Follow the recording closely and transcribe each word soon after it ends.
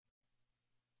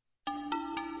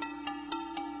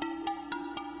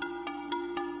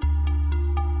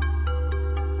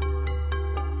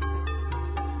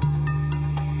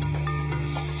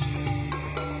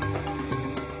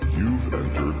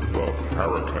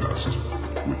Paracast,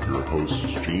 with your hosts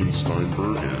Gene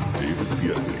Steinberg and David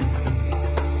Biedney.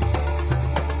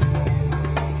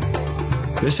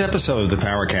 This episode of the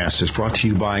Paracast is brought to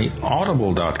you by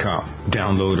Audible.com.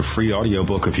 Download a free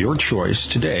audiobook of your choice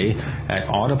today at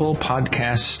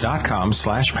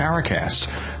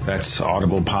audiblepodcasts.com/Paracast. That's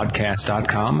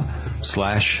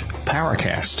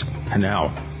audiblepodcast.com/Paracast. And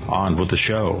now, on with the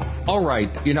show. All right,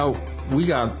 we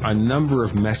got a number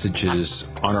of messages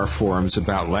on our forums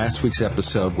about last week's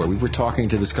episode where we were talking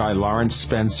to this guy, Lawrence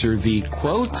Spencer, the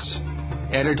quotes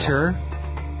editor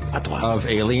of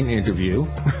Alien Interview.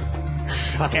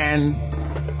 And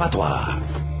I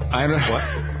don't know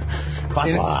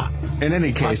what. In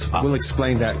any case, we'll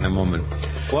explain that in a moment.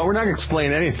 Well, we're not going to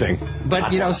explain anything.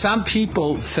 But, some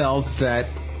people felt that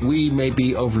we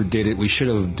maybe overdid it. We should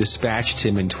have dispatched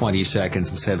him in 20 seconds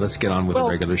and said, let's get on with the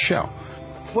regular show.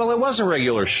 Well, it was a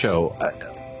regular show.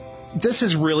 This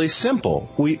is really simple.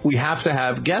 We have to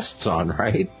have guests on,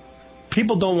 right?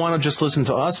 People don't want to just listen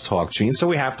to us talk, Gene, so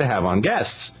we have to have on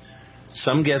guests.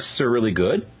 Some guests are really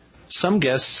good. Some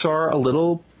guests are a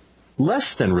little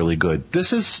less than really good.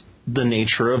 This is the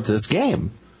nature of this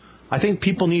game. I think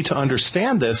people need to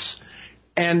understand this,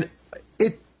 and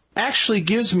it actually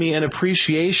gives me an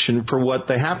appreciation for what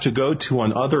they have to go to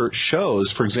on other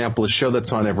shows. For example, a show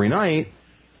that's on every night.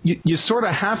 You sort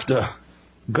of have to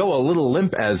go a little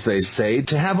limp, as they say,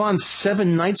 to have on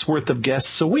 7 nights worth of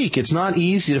guests a week. It's not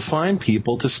easy to find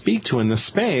people to speak to in this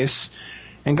space.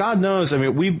 And God knows,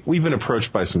 we've been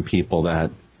approached by some people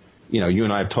that, you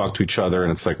and I have talked to each other,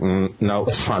 and it's like, no,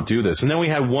 let's not do this. And then we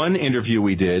had one interview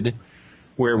we did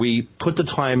where we put the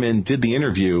time in, did the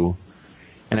interview,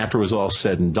 and after it was all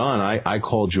said and done, I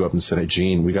called you up and said, hey,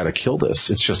 Gene, we got to kill this.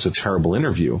 It's just a terrible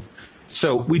interview.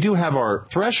 So we do have our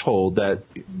threshold that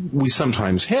we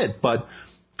sometimes hit, but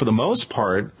for the most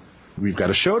part, we've got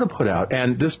a show to put out.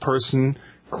 And this person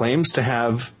claims to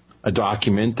have a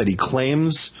document that he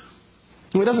claims,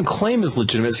 well, he doesn't claim is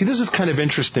legitimate. See, this is kind of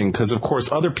interesting because, of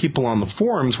course, other people on the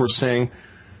forums were saying,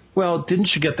 well,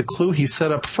 didn't you get the clue he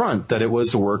said up front that it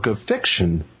was a work of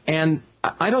fiction? And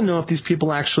I don't know if these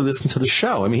people actually listened to the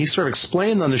show. He sort of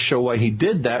explained on the show why he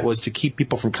did that was to keep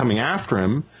people from coming after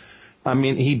him.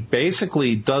 He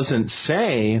basically doesn't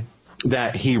say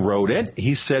that he wrote it.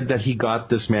 He said that he got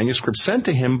this manuscript sent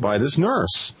to him by this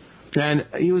nurse. And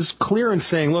he was clear in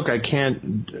saying, look, I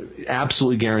can't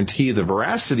absolutely guarantee the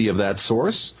veracity of that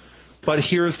source, but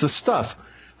here's the stuff.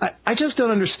 I just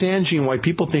don't understand, Gene, why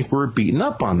people think we're beating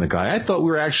up on the guy. I thought we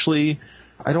were actually,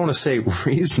 I don't want to say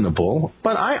reasonable,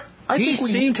 but I he think we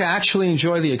seemed to actually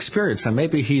enjoy the experience. Now,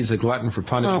 maybe he's a glutton for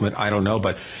punishment. I don't know,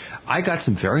 but I got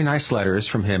some very nice letters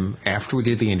from him after we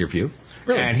did the interview.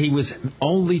 Really? And he was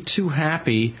only too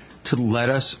happy to let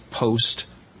us post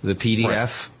the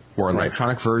PDF or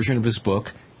electronic version of his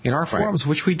book in our forums,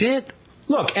 which we did.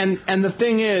 Look, and the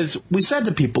thing is, we said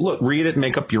to people, look, read it,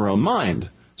 make up your own mind.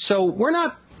 So we're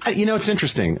not, it's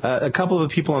interesting. A couple of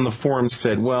the people on the forum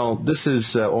said, well, this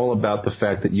is all about the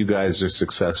fact that you guys are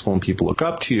successful and people look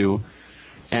up to you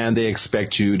and they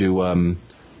expect you to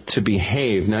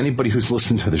behave. Now, anybody who's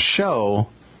listened to the show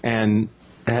and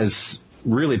has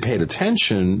really paid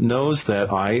attention knows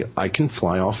that I can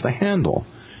fly off the handle.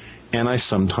 And I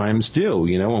sometimes do.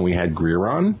 When we had Greer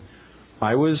on,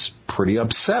 I was pretty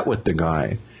upset with the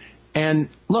guy. And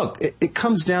look, it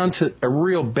comes down to a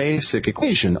real basic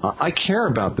equation. I care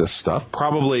about this stuff.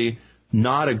 Probably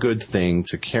not a good thing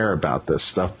to care about this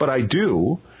stuff, but I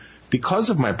do because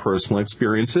of my personal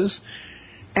experiences.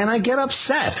 And I get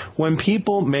upset when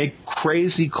people make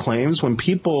crazy claims, when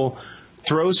people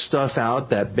throw stuff out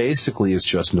that basically is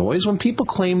just noise, when people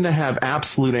claim to have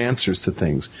absolute answers to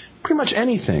things, pretty much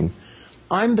anything.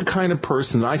 I'm the kind of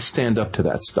person that I stand up to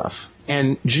that stuff.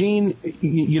 And Gene,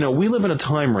 we live in a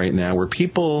time right now where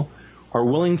people are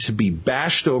willing to be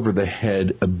bashed over the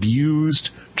head, abused,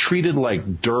 treated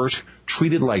like dirt,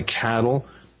 treated like cattle,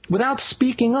 without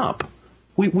speaking up.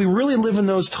 We really live in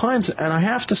those times, and I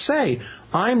have to say,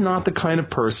 I'm not the kind of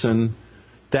person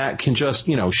that can just,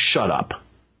 shut up.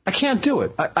 I can't do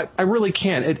it. I really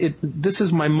can't. This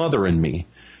is my mother in me.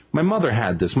 My mother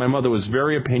had this. My mother was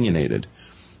very opinionated.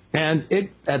 And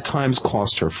it, at times,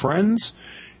 cost her friends.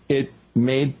 It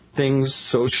made things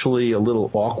socially a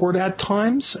little awkward at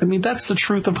times. That's the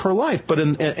truth of her life. But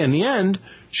in the end,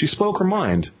 she spoke her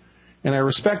mind. And I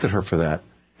respected her for that.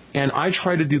 And I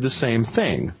try to do the same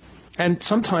thing. And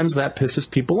sometimes that pisses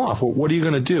people off. Well, what are you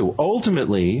going to do?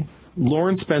 Ultimately,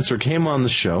 Lawrence Spencer came on the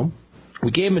show.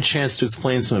 We gave him a chance to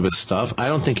explain some of his stuff. I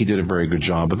don't think he did a very good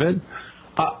job of it.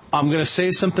 I'm going to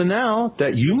say something now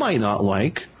that you might not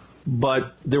like,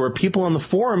 But there were people on the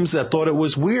forums that thought it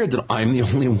was weird that I'm the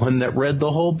only one that read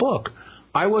the whole book.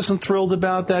 I wasn't thrilled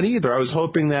about that either. I was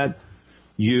hoping that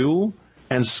you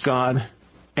and Scott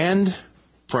and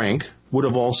Frank would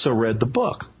have also read the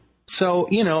book. So,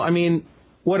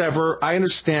 whatever. I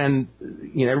understand,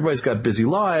 everybody's got busy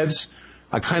lives.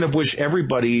 I kind of wish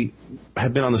everybody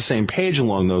had been on the same page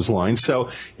along those lines.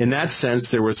 So in that sense,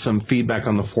 there was some feedback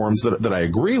on the forums that I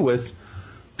agree with.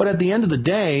 But at the end of the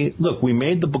day, look, we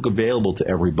made the book available to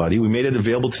everybody. We made it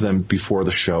available to them before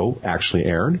the show actually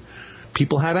aired.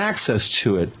 People had access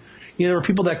to it. There were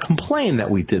people that complained that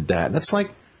we did that. That's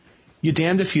like, you're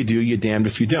damned if you do, you're damned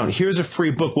if you don't. Here's a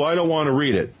free book. Well, I don't want to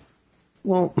read it.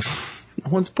 Well,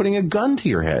 no one's putting a gun to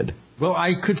your head. Well,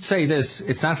 I could say this.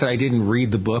 It's not that I didn't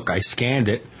read the book. I scanned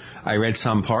it. I read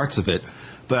some parts of it,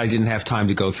 but I didn't have time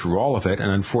to go through all of it. And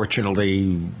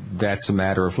unfortunately, that's a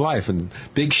matter of life. And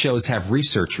big shows have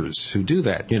researchers who do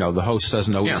that. The host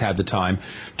doesn't always have the time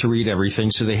to read everything.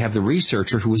 So they have the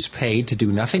researcher who is paid to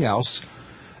do nothing else,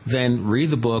 then read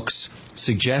the books,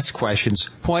 suggest questions,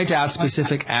 point out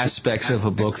specific aspects of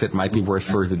a book that might be worth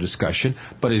further discussion.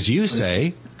 But as you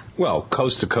say, well,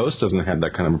 Coast to Coast doesn't have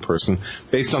that kind of a person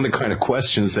based on the kind of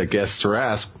questions that guests are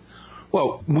asked.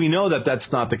 Well, we know that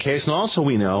that's not the case. And also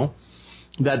we know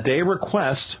that they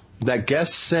request that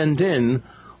guests send in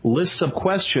lists of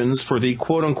questions for the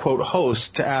quote-unquote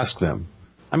host to ask them.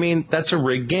 I mean, that's a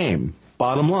rigged game.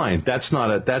 Bottom line, that's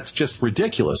just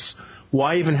ridiculous.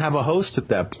 Why even have a host at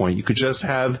that point? You could just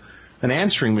have an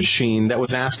answering machine that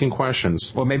was asking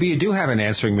questions. Well, maybe you do have an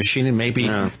answering machine, and maybe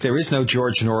there is no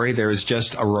George Norrie. There is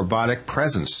just a robotic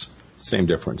presence. Same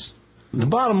difference. The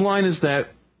bottom line is that,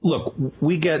 look,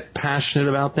 we get passionate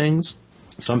about things.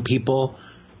 Some people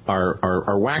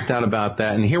are whacked out about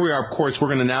that. And here we are, of course, we're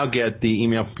going to now get the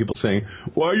email from people saying,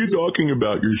 why are you talking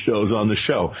about your shows on the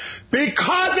show?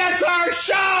 Because it's our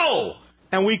show!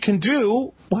 And we can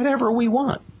do whatever we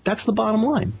want. That's the bottom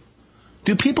line.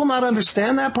 Do people not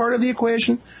understand that part of the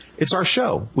equation? It's our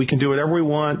show. We can do whatever we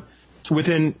want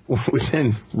within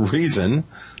reason.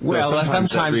 Well,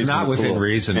 sometimes not within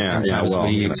reason. Sometimes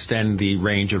we extend the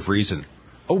range of reason.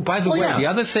 Oh, by the way, the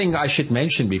other thing I should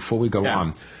mention before we go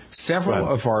on, several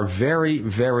of our very,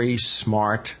 very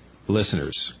smart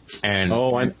listeners. And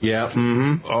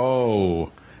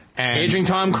paging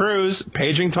Tom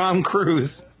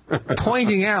Cruise,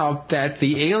 pointing out that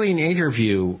the alien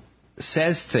interview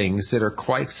says things that are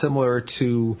quite similar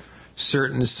to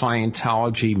certain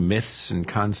Scientology myths and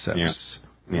concepts.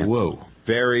 Yeah. Whoa.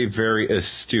 Very, very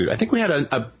astute. I think we had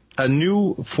a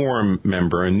new forum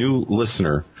member, a new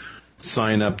listener,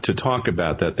 sign up to talk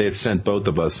about that. They had sent both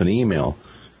of us an email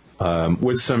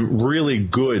with some really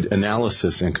good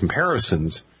analysis and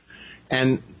comparisons.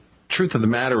 And truth of the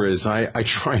matter is, I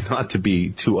try not to be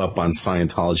too up on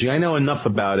Scientology. I know enough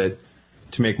about it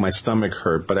to make my stomach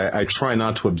hurt, but I try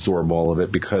not to absorb all of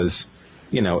it because,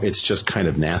 it's just kind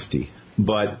of nasty.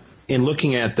 But in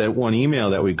looking at that one email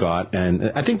that we got,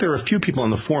 and I think there were a few people on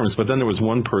the forums, but then there was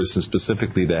one person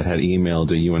specifically that had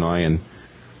emailed you and I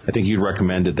think you'd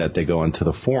recommended that they go into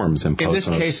the forums and post. In this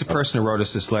case, the person who wrote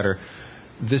us this letter,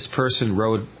 this person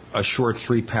wrote a short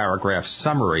 3-paragraph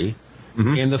summary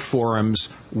in the forums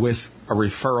with a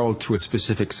referral to a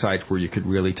specific site where you could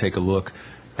really take a look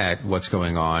at what's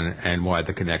going on and why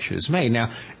the connection is made.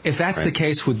 Now, if that's the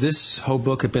case, would this whole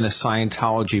book have been a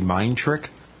Scientology mind trick?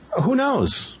 Who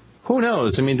knows?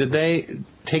 I mean, did they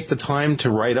take the time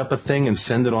to write up a thing and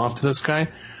send it off to this guy?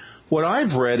 What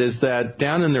I've read is that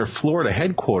down in their Florida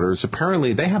headquarters,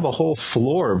 apparently they have a whole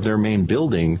floor of their main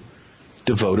building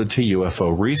devoted to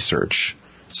UFO research.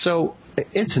 So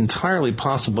it's entirely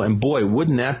possible, and boy,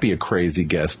 wouldn't that be a crazy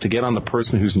guess to get on the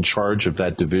person who's in charge of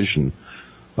that division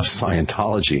of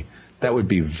Scientology. That would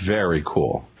be very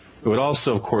cool. It would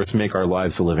also, of course, make our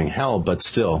lives a living hell, but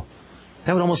still,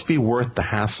 that would almost be worth the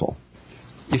hassle.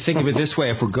 You think of it this way,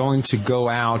 if we're going to go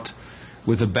out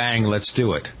with a bang, let's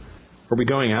do it. Are we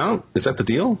going out? Is that the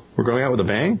deal? We're going out with a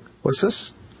bang? What's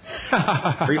this?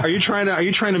 Are you trying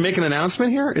to make an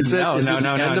announcement here? Is it the end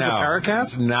of the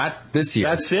Paracast? Not this year.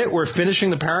 That's it? We're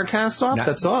finishing the Paracast off?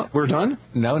 That's all? We're done?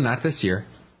 No, not this year.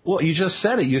 Well, you just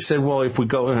said it. You said, well, if we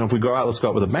go out, let's go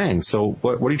out with a bang. So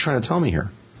what are you trying to tell me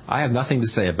here? I have nothing to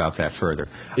say about that further.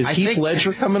 Is Heath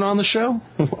Ledger coming on the show?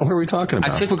 What are we talking about?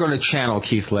 I think we're going to channel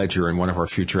Keith Ledger in one of our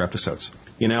future episodes.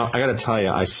 I got to tell you,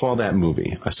 I saw that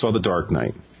movie. I saw The Dark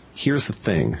Knight. Here's the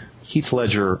thing. Heath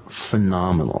Ledger,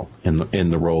 phenomenal in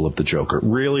the role of the Joker.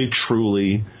 Really,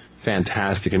 truly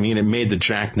fantastic. I mean, it made the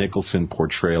Jack Nicholson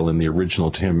portrayal in the original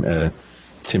Tim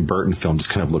Burton film just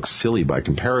kind of look silly by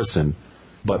comparison.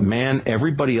 But man,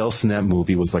 everybody else in that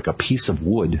movie was like a piece of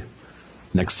wood.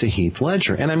 next to Heath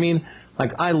Ledger. And I mean,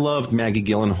 like, I loved Maggie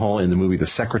Gyllenhaal in the movie The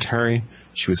Secretary.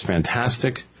 She was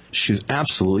fantastic. She was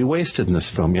absolutely wasted in this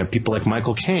film. You have people like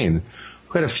Michael Caine,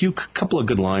 who had few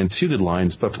good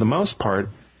lines, but for the most part,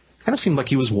 kind of seemed like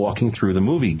he was walking through the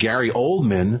movie. Gary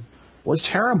Oldman was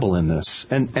terrible in this.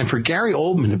 And for Gary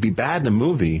Oldman to be bad in a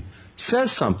movie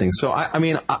says something. So,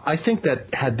 I think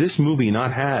that had this movie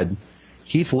not had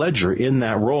Heath Ledger in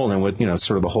that role and with,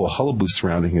 sort of the whole hullabaloo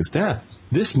surrounding his death,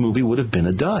 this movie would have been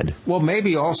a dud. Well,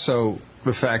 maybe also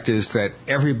the fact is that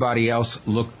everybody else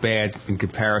looked bad in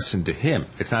comparison to him.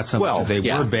 It's not so much that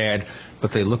they were bad,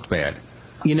 but they looked bad.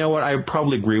 You know what? I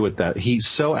probably agree with that. He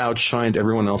so outshined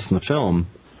everyone else in the film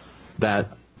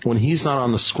that when he's not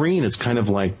on the screen, it's kind of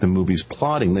like the movie's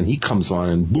plotting. Then he comes on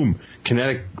and boom,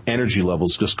 kinetic energy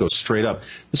levels just go straight up.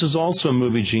 This is also a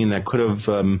movie, Gene, that could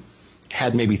have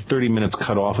had maybe 30 minutes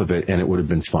cut off of it and it would have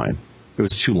been fine. It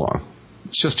was too long.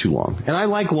 It's just too long. And I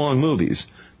like long movies,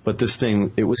 but this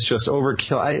thing, it was just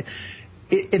overkill.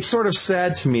 It's sort of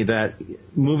sad to me that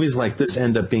movies like this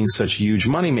end up being such huge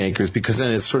moneymakers, because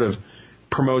then it sort of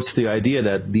promotes the idea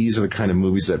that these are the kind of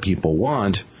movies that people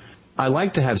want. I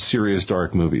like to have serious,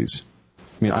 dark movies.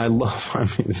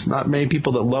 It's not many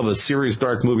people that love a serious,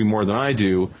 dark movie more than I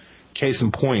do. Case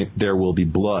in point, There Will Be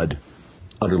Blood.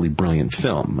 Utterly brilliant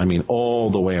film. All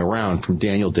the way around, from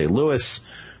Daniel Day-Lewis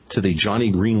to the Johnny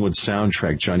Greenwood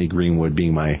soundtrack, Johnny Greenwood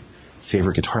being my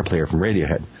favorite guitar player from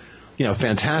Radiohead.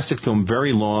 Fantastic film,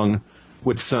 very long,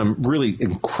 with some really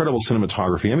incredible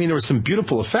cinematography. There was some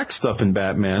beautiful effects stuff in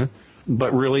Batman,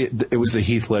 but really, it was a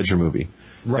Heath Ledger movie.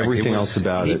 Right. Everything else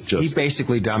about it just... He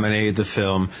basically dominated the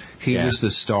film. He was the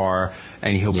star,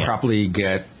 and he'll probably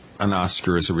get an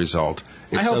Oscar as a result.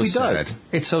 I hope he does.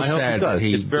 It's so sad.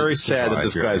 It's very sad that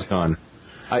this guy's gone.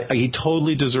 He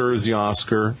totally deserves the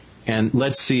Oscar, and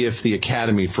let's see if the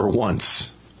Academy for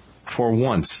once,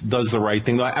 does the right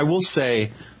thing. I will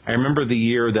say, I remember the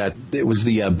year that it was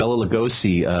the Bela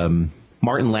Lugosi,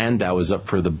 Martin Landau was up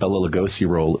for the Bela Lugosi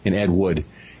role in Ed Wood.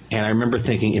 And I remember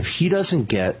thinking, if he doesn't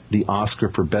get the Oscar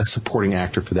for Best Supporting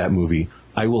Actor for that movie,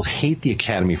 I will hate the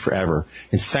Academy forever.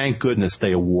 And thank goodness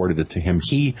they awarded it to him.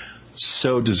 He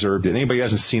so deserved it. Anybody who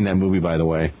hasn't seen that movie, by the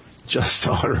way, just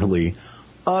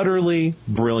utterly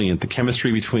brilliant. The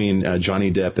chemistry between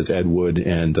Johnny Depp as Ed Wood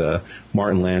and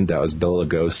Martin Landau as Bela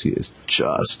Lugosi is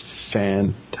just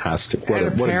fantastic.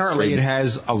 Apparently it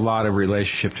has a lot of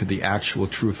relationship to the actual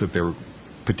truth of their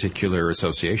particular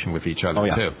association with each other,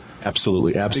 too.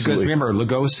 Absolutely. Because remember,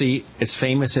 Lugosi, as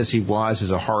famous as he was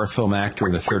as a horror film actor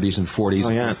in the 30s and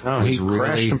 40s, he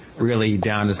was really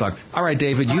down his luck. All right,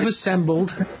 David, you've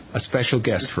assembled a special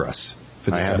guest for us.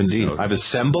 I have indeed. I've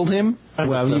assembled him.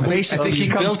 Well, you basically I think he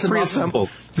comes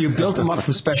pre-assembled. You built him up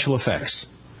from special effects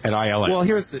at ILM. Well,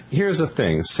 here's the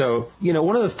thing. So,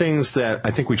 one of the things that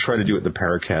I think we try to do at the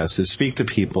Paracast is speak to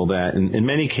people that, in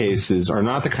many cases, are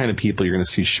not the kind of people you're going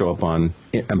to see show up on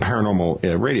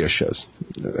paranormal radio shows.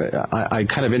 I'm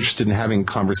kind of interested in having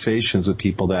conversations with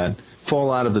people that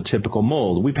fall out of the typical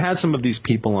mold. We've had some of these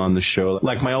people on the show,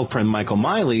 like my old friend Michael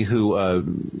Miley, who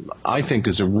I think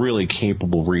is a really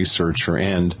capable researcher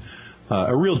and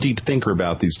a real deep thinker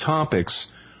about these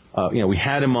topics. We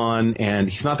had him on, and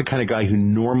he's not the kind of guy who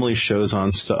normally shows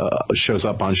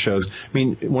up on shows.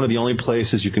 One of the only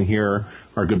places you can hear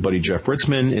our good buddy Jeff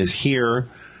Ritzman is here,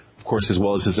 of course, as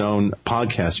well as his own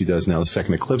podcast he does now, the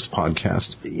Second Eclipse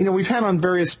podcast. We've had on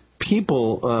various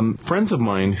people, friends of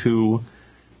mine who,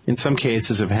 in some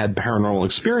cases, have had paranormal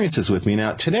experiences with me.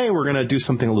 Now, today we're going to do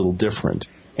something a little different,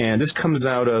 and this comes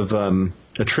out of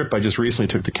a trip I just recently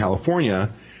took to California.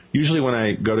 Usually when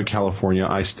I go to California,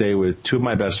 I stay with two of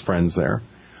my best friends there,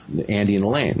 Andy and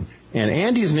Elaine. And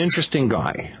Andy is an interesting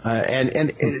guy.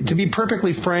 And to be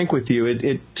perfectly frank with you,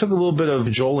 it took a little bit of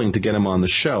joling to get him on the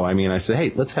show. I said,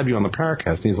 hey, let's have you on the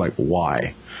Paracast. And he's like,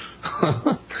 why?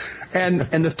 and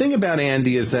the thing about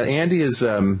Andy is that Andy is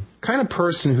kind of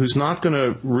person who's not going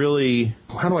to really,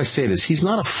 how do I say this? He's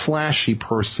not a flashy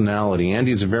personality.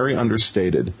 Andy is very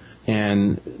understated.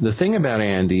 And the thing about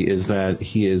Andy is that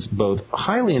he is both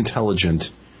highly intelligent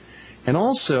and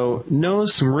also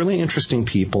knows some really interesting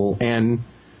people and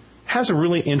has a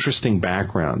really interesting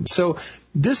background. So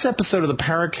this episode of the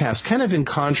Paracast, kind of in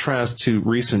contrast to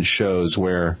recent shows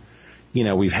where,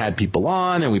 we've had people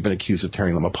on and we've been accused of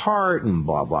tearing them apart and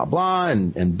blah, blah, blah,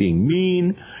 and being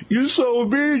mean. You're so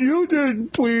mean, you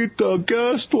didn't tweet the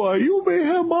guest. Why, you made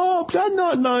him up. That's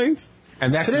not nice.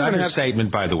 And that's an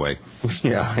understatement, by the way.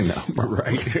 Yeah, I know.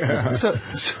 Right.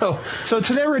 So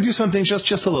today we're going to do something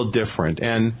just a little different.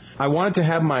 And I wanted to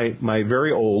have my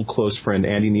very old close friend,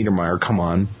 Andy Neddermeyer, come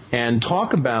on and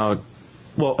talk about,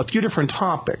 a few different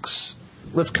topics.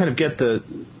 let's kind of get the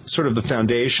sort of the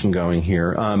foundation going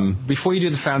here. Before you do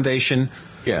the foundation,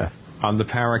 Yeah. on the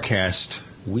Paracast,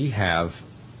 we have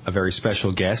a very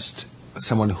special guest,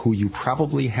 someone who you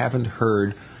probably haven't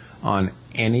heard on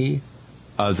any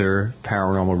other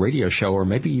paranormal radio show, or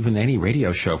maybe even any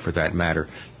radio show for that matter.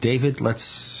 David,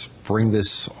 let's bring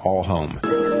this all home.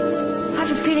 I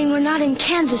have a feeling we're not in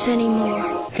Kansas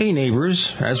anymore. Hey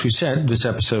neighbors, as we said, this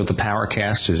episode of the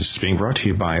Paracast is being brought to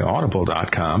you by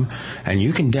Audible.com, and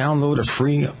you can download a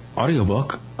free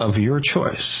audiobook of your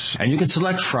choice. And you can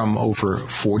select from over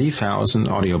 40,000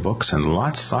 audiobooks and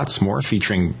lots more,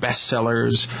 featuring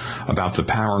bestsellers about the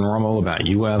paranormal, about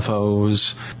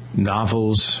UFOs,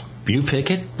 novels. You pick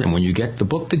it, and when you get the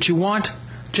book that you want,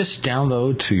 just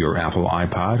download to your Apple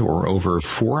iPod or over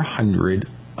 400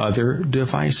 other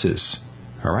devices.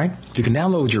 All right? You can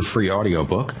download your free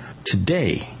audiobook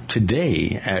today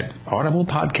at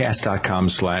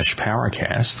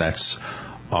audiblepodcast.com/Paracast. That's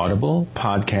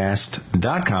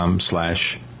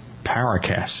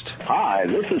audiblepodcast.com/Paracast. Hi,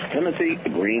 this is Timothy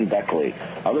Green Beckley,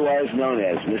 otherwise known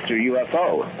as Mr.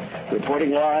 UFO,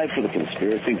 reporting live for the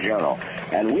Conspiracy Journal.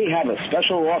 And we have a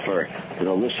special offer to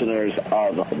the listeners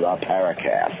of the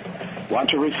Paracast. Want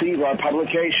to receive our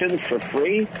publications for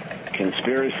free?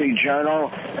 Conspiracy Journal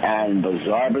and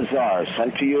Bizarre Bazaar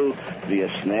sent to you via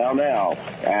snail mail.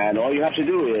 And all you have to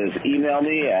do is email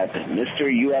me at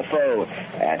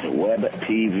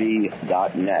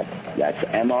mrufo@webtv.net. That's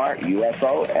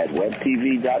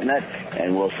mrufo@webtv.net,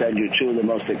 and we'll send you two of the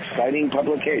most exciting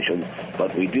publications.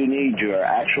 But we do need your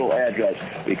actual address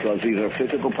because these are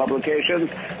physical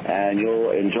publications, and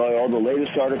you'll enjoy all the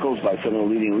latest articles by some of the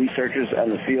leading researchers in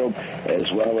the field, as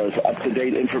well as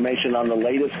up-to-date information on the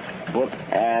latest book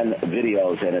and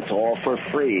videos, and it's all for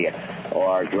free.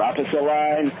 Or drop us a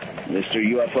line,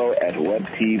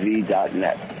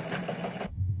 mrufo@webtv.net.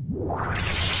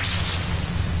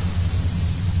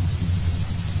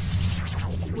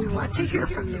 We want to hear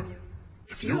from you.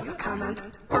 If you have a comment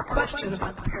or question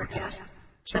about the Paracast,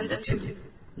 send it to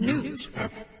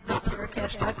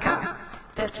news@theparacast.com.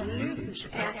 That's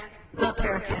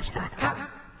news@theparacast.com.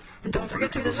 And don't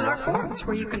forget to visit our forums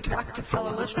where you can talk to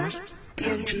fellow listeners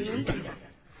and Gene and Data.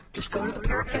 Just go to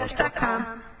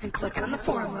theparacast.com and click on the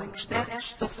forum links.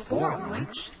 That's the forum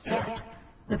links at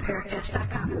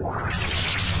theparacast.com.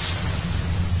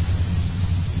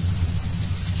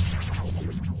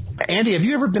 Andy, have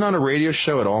you ever been on a radio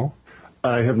show at all?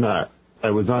 I have not. I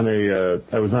was on a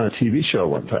TV show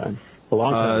one time. A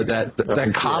long time ago.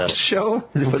 That cops show?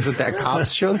 Was it that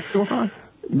cops show that you were on?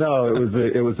 No,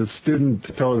 it was a student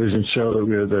television show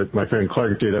that my friend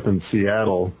Clark did up in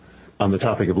Seattle on the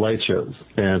topic of light shows,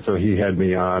 and so he had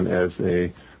me on as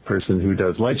a person who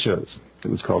does light shows. It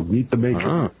was called Meet the Maker.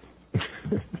 Uh-huh.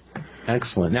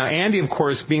 Excellent. Now, Andy, of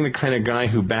course, being the kind of guy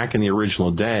who back in the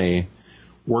original day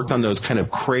worked on those kind of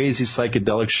crazy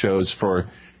psychedelic shows for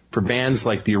bands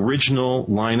like the original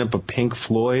lineup of Pink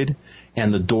Floyd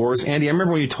and the Doors. Andy, I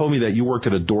remember when you told me that you worked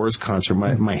at a Doors concert,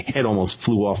 my head almost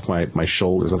flew off my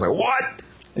shoulders. I was like, what?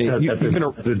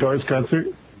 The Doors concert?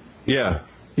 Yeah.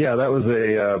 Yeah, that was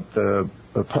a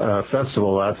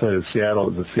festival outside of Seattle.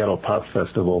 It was the Seattle Pop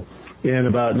Festival in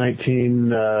about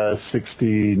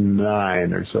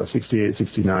 1969 or so, 68,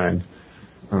 69.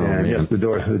 Oh, and man. yes, the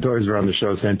Doors were on the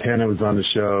show. Santana was on the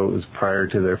show. It was prior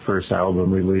to their first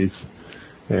album release.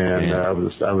 And I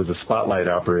was a spotlight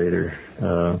operator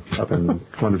up in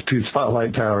one of two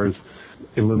spotlight towers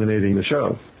illuminating the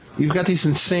show. You've got these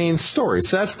insane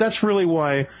stories. That's really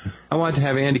why I wanted to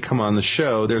have Andy come on the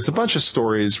show. There's a bunch of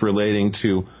stories relating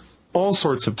to all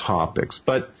sorts of topics,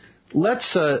 but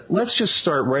let's just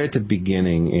start right at the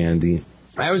beginning, Andy.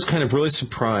 I was kind of really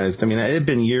surprised. I mean, it had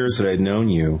been years that I'd known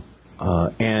you,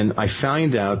 and I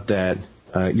found out that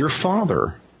your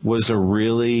father was a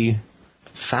really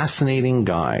fascinating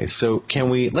guy. So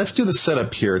let's do the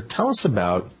setup here. Tell us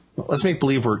about. Let's make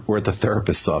believe we're at the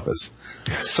therapist's office.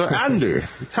 So, Andrew,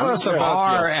 tell us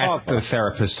about your at father. the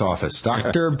therapist's office.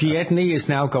 Dr. Biedny is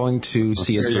now going to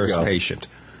see his first patient.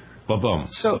 Ba-boom.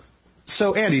 So,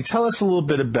 Andy, tell us a little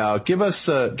bit about. Give us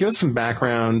some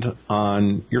background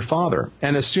on your father,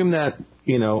 and assume that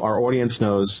our audience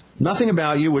knows nothing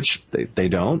about you, which they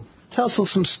don't. Tell us a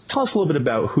little bit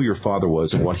about who your father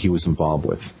was and what he was involved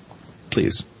with,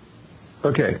 please.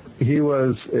 Okay,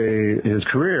 his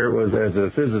career was as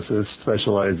a physicist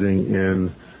specializing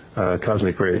in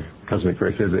cosmic ray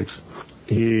physics.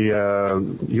 He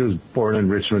was born in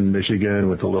Richmond, Michigan,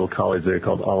 went to a little college there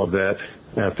called Olivet.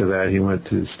 After that, he went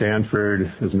to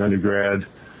Stanford as an undergrad,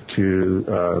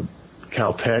 to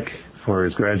Caltech for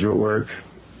his graduate work.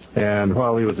 And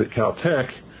while he was at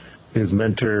Caltech, his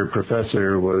mentor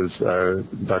professor was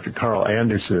Dr. Carl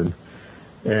Anderson.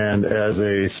 And as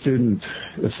a student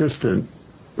assistant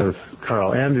with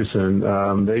Carl Anderson,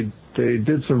 they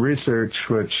did some research,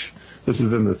 which this is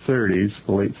in the 30s,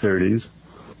 the late 30s,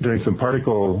 doing some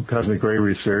cosmic ray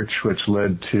research, which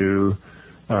led to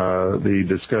the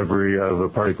discovery of a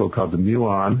particle called the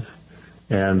muon,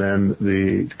 and then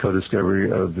the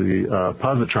co-discovery of the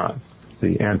positron,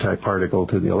 the antiparticle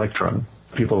to the electron.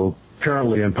 People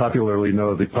currently and popularly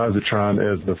know the positron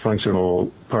as the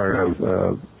functional part of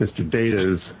Mr.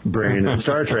 Data's brain in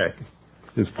Star Trek,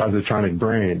 his positronic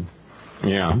brain.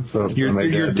 Yeah. So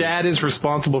your dad is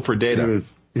responsible for Data.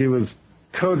 He was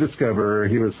co-discoverer.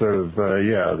 He was sort of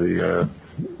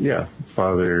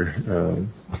father,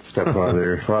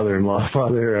 stepfather, father-in-law,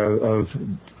 father of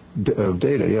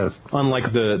Data. Yes.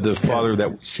 Unlike the father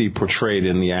that we see portrayed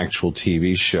in the actual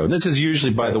TV show. This is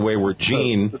usually, by the way, where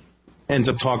Gene ends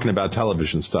up talking about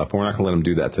television stuff, but we're not going to let him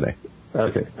do that today.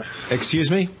 Okay. Excuse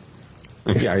me?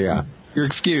 Yeah. You're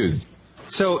excused.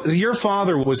 So your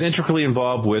father was intricately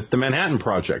involved with the Manhattan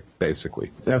Project,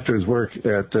 basically. After his work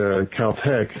at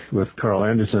Caltech with Carl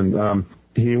Anderson,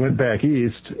 he went back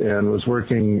east and was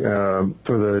working for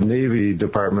the Navy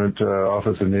Department,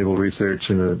 Office of Naval Research,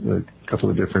 and a couple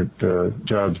of different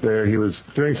jobs there. He was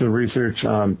doing some research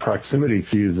on proximity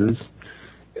fuses,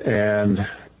 and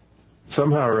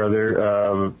somehow or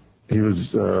other, he was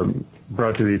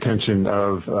brought to the attention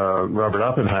of Robert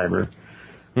Oppenheimer,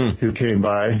 who came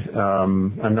by.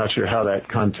 I'm not sure how that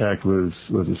contact was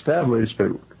established, but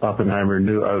Oppenheimer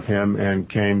knew of him and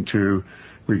came to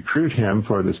recruit him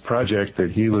for this project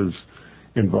that he was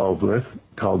involved with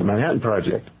called the Manhattan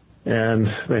Project. And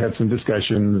they had some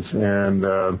discussions, and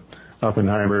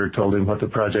Oppenheimer told him what the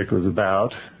project was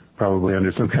about, probably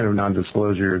under some kind of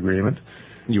non-disclosure agreement.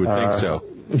 You would think so.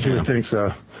 You would think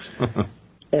so.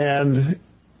 And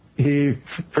he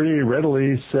pretty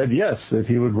readily said yes, that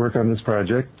he would work on this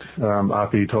project.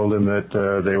 Oppie told him that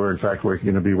they were, in fact,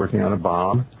 going to be working on a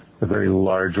bomb, a very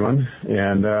large one.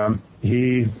 And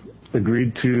he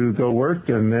agreed to go work,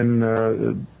 and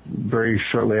then very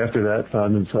shortly after that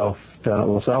found himself down at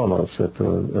Los Alamos at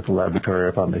the laboratory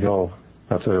up on the hill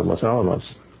outside of Los Alamos.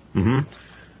 Mm-hmm.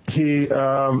 He,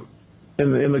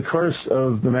 in the course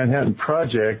of the Manhattan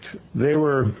Project, they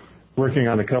were working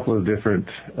on a couple of different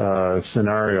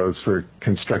scenarios for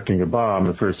constructing a bomb.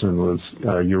 The first one was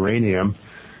uranium,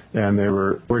 and they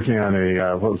were working on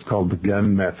what was called the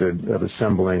gun method of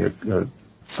assembling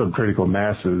subcritical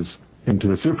masses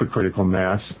into a supercritical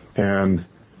mass. And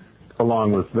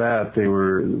along with that,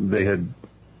 they had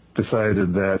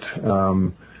decided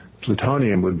that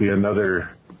plutonium would be another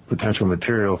potential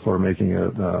material for making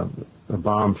a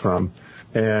bomb from.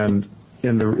 And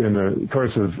in the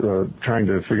course of trying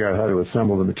to figure out how to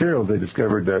assemble the materials, they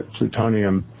discovered that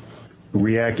plutonium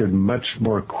reacted much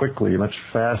more quickly, much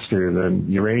faster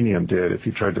than uranium did. If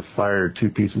you tried to fire two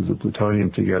pieces of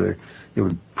plutonium together, it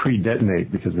would pre-detonate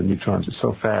because the neutrons are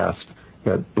so fast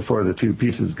that before the two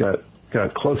pieces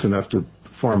got close enough to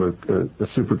form a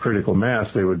supercritical mass,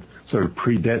 they would sort of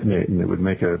pre-detonate, and it would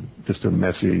make just a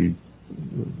messy,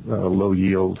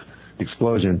 low-yield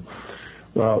explosion.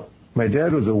 Well, my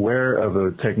dad was aware of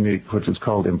a technique which is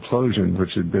called implosion,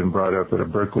 which had been brought up at a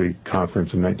Berkeley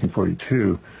conference in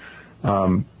 1942.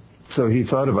 So he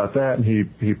thought about that, and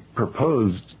he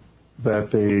proposed that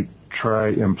they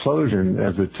try implosion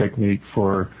as a technique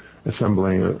for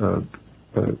assembling a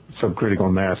subcritical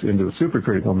mass into a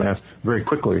supercritical mass very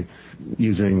quickly,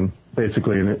 using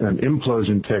basically an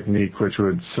implosion technique which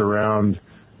would surround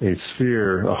a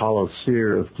hollow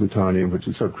sphere of plutonium, which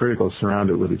is subcritical, surround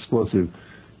it with explosive,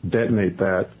 detonate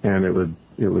that, and it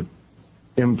would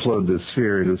implode the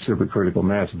sphere into a supercritical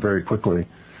mass very quickly.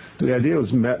 The idea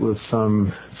was met with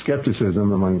some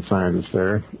skepticism among the scientists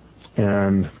there,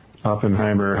 and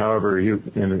Oppenheimer, however,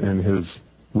 in his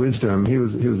wisdom, he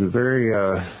was a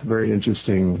very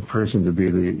interesting person to be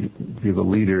the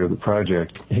leader of the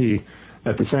project. He,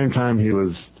 at the same time, he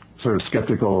was sort of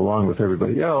skeptical along with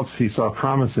everybody else. He saw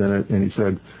promise in it, and he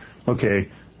said, "Okay,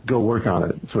 go work on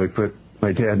it." So he put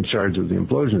my dad in charge of the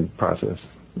implosion process,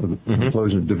 of the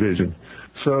implosion division.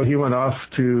 So he went off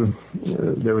to,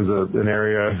 there was an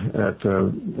area at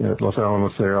Los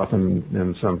Alamos there, off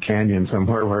in some canyon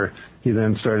somewhere, where he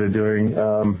then started doing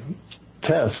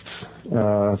tests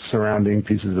surrounding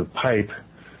pieces of pipe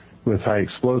with high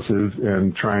explosive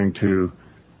and trying to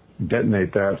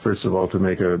detonate that, first of all, to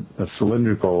make a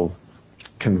cylindrical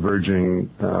converging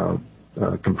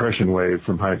compression wave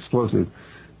from high explosive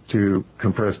to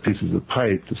compress pieces of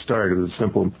pipe to start. It was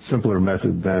a simpler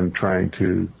method than trying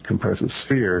to compress a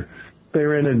sphere. They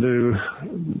ran into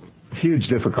huge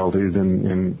difficulties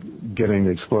in getting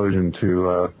the explosion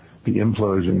to the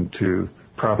implosion to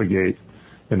propagate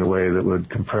in a way that would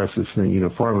compress this thing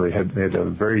uniformly. They had a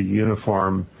very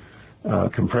uniform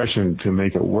compression to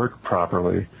make it work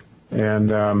properly,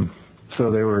 and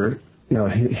so they were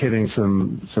hitting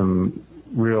some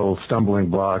real stumbling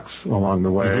blocks along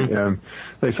the way, Mm-hmm. and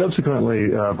they subsequently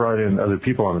brought in other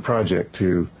people on the project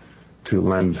to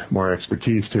lend more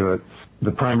expertise to it.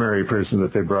 The primary person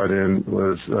that they brought in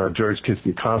was George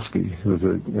Kosciuszko, who was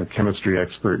a chemistry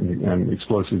expert and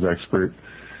explosives expert.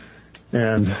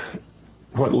 And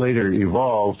what later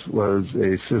evolved was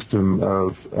a system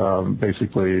of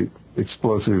basically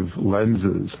explosive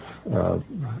lenses,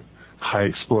 high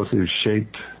explosive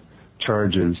shaped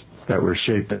charges that were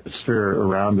shaped as a sphere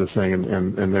around this thing,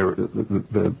 and they were,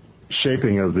 the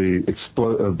shaping of the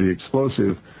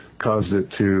explosive caused it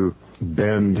to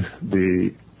bend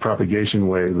the propagation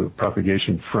wave, the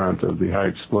propagation front of the high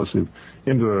explosive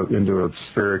into a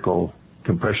spherical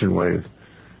compression wave.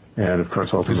 And of course,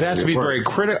 ultimately, because it has to be very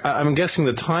critical. I'm guessing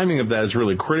the timing of that is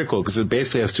really critical because it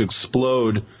basically has to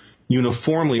explode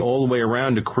uniformly all the way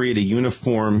around to create a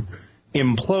uniform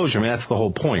implosion. I mean, that's the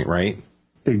whole point, right?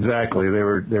 Exactly. They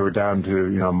were down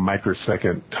to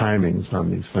microsecond timings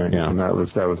on these things, and that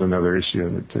was another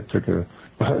issue. It took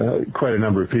quite a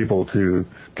number of people to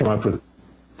come up with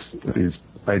these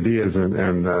ideas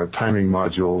and timing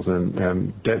modules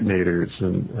and detonators,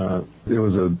 and it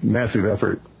was a massive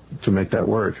effort to make that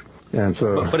work. And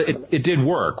so, but it did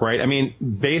work, right? I mean,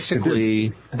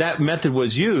 basically, that method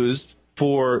was used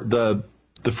for the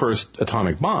first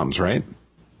atomic bombs, right?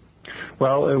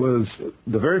 Well, it was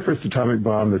the very first atomic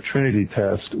bomb. The Trinity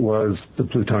test was the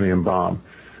plutonium bomb.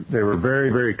 They were very,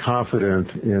 very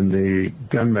confident in the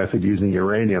gun method using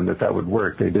uranium that would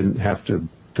work. They didn't have to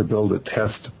build a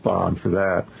test bomb for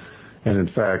that. And in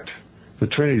fact, the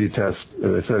Trinity test,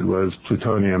 as I said, was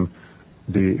plutonium.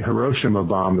 The Hiroshima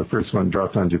bomb, the first one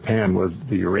dropped on Japan, was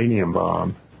the uranium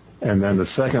bomb. And then the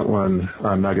second one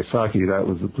on Nagasaki, that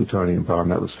was the plutonium bomb.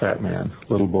 That was Fat Man.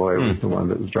 Little Boy was the one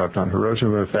that was dropped on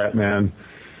Hiroshima. Fat Man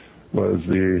was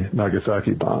the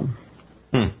Nagasaki bomb.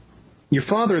 Your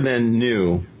father then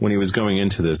knew when he was going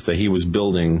into this that he was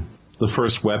building the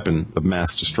first weapon of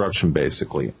mass destruction,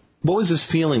 basically. What was his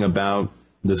feeling about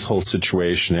this whole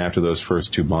situation after those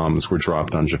first two bombs were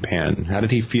dropped on Japan? How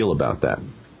did he feel about that?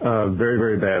 Very,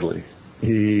 very badly.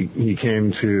 He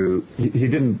didn't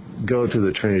go to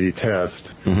the Trinity test.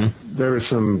 Mm-hmm. There was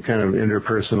some kind of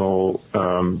interpersonal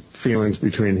feelings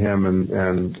between him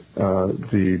and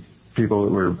the people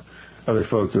that were other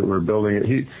folks that were building it.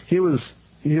 He was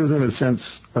in a sense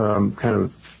kind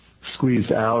of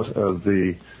squeezed out of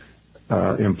the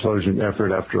implosion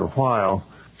effort after a while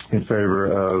in favor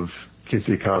of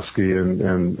Kosciuszko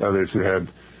and others who had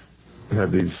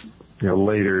these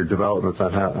later developments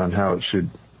on how it should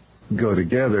go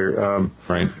together.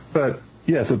 Right. But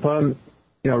yes, upon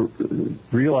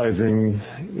realizing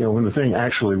when the thing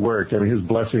actually worked, I mean, his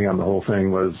blessing on the whole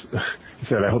thing was, he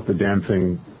said, "I hope the damn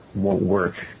thing won't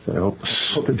work." So I hope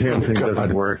the damn thing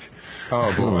doesn't work.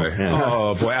 Oh boy. Yeah.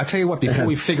 Oh boy. I'll tell you what, before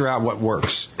we figure out what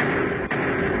works.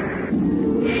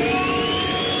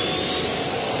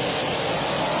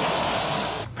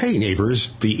 Hey neighbors,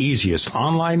 the easiest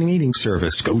online meeting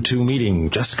service, GoToMeeting,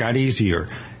 just got easier.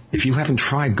 If you haven't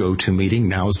tried GoToMeeting,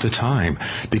 now's the time,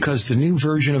 because the new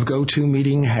version of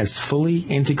GoToMeeting has fully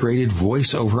integrated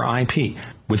voice over IP.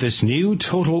 With this new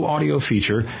total audio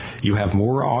feature, you have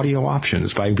more audio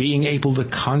options by being able to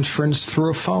conference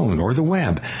through a phone or the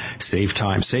web, save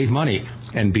time, save money,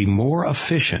 and be more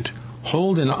efficient.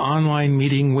 Hold an online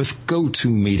meeting with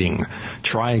GoToMeeting.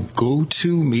 Try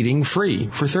GoToMeeting free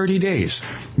for 30 days.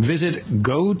 Visit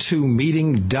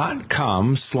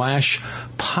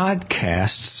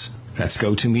gotomeeting.com/podcasts. That's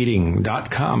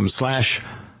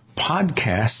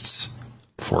gotomeeting.com/podcasts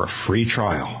for a free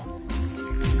trial.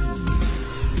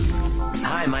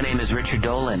 Hi, my name is Richard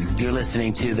Dolan. You're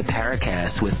listening to the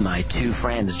Paracast with my two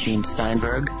friends, Gene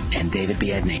Steinberg and David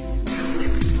Biedny.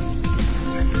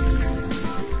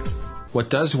 What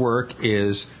does work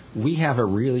is we have a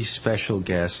really special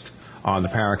guest on the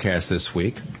Paracast this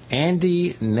week,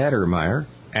 Andy Neddermeyer,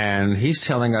 and he's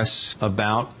telling us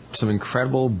about some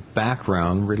incredible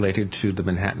background related to the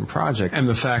Manhattan Project and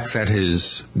the fact that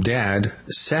his dad,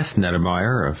 Seth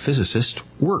Neddermeyer, a physicist,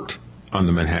 worked on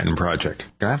the Manhattan Project.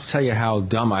 I have to tell you how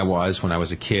dumb I was when I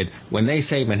was a kid. When they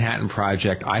say Manhattan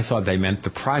Project, I thought they meant the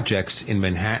projects in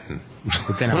Manhattan.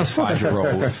 But then I was 5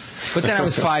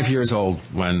 years old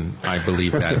when I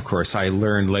believed that. Of course, I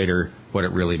learned later what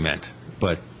it really meant.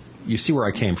 But you see where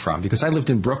I came from, because I lived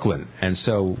in Brooklyn, and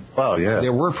so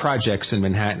there were projects in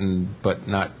Manhattan, but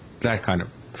not that kind of.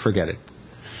 Forget it.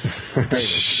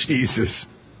 Jesus.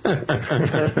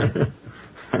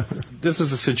 This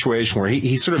was a situation where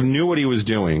he sort of knew what he was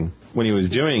doing when he was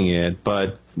doing it,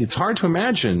 but it's hard to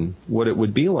imagine what it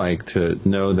would be like to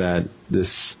know that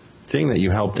this thing that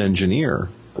you helped engineer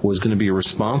was going to be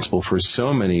responsible for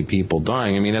so many people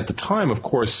dying. I mean, at the time, of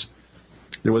course,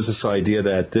 there was this idea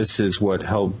that this is what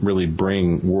helped really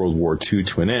bring World War II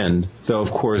to an end, though,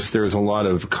 of course, there's a lot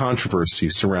of controversy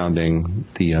surrounding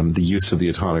the use of the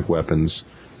atomic weapons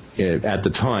at the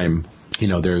time. You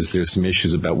know, there's some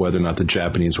issues about whether or not the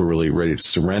Japanese were really ready to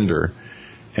surrender.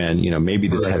 And, you know, maybe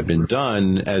this had been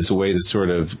done as a way to sort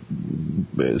of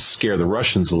scare the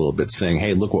Russians a little bit, saying,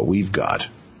 hey, look what we've got.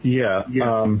 Yeah.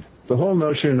 The whole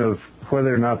notion of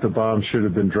whether or not the bomb should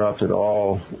have been dropped at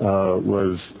all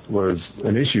was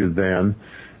an issue then.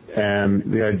 And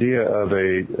the idea of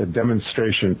a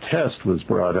demonstration test was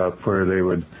brought up where they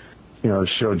would, you know,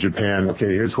 show Japan, okay,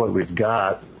 here's what we've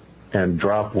got, and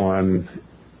drop one,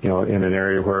 you know, in an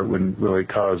area where it wouldn't really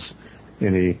cause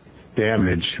any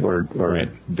damage or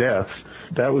deaths.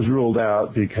 That was ruled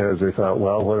out because they thought,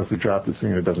 well, what if we drop this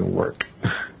thing and it doesn't work?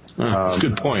 That's a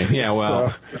good point. Yeah,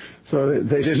 well. So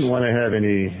they didn't want to have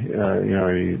any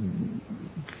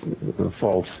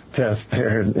false test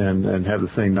there and have the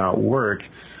thing not work.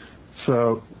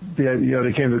 So,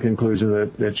 they came to the conclusion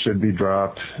that it should be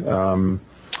dropped.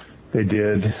 They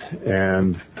did,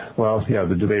 and, well, yeah,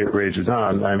 the debate rages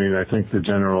on. I mean, I think the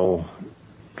general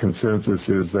consensus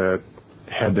is that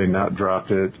had they not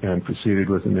dropped it and proceeded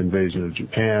with an invasion of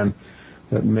Japan,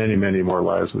 that many, many more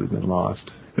lives would have been lost.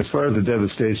 As far as the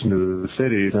devastation to the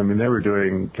cities, I mean, they were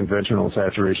doing conventional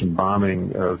saturation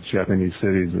bombing of Japanese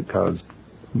cities that caused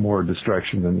more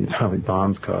destruction than the atomic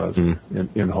bombs caused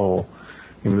in whole.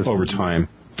 Over time.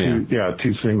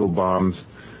 Two single bombs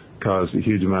caused a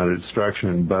huge amount of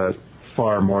destruction, but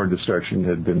far more destruction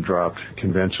had been dropped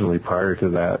conventionally prior to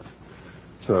that.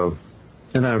 So,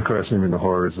 and then, of course, I mean, the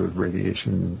horrors of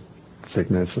radiation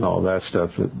sickness and all that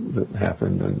stuff that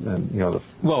happened, and you know.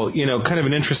 Well, you know, kind of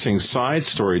an interesting side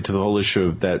story to the whole issue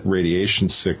of that radiation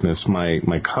sickness.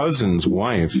 My cousin's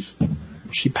wife,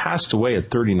 she passed away at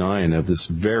 39 of this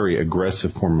very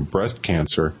aggressive form of breast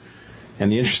cancer,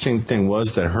 and the interesting thing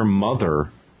was that her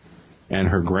mother and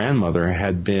her grandmother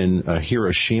had been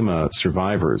Hiroshima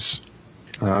survivors.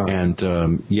 And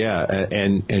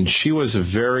and she was a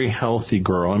very healthy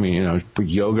girl. I mean, you know,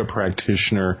 yoga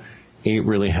practitioner, ate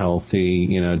really healthy,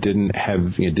 you know,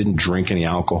 didn't drink any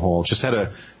alcohol, just had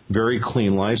a very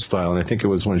clean lifestyle. And I think it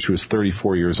was when she was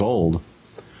 34 years old,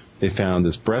 they found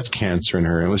this breast cancer in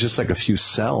her. And it was just like a few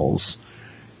cells.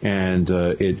 And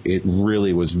it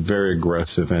really was very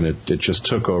aggressive, and it just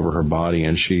took over her body.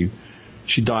 And she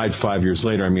died 5 years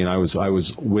later. I mean, I was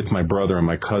with my brother and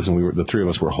my cousin. The three of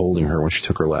us were holding her when she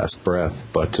took her last breath.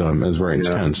 But it was very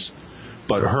intense.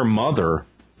 But her mother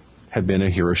had been a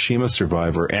Hiroshima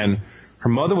survivor, and her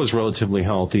mother was relatively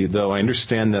healthy, though I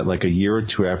understand that like a year or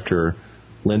two after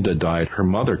Linda died, her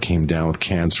mother came down with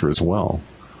cancer as well.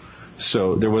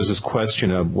 So there was this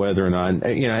question of whether or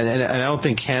not, you know, and I don't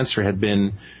think cancer had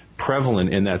been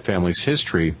prevalent in that family's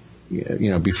history, you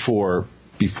know, before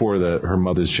her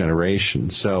mother's generation.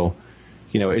 So,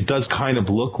 you know, it does kind of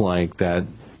look like that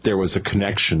there was a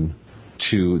connection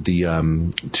to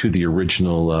the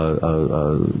original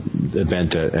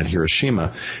event at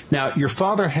Hiroshima. Now, your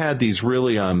father had these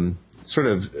really sort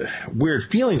of weird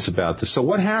feelings about this. So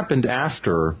what happened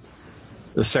after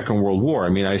the Second World War? I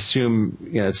mean, I assume,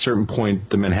 you know, at a certain point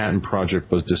the Manhattan Project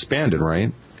was disbanded,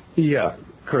 right? Yeah.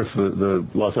 Of course, the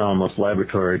Los Alamos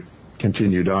laboratory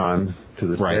continued on to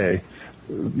this day.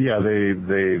 Yeah,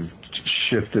 they've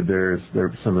shifted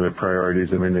some of their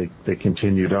priorities. I mean, they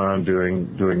continued on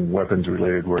doing weapons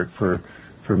related work for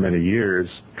many years.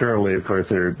 Currently, of course,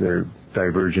 they're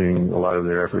diverging a lot of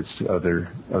their efforts to other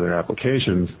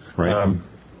applications. Right.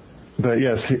 But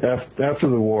yes, after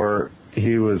the war,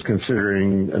 he was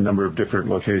considering a number of different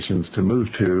locations to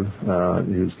move to.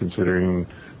 He was considering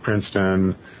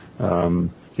Princeton.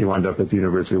 He wound up at the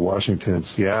University of Washington in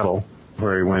Seattle,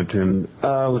 where he went in,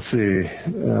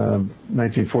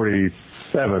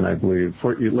 1947, I believe.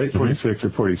 Late 46 or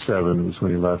 47 was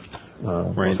when he left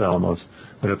Los Alamos,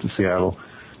 went up to Seattle,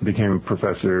 became a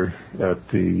professor at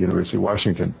the University of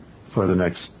Washington for the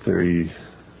next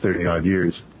 30-odd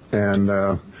years. And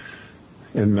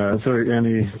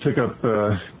he took up,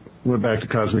 went back to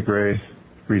cosmic ray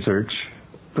research,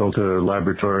 built a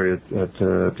laboratory at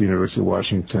the University of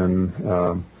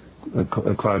Washington, a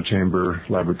cloud chamber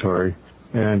laboratory,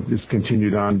 and just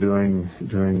continued on doing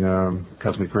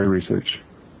cosmic ray research.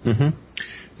 Mm-hmm.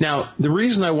 Now, the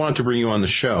reason I wanted to bring you on the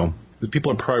show is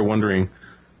people are probably wondering,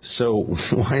 so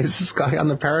why is this guy on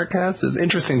the Paracast? It's an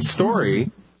interesting story.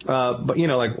 But,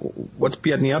 like, what's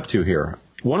Biedny up to here?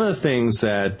 One of the things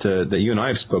that you and I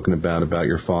have spoken about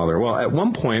your father, well, at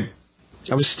one point,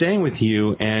 I was staying with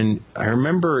you, and I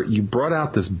remember you brought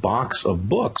out this box of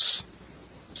books,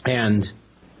 and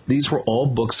these were all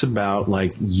books about,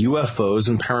 like, UFOs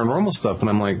and paranormal stuff, and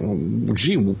I'm like,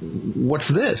 gee, what's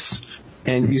this?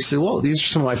 And you said, well, these are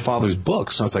some of my father's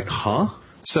books. And I was like, huh?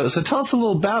 So tell us a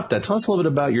little about that. Tell us a little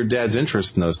bit about your dad's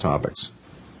interest in those topics.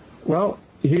 Well,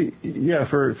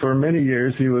 for many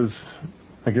years he was,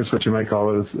 I guess what you might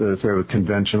call a sort of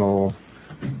conventional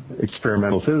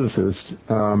experimental physicist.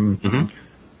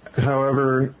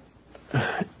 However,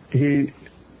 he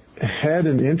had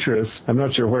an interest, I'm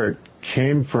not sure where it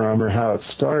came from or how it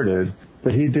started,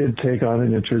 but he did take on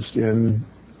an interest in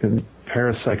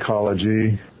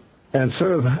parapsychology and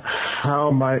sort of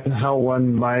how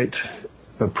one might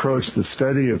approach the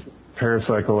study of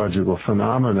parapsychological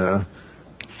phenomena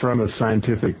from a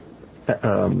scientific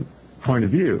point of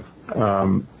view.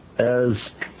 As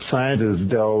scientists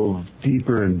delve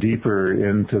deeper and deeper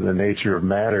into the nature of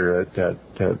matter at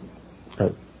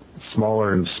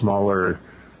smaller and smaller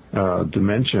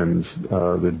dimensions,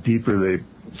 the deeper they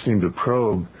seem to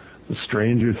probe, the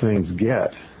stranger things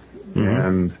get. Mm-hmm.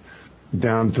 And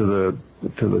down to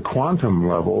the quantum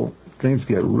level, things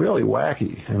get really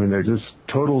wacky. I mean, they're just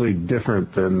totally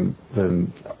different than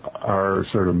our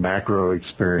sort of macro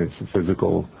experience, the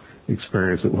physical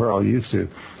experience that we're all used to.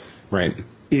 Right.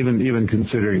 Even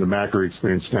considering the macro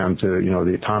experience down to,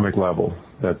 the atomic level,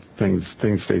 that things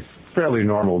stay fairly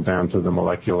normal down to the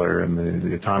molecular and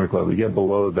the atomic level. You get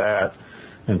below that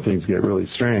and things get really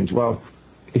strange. Well,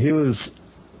 he was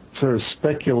sort of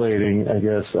speculating, I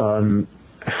guess, on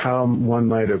how one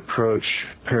might approach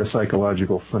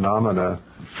parapsychological phenomena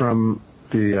from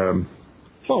the...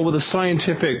 with a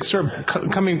scientific, sort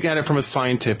of coming at it from a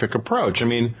scientific approach. I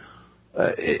mean,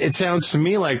 it sounds to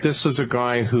me like this was a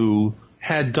guy who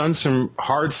had done some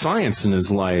hard science in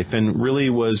his life and really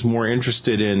was more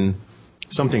interested in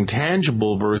something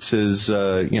tangible versus,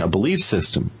 belief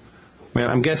system. I mean,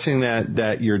 I'm guessing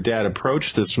that your dad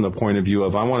approached this from the point of view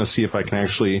of, I want to see if I can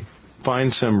actually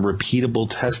find some repeatable,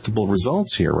 testable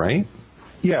results here, right?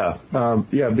 Yeah.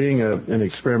 Being an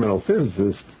experimental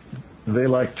physicist, they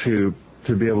like to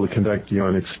be able to conduct,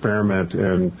 an experiment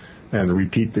and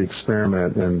repeat the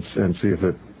experiment and see if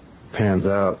it pans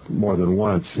out more than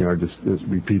once. Just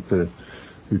repeat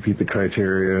the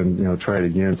criteria and try it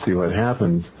again, see what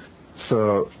happens.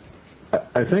 So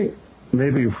I think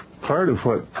maybe part of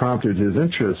what prompted his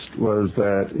interest was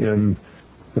that in,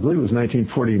 I believe it was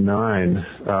 1949,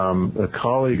 a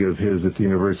colleague of his at the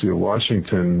University of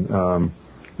Washington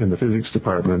in the physics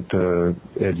department,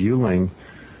 Ed Ewing,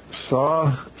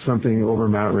 saw something over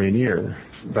Mount Rainier.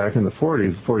 Back in the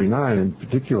 40s, 49 in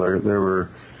particular, there were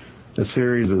a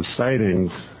series of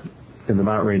sightings in the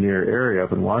Mount Rainier area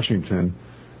up in Washington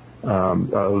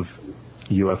of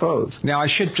UFOs. Now, I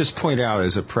should just point out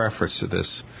as a preface to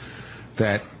this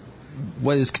that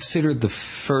what is considered the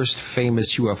first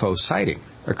famous UFO sighting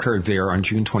occurred there on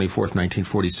June 24th,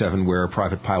 1947, where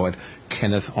private pilot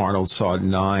Kenneth Arnold saw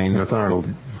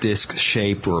 9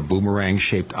 disc-shaped or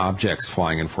boomerang-shaped objects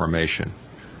flying in formation.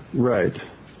 Right.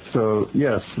 So,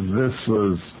 yes, this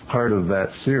was part of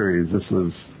that series. This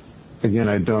was, again,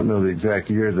 I don't know the exact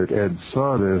year that Ed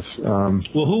saw this.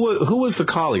 Well, who was the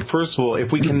colleague? First of all,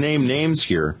 if we can name names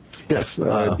here. Yes,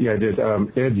 I did.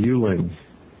 Ed Ewing.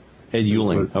 Ed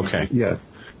Ewing, okay. Yes.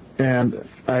 And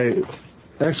I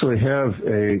actually have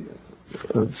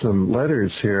some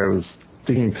letters here. I was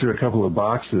digging through a couple of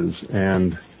boxes,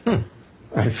 and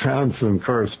I found some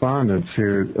correspondence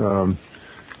here.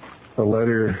 A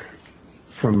letter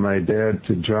from my dad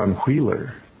to John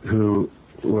Wheeler, who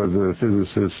was a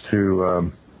physicist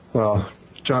who,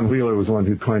 John Wheeler was the one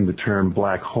who coined the term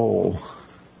black hole.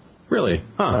 Really?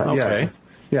 Huh, okay.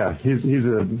 Yeah, he's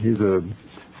a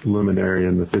luminary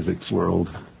in the physics world.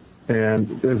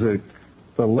 And there's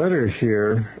a letter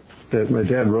here that my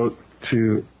dad wrote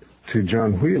to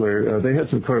John Wheeler. They had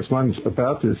some correspondence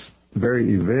about this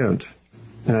very event.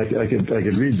 And I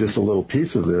could read just a little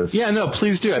piece of this. Yeah, no,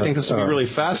 please do. I think this would be really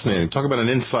fascinating. Talk about an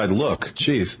inside look.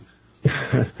 Jeez.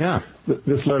 Yeah.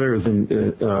 This letter is in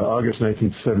August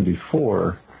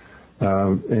 1974,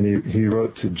 and he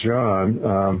wrote to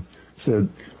John, said,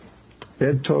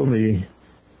 Ed told me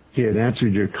he had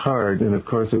answered your card, and of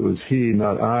course it was he,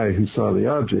 not I, who saw the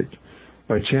object.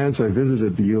 By chance, I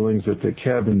visited the Ewings at the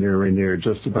cabin near Rainier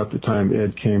just about the time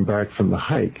Ed came back from the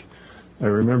hike. I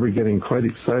remember getting quite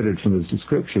excited from his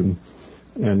description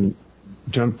and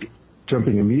jumped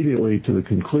jumping immediately to the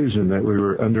conclusion that we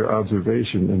were under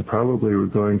observation and probably were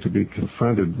going to be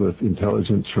confronted with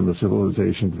intelligence from a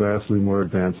civilization vastly more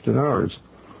advanced than ours.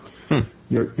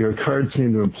 Your card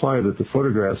seemed to imply that the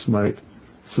photographs might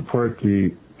support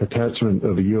the attachment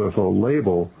of a UFO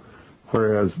label,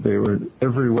 whereas they were in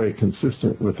every way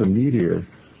consistent with a meteor,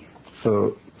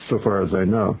 so far as I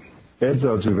know. Ed's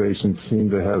observations seem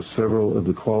to have several of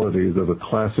the qualities of a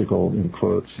classical, in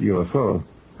quotes, UFO.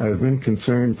 I have been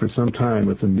concerned for some time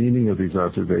with the meaning of these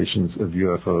observations of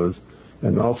UFOs,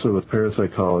 and also with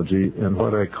parapsychology and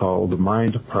what I call the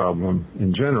mind problem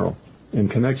in general. In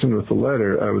connection with the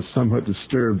letter, I was somewhat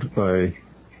disturbed by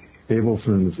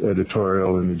Abelson's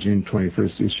editorial in the June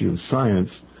 21st issue of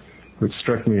Science, which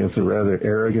struck me as a rather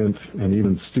arrogant and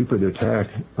even stupid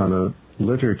attack on a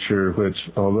literature which,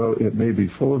 although it may be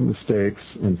full of mistakes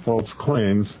and false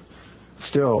claims,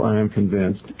 still, I am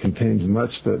convinced, contains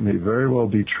much that may very well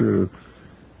be true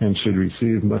and should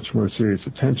receive much more serious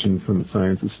attention from the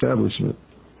science establishment.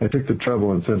 I took the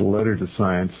trouble and sent a letter to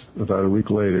Science about a week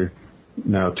later,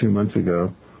 now 2 months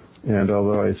ago, and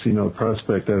although I see no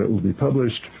prospect that it will be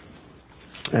published,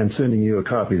 I'm sending you a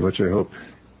copy, which I hope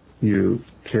you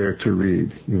may care to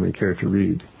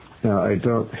read. Now, I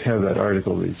don't have that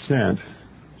article that he sent.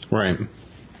 Right.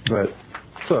 But,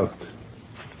 so,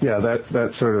 yeah,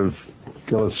 that sort of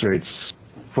illustrates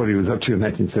what he was up to in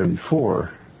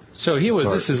 1974. So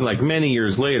this is like many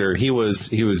years later, he was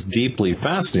deeply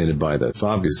fascinated by this,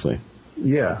 obviously.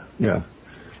 Yeah.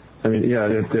 I mean,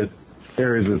 the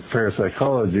areas of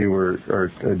parapsychology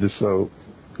are just so,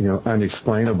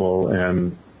 unexplainable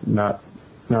and not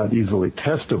easily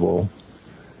testable.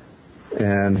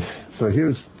 And so he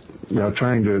was,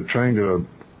 trying to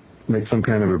make some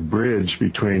kind of a bridge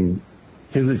between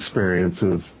his experience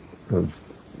of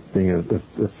being a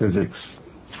physics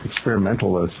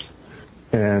experimentalist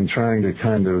and trying to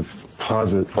kind of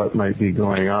posit what might be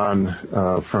going on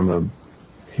from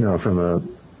a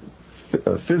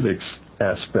physics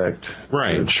aspect.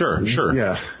 Right. Sure.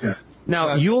 Yeah.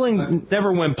 Now, Ewing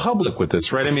never went public with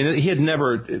this, right? I mean, he had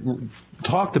never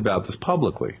talked about this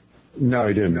publicly. No,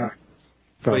 he didn't.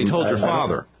 But he told your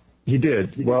father. He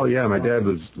did. Well, yeah, my dad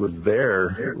was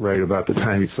there right about the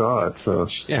time he saw it. So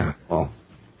yeah. Well.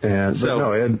 But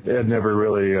no, Ed never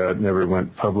really never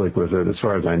went public with it, as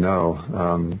far as I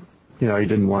know. He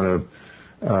didn't want to.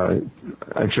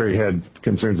 I'm sure he had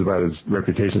concerns about his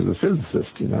reputation as a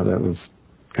physicist. That was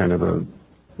kind of a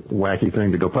wacky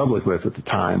thing to go public with at the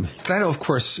time. That, of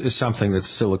course, is something that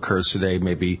still occurs today,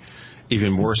 maybe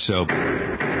even more so.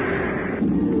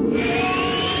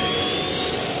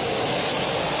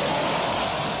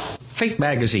 Fate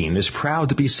magazine is proud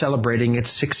to be celebrating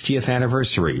its 60th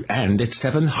anniversary and its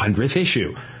 700th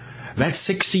issue. That's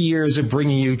 60 years of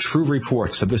bringing you true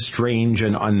reports of the strange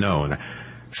and unknown.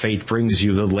 Fate brings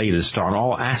you the latest on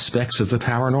all aspects of the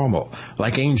paranormal,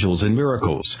 like angels and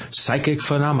miracles, psychic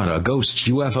phenomena, ghosts,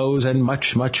 UFOs, and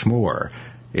much, much more.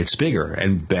 It's bigger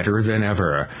and better than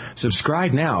ever.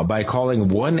 Subscribe now by calling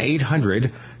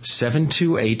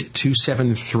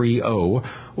 1-800-728-2730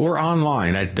 or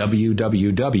online at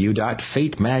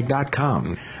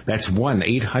www.fatemag.com. That's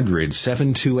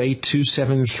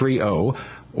 1-800-728-2730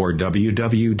 or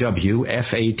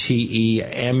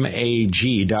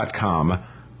www.fatemag.com.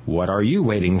 What are you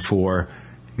waiting for?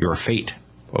 Your fate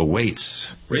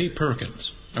awaits. Ray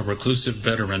Perkins, a reclusive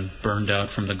veteran burned out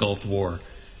from the Gulf War,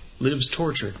 lives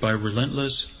tortured by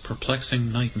relentless, perplexing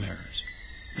nightmares.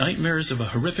 Nightmares of a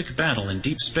horrific battle in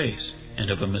deep space and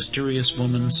of a mysterious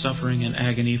woman suffering in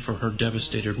agony for her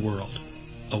devastated world.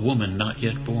 A woman not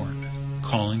yet born,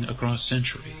 calling across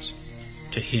centuries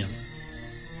to him.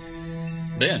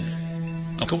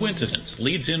 Then, a coincidence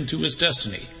leads him to his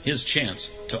destiny, his chance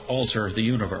to alter the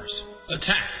universe.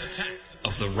 Attack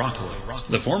of the Rockoids.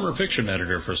 The former fiction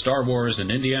editor for Star Wars and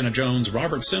Indiana Jones,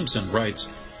 Robert Simpson, writes,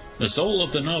 "The soul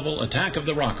of the novel Attack of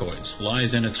the Rockoids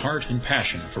lies in its heart and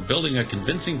passion for building a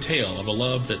convincing tale of a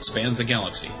love that spans the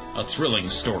galaxy. A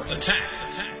thrilling story. Attack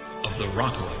of the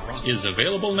Rockoids is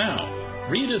available now.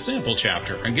 Read a sample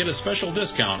chapter and get a special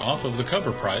discount off of the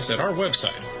cover price at our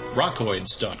website,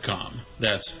 rockoids.com.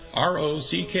 That's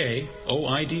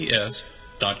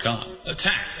ROCKOIDS.com.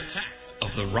 Attack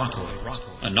of the Rockoids,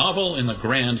 a novel in the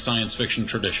grand science fiction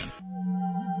tradition."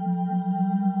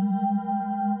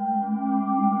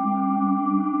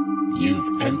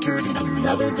 You've entered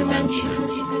another dimension.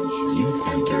 You've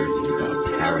entered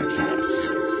the Paracast.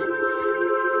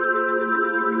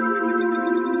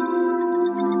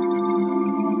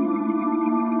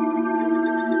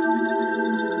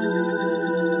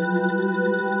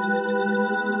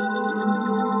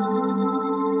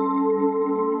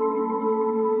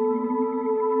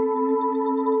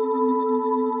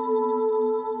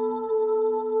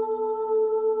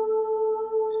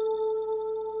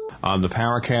 On the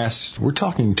Paracast, we're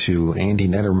talking to Andy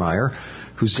Neddermeyer,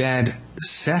 whose dad,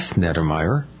 Seth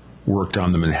Neddermeyer, worked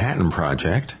on the Manhattan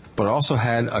Project, but also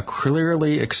had a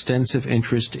clearly extensive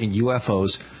interest in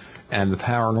UFOs and the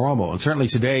paranormal. And certainly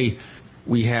today,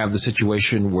 we have the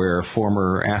situation where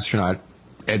former astronaut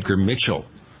Edgar Mitchell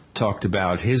talked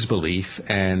about his belief,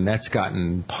 and that's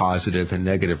gotten positive and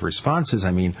negative responses.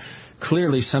 I mean,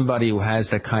 clearly somebody who has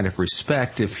that kind of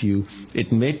respect, if you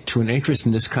admit to an interest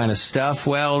in this kind of stuff,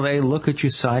 well, they look at you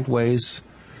sideways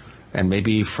and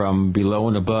maybe from below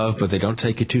and above, but they don't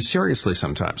take it too seriously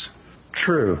sometimes.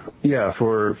 True. Yeah,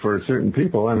 for certain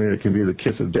people, I mean, it can be the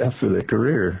kiss of death for their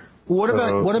career. What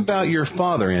about your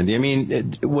father, Andy? I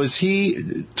mean, was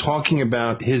he talking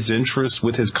about his interests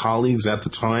with his colleagues at the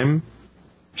time?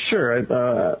 Sure.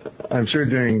 I'm sure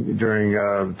during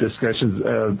discussions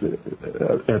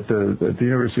at the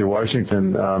University of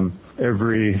Washington,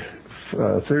 every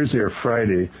Thursday or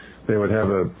Friday, they would have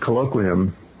a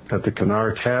colloquium at the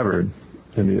Canard Tavern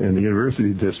in the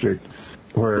University District,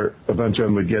 where a bunch of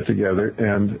them would get together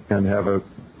and have a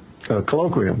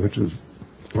colloquium, which is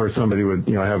where somebody would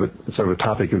have a sort of a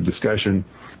topic of discussion,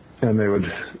 and they would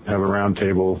have a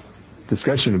roundtable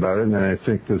discussion about it. And I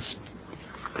think this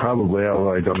probably,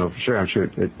 although I don't know for sure, I'm sure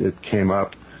it came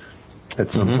up at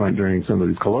some point during some of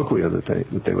these colloquia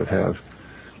that they would have.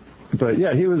 But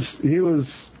yeah, he was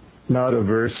not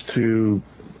averse to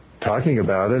talking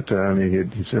about it. I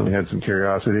mean, he certainly had some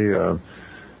curiosity.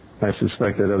 I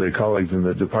suspect that other colleagues in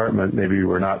the department maybe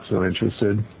were not so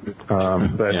interested.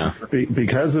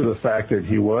 Because of the fact that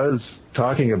he was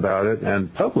talking about it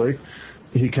and public,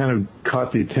 he kind of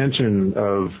caught the attention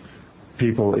of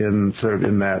people in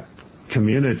that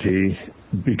community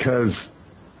because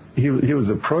he was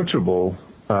approachable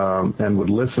and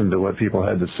would listen to what people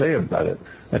had to say about it.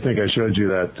 I think I showed you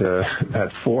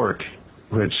that fork,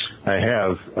 which I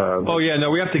have.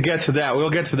 We have to get to that. We'll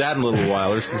get to that in a little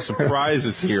while. There's some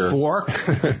surprises here. Fork?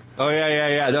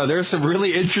 Yeah. No, there's some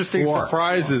really interesting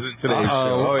surprises in today's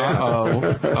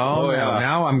show.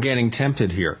 Now I'm getting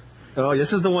tempted here. Oh,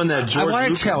 this is the one that George I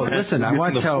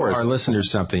want to tell our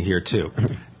listeners something here, too.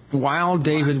 While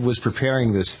David was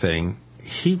preparing this thing,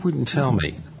 he wouldn't tell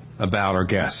me about our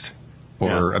guest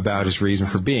or about his reason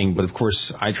for being. But, of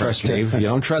course, I trust Dave. If you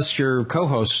don't trust your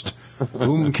co-host,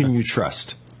 whom can you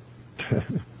trust?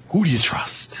 Who do you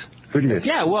trust?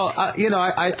 Yeah, well,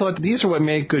 I thought these are what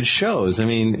make good shows. I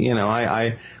mean,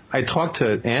 I talked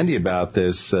to Andy about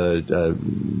this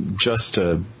just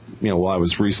while I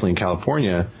was recently in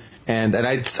California. And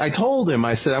I told him,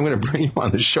 I said, I'm going to bring you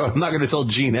on the show. I'm not going to tell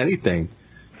Gene anything.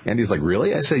 And he's like,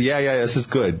 really? I said, yeah, this is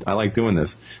good. I like doing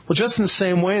this. Well, just in the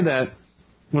same way that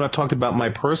when I've talked about my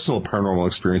personal paranormal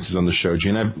experiences on the show,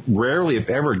 Gene, I've rarely,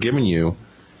 if ever, given you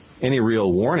any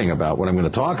real warning about what I'm going to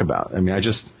talk about. I mean,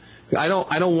 I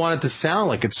don't want it to sound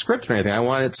like it's scripted or anything. I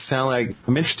want it to sound like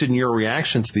I'm interested in your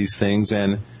reaction to these things.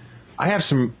 And I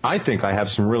think I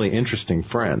have some really interesting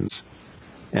friends.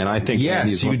 And I think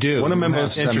yes, you do. One of my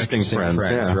most interesting friends.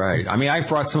 Yeah. Right. I mean, I've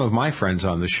brought some of my friends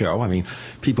on the show. I mean,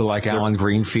 people like Alan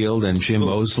Greenfield and Jim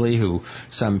Mosley, who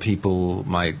some people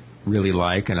might really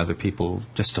like and other people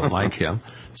just don't like him.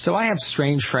 So I have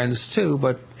strange friends too,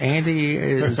 but Andy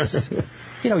is,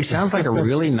 he sounds like a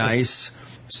really nice,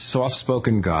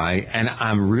 soft-spoken guy, and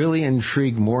I'm really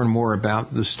intrigued more and more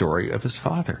about the story of his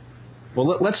father. Well,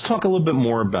 let's talk a little bit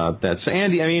more about that. So,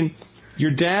 Andy, I mean,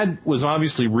 your dad was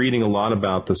obviously reading a lot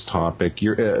about this topic.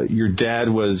 Your dad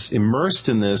was immersed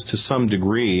in this to some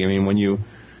degree. I mean, when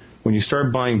you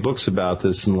start buying books about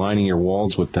this and lining your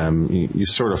walls with them, you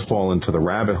sort of fall into the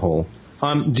rabbit hole.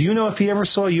 Do you know if he ever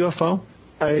saw a UFO?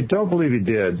 I don't believe he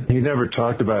did. He never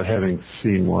talked about having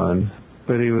seen one,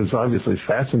 but he was obviously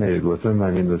fascinated with them.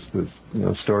 I mean,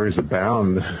 this stories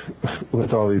abound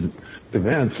with all these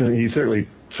events, and he certainly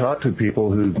talked to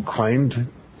people who claimed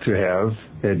to have,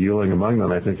 Ed Ewing among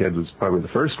them. I think Ed was probably the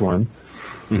first one.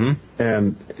 Mm-hmm.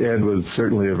 And Ed was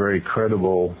certainly a very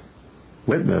credible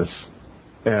witness,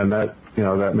 and that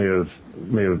may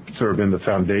have sort of been the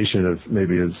foundation of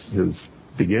maybe his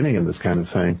beginning in this kind of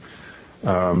thing.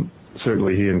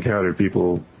 Certainly he encountered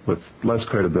people with less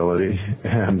credibility,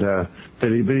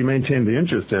 but he maintained the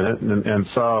interest in it and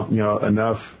saw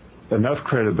enough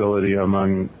credibility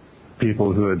among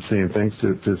people who had seen things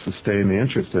to sustain the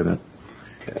interest in it.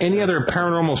 Any other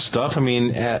paranormal stuff? I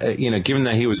mean, given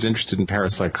that he was interested in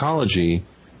parapsychology,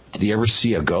 did he ever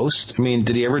see a ghost? I mean,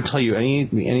 did he ever tell you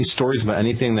any stories about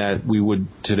anything that we would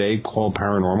today call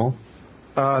paranormal?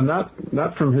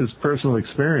 Not from his personal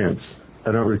experience.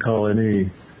 I don't recall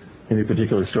any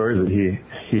particular stories that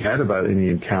he had about any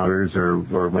encounters or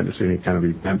went to see any kind of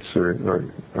events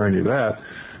or any of that.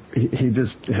 he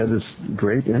just had this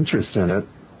great interest in it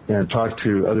and talked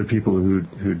to other people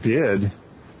who did.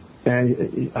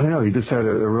 And I don't know, he just had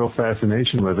a real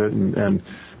fascination with it. And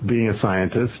being a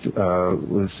scientist,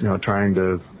 was, trying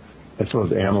to, I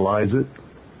suppose, analyze it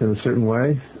in a certain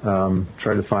way,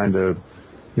 try to find a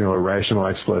rational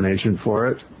explanation for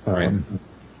it,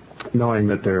 knowing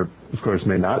that there, of course,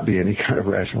 may not be any kind of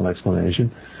rational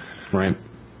explanation. Right.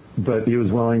 But he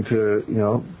was willing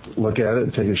to, look at it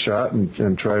and take a shot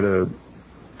and try to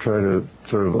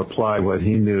sort of apply what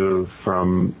he knew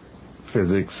from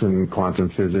physics and quantum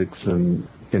physics and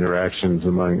interactions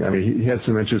among. I mean, he had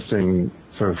some interesting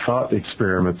sort of thought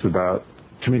experiments about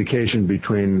communication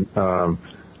between,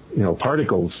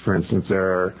 particles. For instance,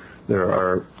 there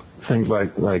are things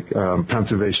like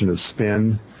conservation of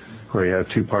spin, where you have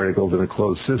two particles in a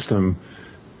closed system,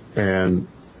 and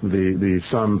the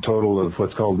sum total of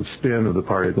what's called the spin of the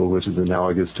particle, which is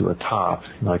analogous to a top.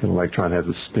 Like an electron has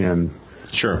a spin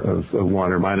of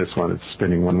 1 or minus 1. It's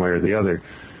spinning one way or the other.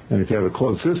 And if you have a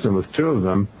closed system with two of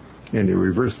them, and you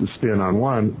reverse the spin on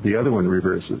one, the other one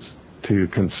reverses to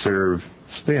conserve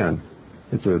spin.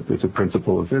 It's a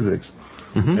principle of physics.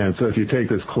 Mm-hmm. And so if you take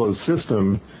this closed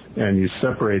system and you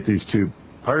separate these two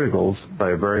particles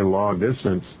by a very long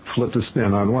distance, flip the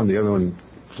spin on one, the other one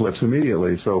flips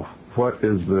immediately. So what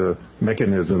is the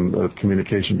mechanism of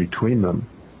communication between them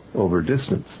over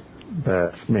distance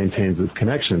that maintains this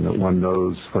connection, that one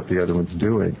knows what the other one's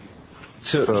doing?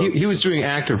 So he was doing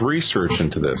active research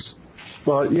into this.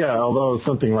 Well, yeah, although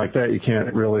something like that, you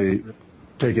can't really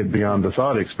take it beyond the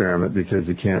thought experiment, because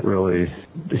you can't really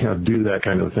do that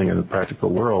kind of thing in the practical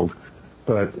world.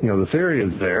 But, the theory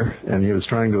is there, and he was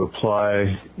trying to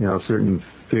apply, certain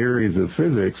theories of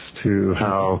physics to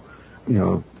how,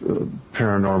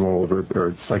 paranormal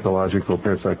or psychological,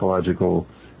 parapsychological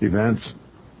events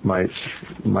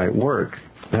might work.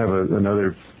 I have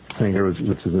another thing here, which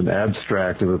is an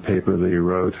abstract of a paper that he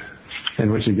wrote,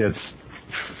 in which he gets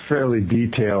fairly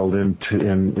detailed in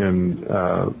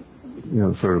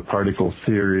sort of particle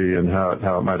theory and how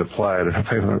it might apply. I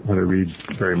don't want to read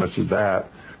very much of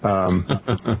that.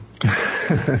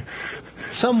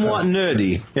 Somewhat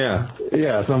nerdy.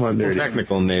 Yeah, somewhat nerdy.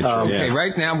 Technical in nature. Okay,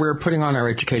 right now we're putting on our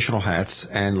educational hats,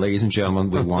 and ladies and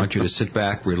gentlemen, we want you to sit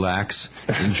back, relax,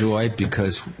 enjoy,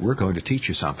 because we're going to teach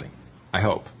you something. I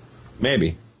hope.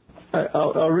 Maybe.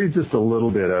 I'll read just a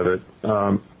little bit of it.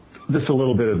 Just a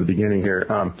little bit at the beginning here.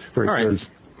 Where it says,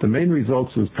 the main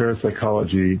results of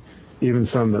parapsychology, even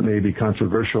some that may be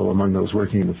controversial among those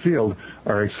working in the field,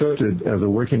 are accepted as a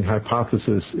working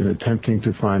hypothesis in attempting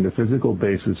to find a physical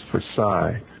basis for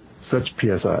psi, such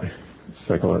PSI,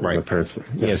 psychological parapsy.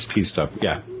 ESP stuff,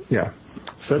 yeah. Yeah.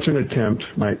 Such an attempt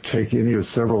might take any of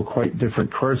several quite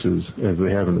different courses, as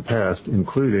they have in the past,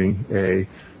 including A,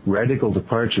 radical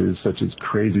departures such as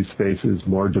crazy spaces,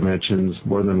 more dimensions,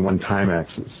 more than one time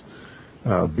axis.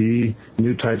 B,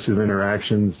 new types of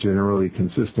interactions generally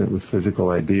consistent with physical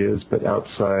ideas but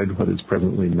outside what is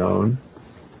presently known.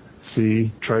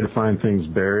 C, try to find things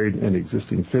buried in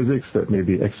existing physics that may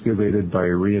be excavated by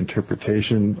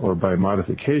reinterpretation or by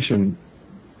modification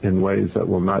in ways that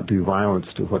will not do violence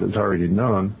to what is already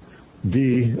known.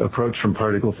 D, approach from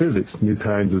particle physics, new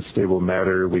kinds of stable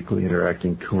matter, weakly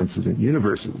interacting coincident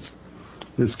universes.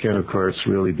 This can, of course,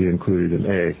 really be included in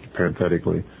A,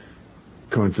 parenthetically.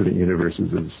 Coincident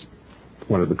universes is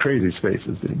one of the crazy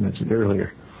spaces that you mentioned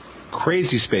earlier.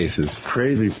 Crazy spaces.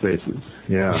 Crazy spaces,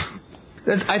 yeah.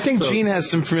 I think Gene has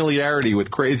some familiarity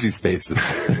with crazy spaces.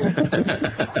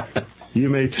 You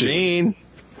may too. Gene.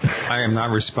 I am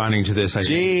not responding to this.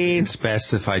 Gene. It's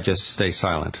best if I just stay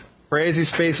silent. Crazy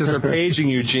spaces are paging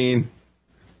you, Gene.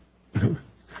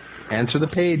 Answer the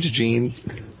page, Gene.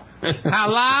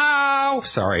 Hello!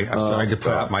 Sorry, I'm starting to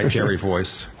put out my Jerry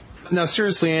voice. Now,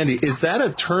 seriously, Andy, is that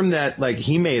a term that,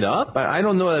 he made up? I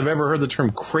don't know that I've ever heard the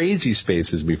term crazy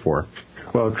spaces before.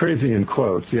 Well, crazy in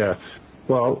quotes, yeah.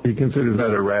 Well, he considers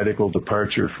that a radical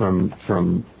departure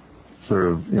from sort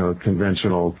of,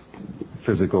 conventional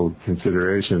physical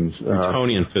considerations.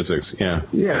 Newtonian physics, yeah.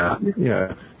 Yeah.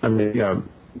 I mean,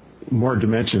 more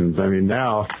dimensions. I mean,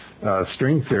 now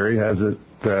string theory has it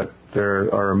that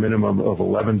there are a minimum of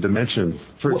 11 dimensions.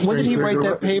 When did he write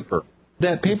that paper?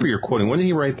 That paper you're quoting, when did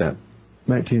he write that?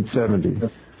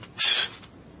 1970.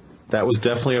 That was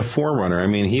definitely a forerunner. I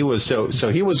mean, he was so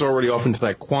he was already off into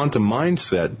that quantum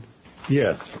mindset.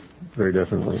 Yes, very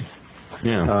definitely.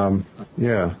 Yeah.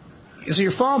 Yeah. So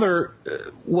your father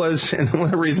was, and one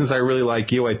of the reasons I really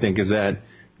like you, I think, is that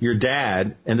your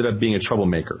dad ended up being a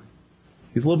troublemaker.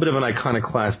 He's a little bit of an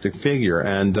iconoclastic figure,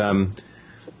 and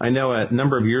I know a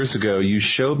number of years ago you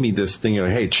showed me this thing.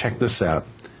 Hey, check this out.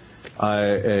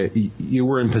 you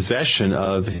were in possession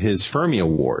of his Fermi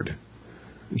Award.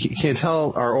 Can you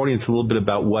tell our audience a little bit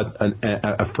about what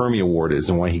a Fermi Award is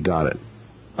and why he got it?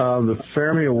 The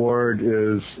Fermi Award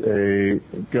is a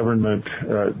government,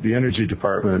 the Energy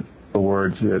Department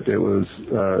awards it. It was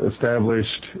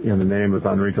established in the name of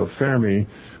Enrico Fermi,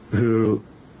 who,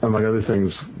 among other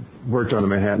things, worked on the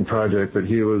Manhattan Project, but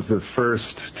he was the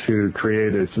first to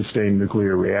create a sustained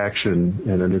nuclear reaction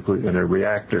in a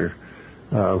reactor,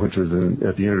 which was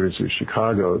at the University of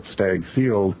Chicago at Stagg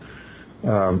Field.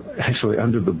 Actually,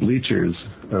 under the bleachers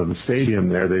of the stadium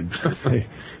there, they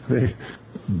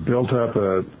built up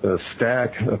a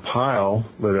pile,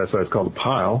 but that's why it's called a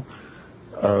pile,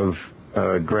 of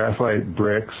graphite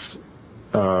bricks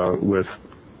with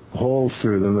holes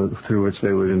through them, through which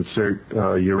they would insert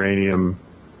uranium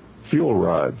fuel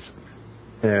rods.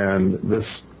 And this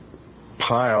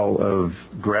pile of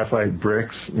graphite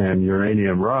bricks and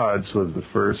uranium rods was the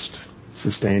first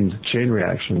sustained chain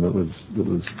reaction that was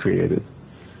created.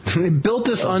 They built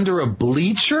this under a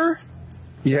bleacher?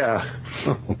 Yeah.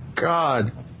 Oh,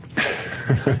 God.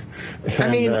 I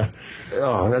mean,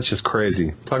 that's just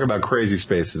crazy. Talk about crazy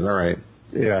spaces. All right.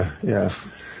 Yeah.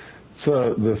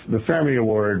 So the Fermi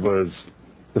Award was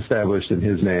established in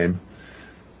his name.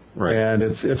 Right. And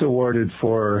it's awarded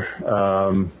for,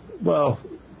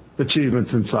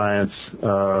 achievements in science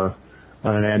on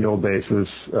an annual basis.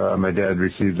 My dad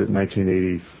received it in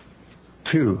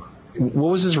 1982.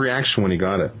 What was his reaction when he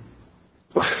got it?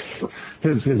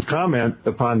 His comment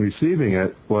upon receiving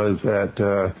it was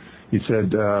that he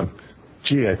said,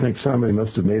 gee, I think somebody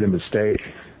must have made a mistake.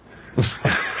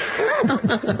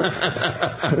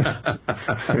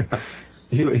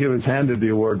 He was handed the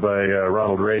award by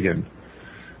Ronald Reagan,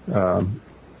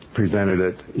 presented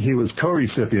it. He was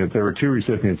co-recipient. There were two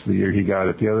recipients the year he got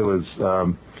it. The other was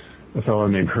a fellow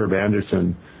named Herb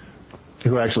Anderson,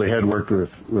 who actually had worked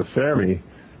with Fermi,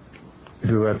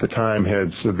 who at the time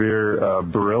had severe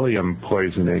beryllium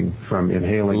poisoning from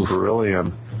inhaling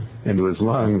beryllium into his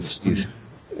lungs.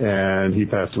 And he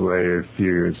passed away a few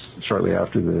years shortly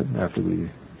after the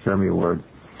Fermi Award.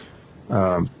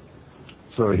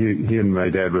 So he and my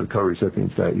dad were the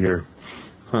co-recipients that year.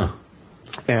 Huh.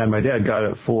 And my dad got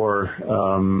it for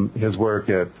his work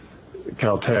at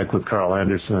Caltech with Carl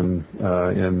Anderson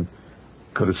in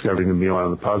co-discovering the muon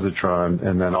and the positron,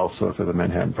 and then also for the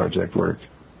Manhattan Project work.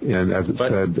 And as it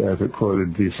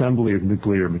quoted, the assembly of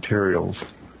nuclear materials,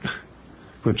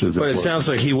 which is. But it sounds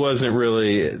like he wasn't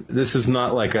really. This is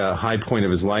not like a high point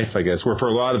of his life, I guess. Where for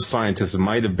a lot of scientists, it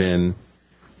might have been.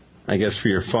 I guess for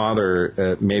your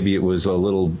father, maybe it was a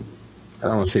little. I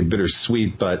don't want to say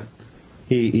bittersweet, but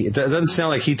it doesn't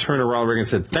sound like he turned to Ronald Reagan and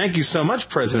said, "Thank you so much,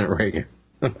 President Reagan."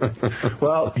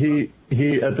 Well, he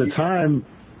at the time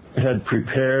had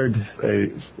prepared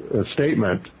a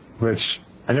statement which.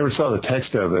 I never saw the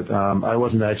text of it. I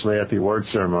wasn't actually at the award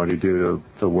ceremony due to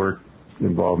the work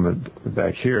involvement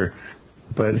back here.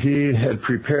 But he had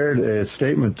prepared a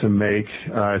statement to make,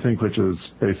 I think, which was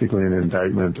basically an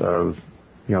indictment of,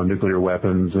 nuclear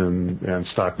weapons and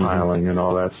stockpiling and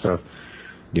all that stuff.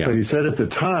 Yeah. But he said at the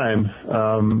time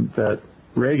that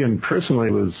Reagan personally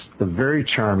was a very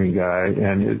charming guy,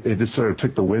 and it just sort of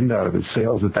took the wind out of his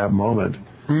sails at that moment.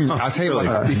 I'll tell you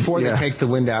what, before they take the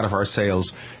wind out of our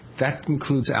sails, that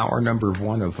concludes hour number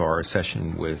 1 of our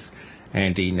session with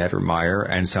Andy Neddermeyer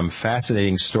and some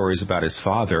fascinating stories about his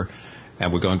father.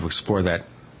 And we're going to explore that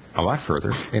a lot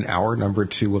further in hour number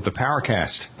 2 of the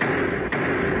Paracast.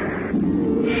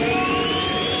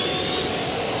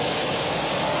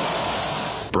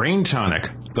 Brain Tonic,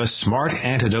 the smart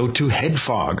antidote to head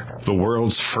fog. The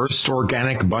world's first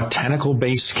organic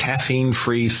botanical-based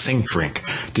caffeine-free think drink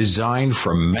designed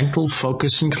for mental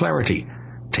focus and clarity.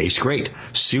 Tastes great,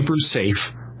 super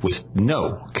safe, with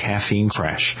no caffeine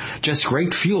crash. Just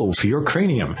great fuel for your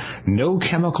cranium. No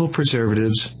chemical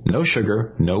preservatives, no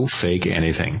sugar, no fake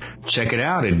anything. Check it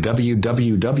out at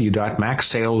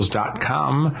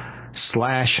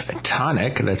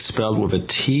www.macsales.com/tonic. That's spelled with a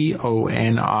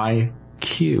TONIQ.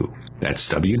 That's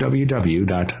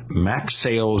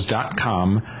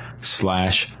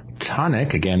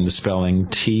www.macsales.com/tonic. Again, the spelling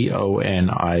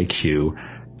TONIQ.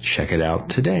 Check it out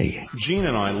today. Gene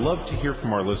and I love to hear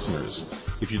from our listeners.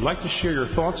 If you'd like to share your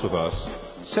thoughts with us,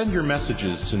 send your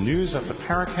messages to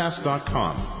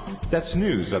news@theparacast.com. That's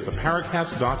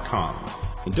news@theparacast.com.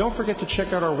 And don't forget to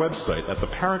check out our website at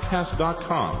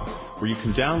theparacast.com, where you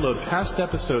can download past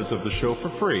episodes of the show for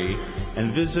free and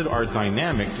visit our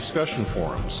dynamic discussion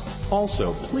forums.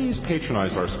 Also, please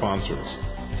patronize our sponsors.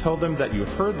 Tell them that you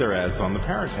heard their ads on the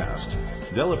Paracast.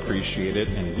 They'll appreciate it,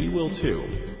 and we will too.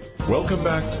 Welcome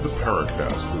back to the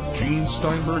Paracast with Gene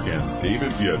Steinberg and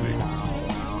David Biedney.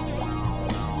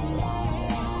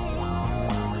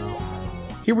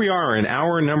 Here we are in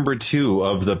hour number 2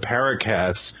 of the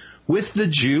Paracast with the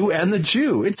Jew and the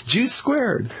Jew. It's Jew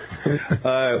squared.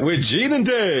 With Gene and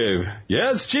Dave.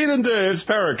 Yes, Gene and Dave's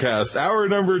Paracast, hour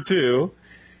number 2.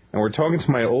 And we're talking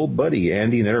to my old buddy,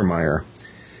 Andy Neddermeyer.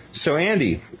 So,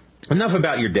 Andy, enough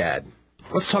about your dad.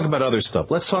 Let's talk about other stuff.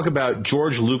 Let's talk about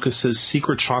George Lucas's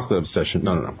secret chocolate obsession.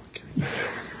 No.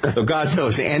 So God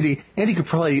knows, Andy could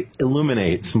probably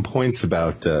illuminate some points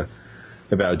about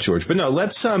George. But no,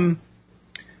 let's I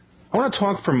want to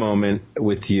talk for a moment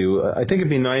with you. I think it'd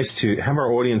be nice to have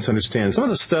our audience understand some of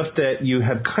the stuff that you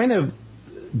have kind of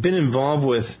been involved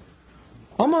with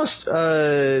almost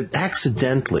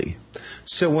accidentally.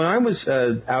 So when I was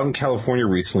out in California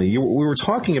recently, we were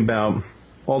talking about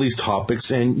all these topics,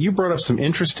 and you brought up some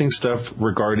interesting stuff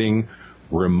regarding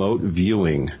remote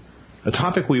viewing, a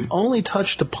topic we've only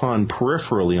touched upon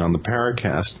peripherally on the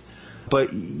Paracast.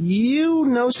 But you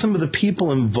know some of the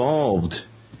people involved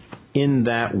in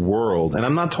that world. And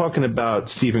I'm not talking about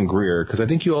Stephen Greer, because I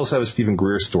think you also have a Stephen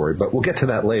Greer story, but we'll get to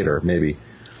that later, maybe.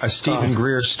 A Stephen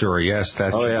Greer story, yes,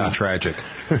 that should be tragic.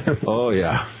 Oh,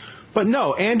 yeah. But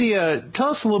no, Andy,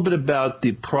 tell us a little bit about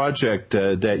the project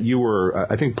that you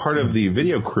were, I think, part of the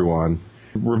video crew on,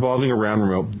 revolving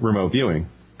around remote viewing.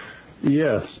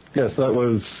 Yes, that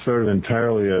was sort of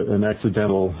entirely an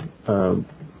accidental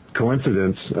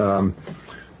coincidence.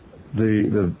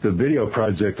 The video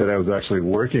project that I was actually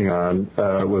working on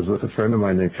was with a friend of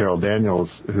mine named Carol Daniels,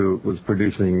 who was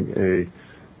producing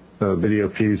a video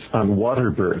piece on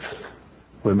water birth,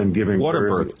 women giving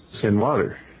birth in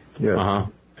water. Yes. Uh-huh.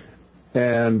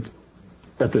 And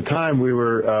at the time, we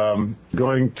were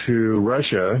going to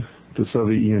Russia, the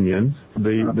Soviet Union.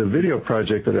 The video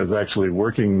project that I was actually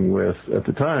working with at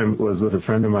the time was with a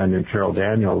friend of mine named Carol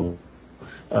Daniels,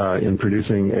 in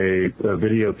producing a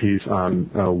video piece on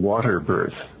water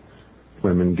birth,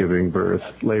 women giving birth,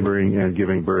 laboring and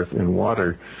giving birth in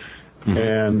water. Mm-hmm.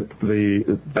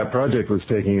 And that project was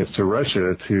taking us to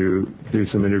Russia to do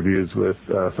some interviews with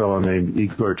a fellow named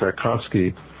Igor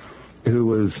Tarkovsky, who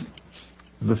was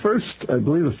the first, I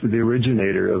believe, the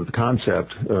originator of the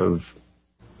concept of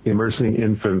immersing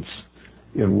infants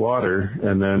in water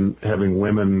and then having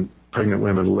pregnant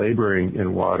women laboring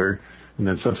in water, and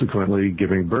then subsequently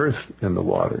giving birth in the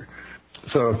water.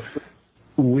 So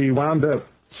we wound up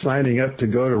signing up to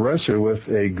go to Russia with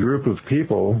a group of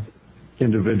people,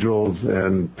 individuals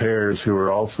and pairs, who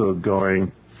were also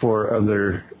going for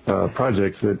other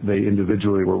projects that they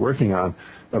individually were working on.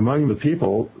 Among the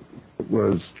people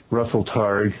was Russell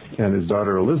Targ and his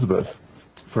daughter Elizabeth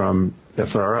from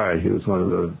SRI. He was one of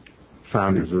the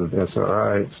founders of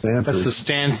SRI at Stanford. That's the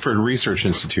Stanford Research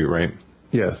Institute, right?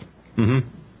 Yes. Mm-hmm.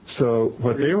 So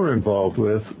what they were involved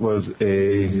with was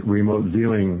a remote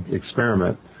viewing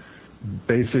experiment.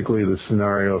 Basically, the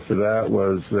scenario for that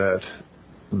was that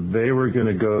they were going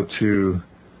to go to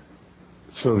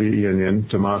Soviet Union,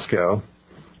 to Moscow,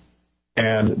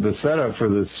 and the setup for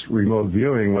this remote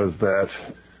viewing was that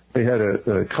they had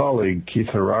a colleague, Keith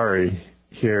Harari,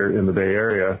 here in the Bay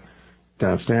Area,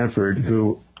 down Stanford,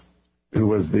 who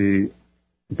was the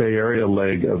Bay Area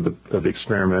leg of the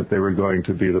experiment. They were going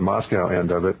to be the Moscow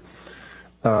end of it.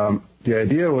 The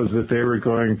idea was that they were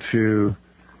going to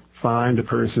find a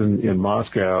person in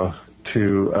Moscow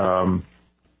to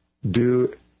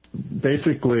do,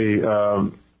 basically, they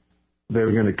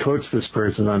were going to coach this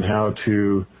person on how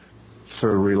to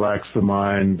sort of relax the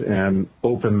mind and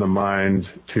open the mind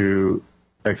to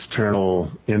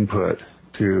external input,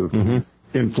 to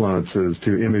influences,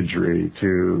 to imagery,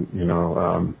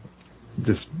 to,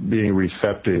 just being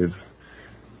receptive.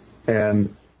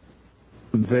 And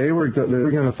they were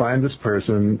going to find this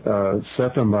person,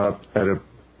 set them up at a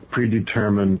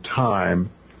predetermined time.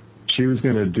 She was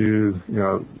going to do,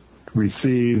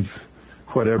 receive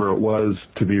whatever it was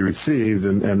to be received,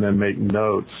 and then make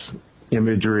notes,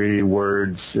 imagery,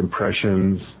 words,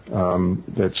 impressions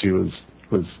that she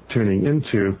was tuning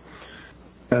into.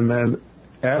 And then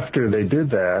after they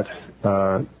did that,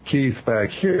 Keith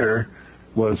back here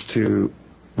was to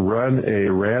run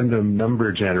a random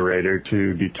number generator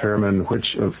to determine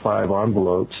which of 5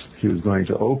 envelopes he was going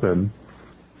to open.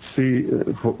 See,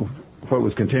 what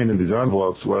was contained in these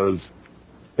envelopes was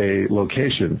a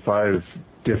location, 5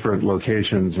 different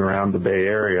locations around the Bay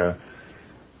Area.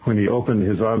 When he opened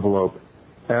his envelope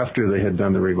after they had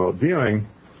done the remote viewing,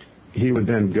 he would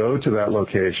then go to that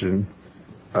location,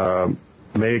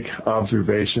 make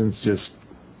observations, just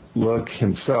look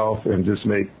himself and just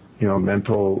make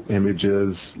mental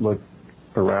images, look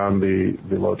around the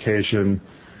location,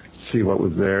 see what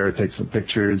was there, take some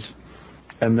pictures.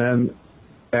 And then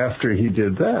after he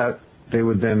did that, they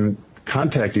would then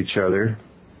contact each other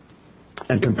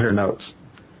and compare notes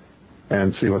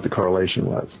and see what the correlation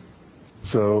was.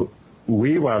 So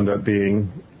we wound up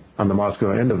being on the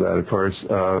Moscow end of that, of course.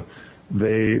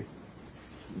 They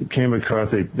came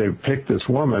across, they picked this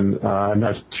woman. I'm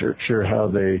not sure how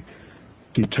they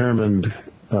determined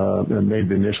and made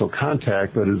the initial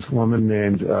contact, but it's a woman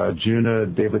named Juna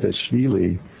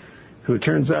Davidashvili, who it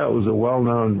turns out was a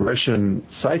well-known Russian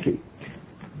psychic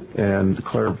and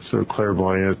sort of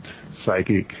clairvoyant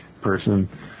psychic person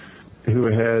who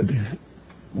had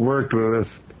worked with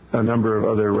a number of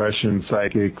other Russian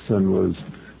psychics and was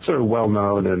sort of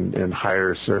well-known in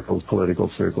higher circles, political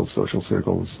circles, social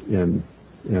circles in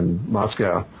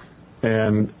Moscow.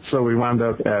 And so we wound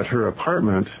up at her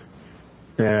apartment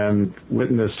and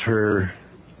witnessed her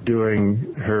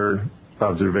doing her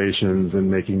observations and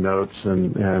making notes,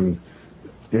 and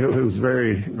it was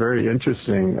very, very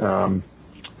interesting.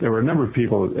 There were a number of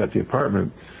people at the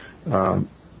apartment, and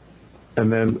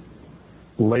then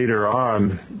later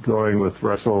on going with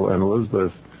Russell and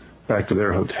Elizabeth back to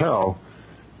their hotel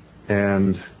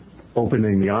and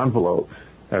opening the envelope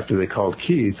after they called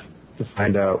Keith to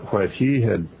find out where he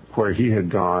had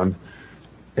gone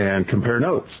and compare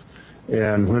notes.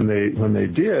 And when they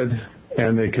did,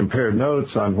 and they compared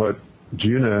notes on what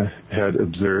Juna had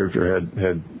observed or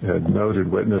had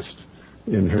noted, witnessed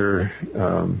in her,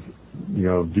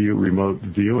 remote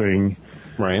viewing.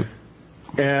 Right.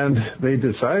 And they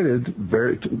decided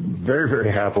very, very,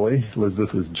 very happily,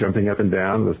 Elizabeth was jumping up and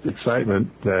down with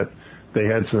excitement, that they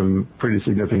had some pretty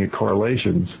significant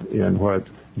correlations in what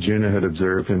Juna had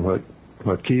observed and what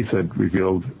Keith had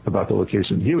revealed about the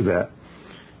location he was at.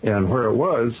 And where it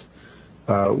was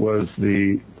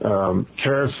the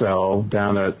carousel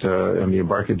down at in the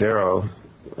Embarcadero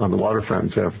on the waterfront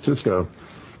in San Francisco.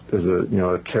 There's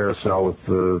a carousel with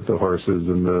the horses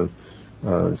and the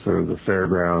sort of the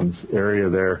fairgrounds area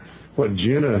there. What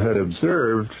Juna had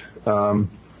observed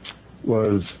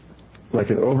was like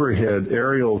an overhead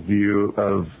aerial view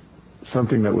of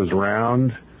something that was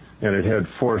round, and it had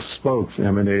 4 spokes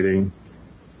emanating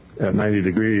at 90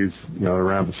 degrees,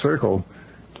 around the circle,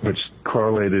 which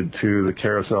correlated to the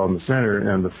carousel in the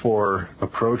center and the 4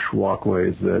 approach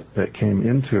walkways that came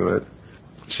into it.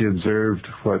 She observed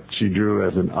what she drew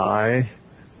as an eye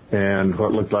and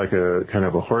what looked like a kind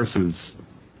of a horse's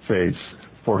face,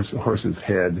 horse's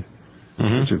head,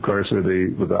 which of course are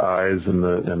with the eyes and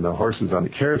the horses on the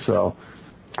carousel,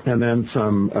 and then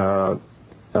some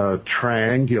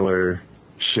triangular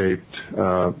shaped,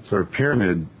 sort of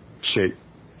pyramid shaped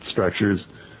structures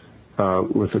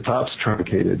with the tops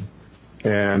truncated.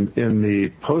 And in the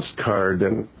postcard,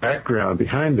 in the background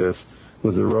behind us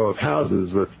was a row of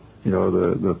houses with,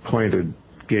 the pointed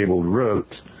gabled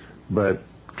roofs, but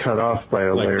cut off by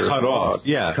a layer of fog.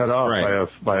 Yeah. Cut off right.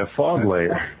 by a fog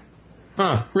layer.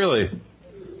 Huh, really?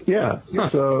 Yeah. Huh.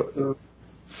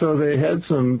 So they had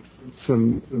some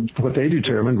what they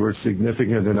determined were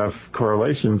significant enough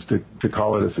correlations to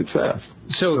call it a success.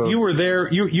 So you were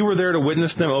there. You were there to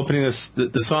witness them opening this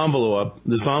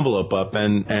envelope up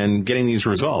and getting these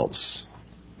results.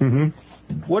 Mm-hmm.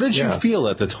 What did you feel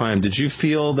at the time? Did you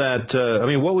feel that?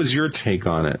 What was your take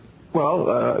on it?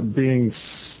 Well, being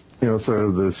sort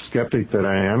of the skeptic that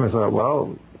I am, I thought,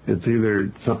 well, it's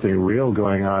either something real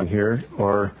going on here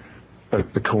or a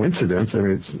coincidence.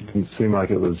 It seemed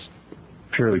like it was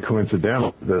purely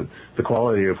coincidental. The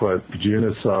quality of what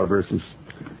Juna saw versus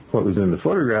what was in the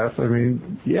photograph,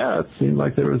 it seemed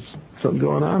like there was something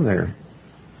going on there.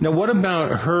 Now, what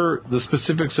about the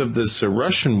specifics of this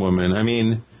Russian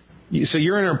woman? So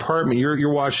you're in her apartment,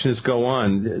 you're watching this go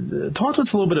on. Talk to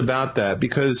us a little bit about that,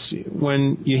 because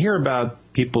when you hear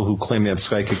about people who claim they have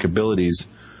psychic abilities,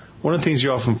 one of the things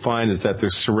you often find is that they're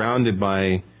surrounded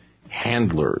by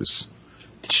handlers.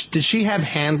 Did she have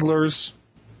handlers?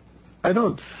 I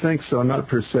don't think so, not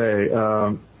per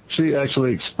se. She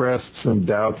actually expressed some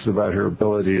doubts about her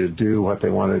ability to do what they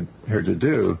wanted her to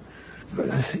do. But,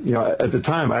 at the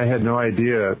time, I had no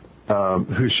idea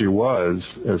who she was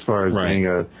as far as being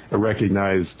a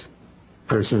recognized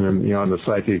person in the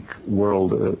psychic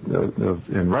world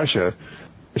in Russia.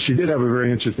 She did have a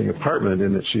very interesting apartment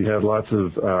in that she had lots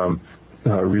of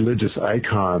religious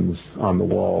icons on the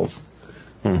walls.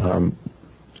 Mm-hmm.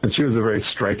 And she was a very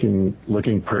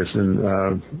striking-looking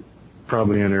person,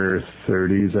 probably in her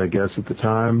 30s, I guess, at the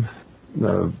time.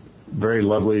 Very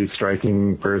lovely,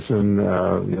 striking person,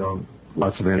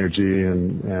 lots of energy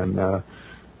and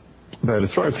but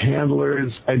as far as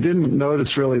handlers, I didn't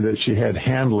notice really that she had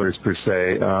handlers per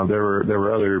se. There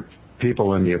were other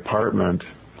people in the apartment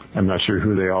I'm not sure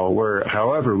who they all were.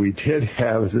 However, we did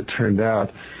have, as it turned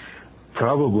out,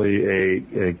 probably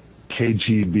a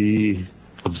KGB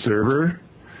observer.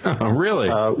 Oh, really?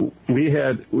 We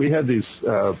had these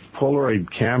Polaroid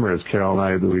cameras, Carol and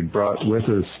I, that we brought with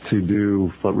us to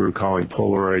do what we were calling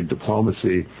Polaroid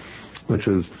diplomacy, which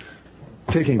was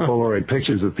taking Polaroid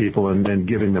pictures of people and then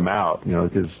giving them out.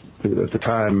 Because at the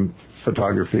time,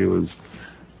 photography was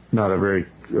not a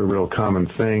real common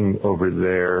thing over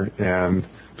there, and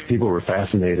people were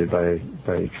fascinated by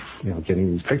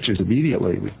getting these pictures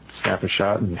immediately. We'd snap a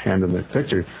shot and hand them the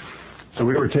picture. So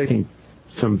we were taking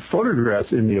some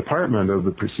photographs in the apartment of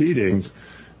the proceedings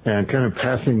and kind of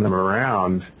passing them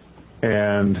around,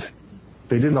 and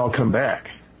they didn't all come back.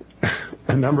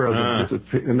 A number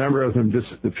of them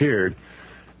disappeared.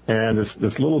 And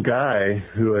this little guy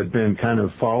who had been kind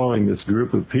of following this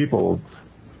group of people,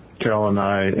 Carol and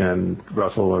I and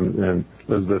Russell and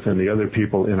Elizabeth and the other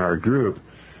people in our group,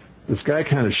 this guy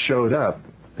kind of showed up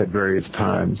at various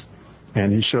times,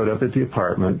 and he showed up at the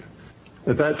apartment.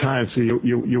 At that time, so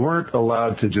you weren't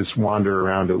allowed to just wander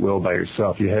around at will by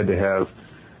yourself. You had to have,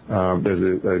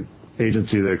 there's an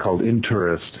agency there called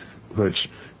Intourist, which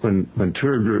when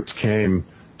tour groups came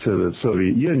to the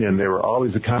Soviet Union, they were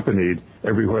always accompanied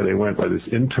everywhere they went by this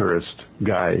Intourist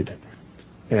guide.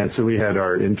 And so we had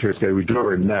our Intourist guide. We drove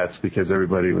her nuts because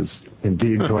everybody was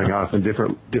indeed going off in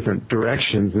different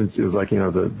directions. It was like,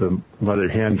 the mother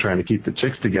hen trying to keep the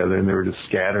chicks together, and they were just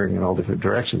scattering in all different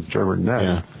directions. Drove her nuts.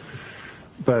 Yeah.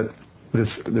 But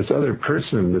this other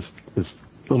person, this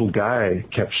little guy,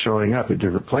 kept showing up at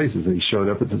different places, and he showed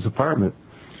up at this apartment.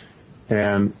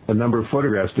 And a number of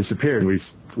photographs disappeared, and we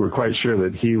were quite sure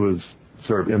that he was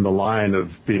sort of in the line of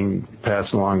being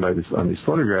passed along on these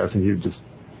photographs, and he would just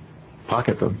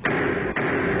pocket them.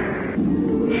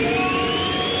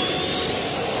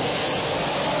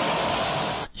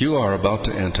 You are about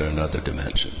to enter another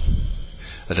dimension.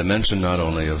 A dimension not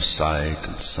only of sight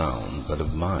and sound, but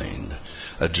of mind.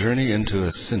 A journey into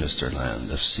a sinister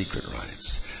land of secret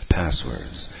rites,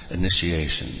 passwords,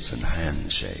 initiations, and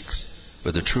handshakes,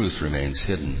 where the truth remains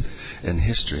hidden and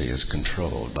history is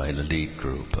controlled by an elite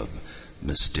group of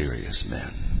mysterious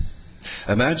men.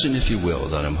 Imagine, if you will,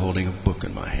 that I'm holding a book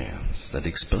in my hands that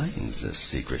explains this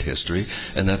secret history,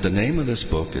 and that the name of this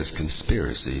book is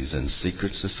Conspiracies and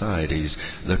Secret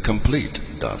Societies, the Complete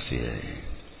Dossier.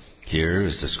 Here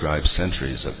is described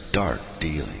centuries of dark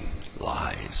dealing,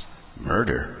 lies,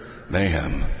 murder,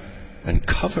 mayhem, and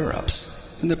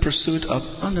cover-ups in the pursuit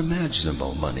of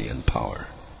unimaginable money and power.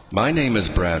 My name is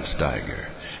Brad Steiger,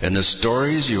 and the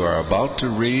stories you are about to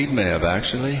read may have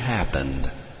actually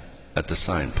happened at the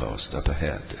signpost up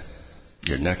ahead.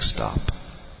 Your next stop,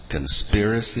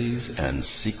 Conspiracies and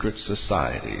Secret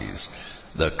Societies,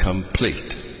 the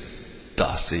Complete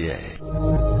Dossier.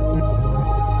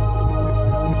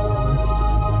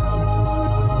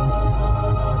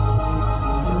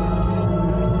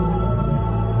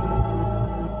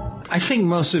 I think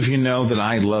most of you know that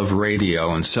I love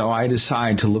radio, and so I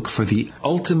decided to look for the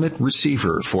ultimate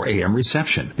receiver for AM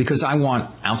reception, because I want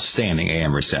outstanding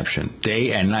AM reception,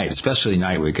 day and night, especially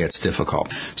night where it gets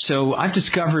difficult. So I've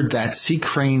discovered that C.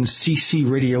 Crane's CC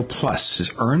Radio Plus has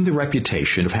earned the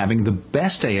reputation of having the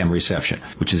best AM reception,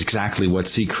 which is exactly what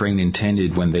C. Crane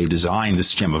intended when they designed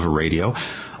this gem of a radio.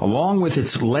 Along with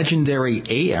its legendary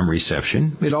AM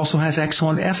reception, it also has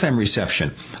excellent FM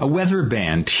reception, a weather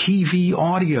band, TV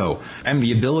audio, and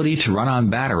the ability to run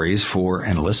on batteries for,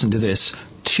 and listen to this,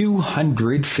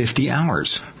 250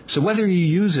 hours. So whether you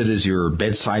use it as your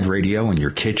bedside radio in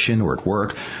your kitchen or at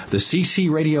work, the CC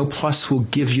Radio Plus will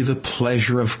give you the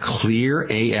pleasure of clear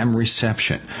AM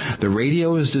reception. The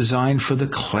radio is designed for the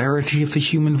clarity of the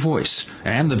human voice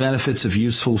and the benefits of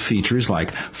useful features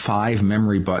like 5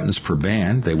 memory buttons per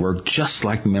band. They work just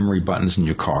like memory buttons in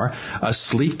your car, a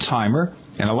sleep timer,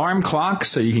 an alarm clock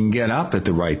so you can get up at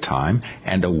the right time,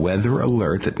 and a weather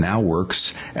alert that now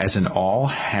works as an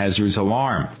all-hazards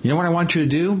alarm. You know what I want you to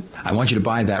do? I want you to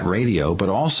buy that radio, but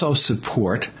also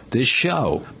support this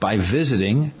show by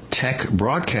visiting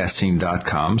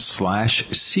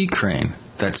techbroadcasting.com/ccrane.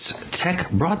 That's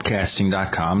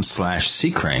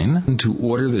techbroadcasting.com/ccrane to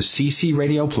order the CC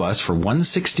Radio Plus for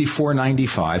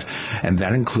 $164.95, and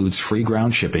that includes free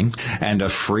ground shipping and a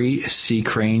free C.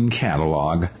 Crane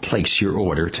catalog. Place your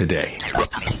order today.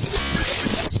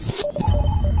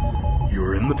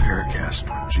 You're in the Paracast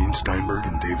with Gene Steinberg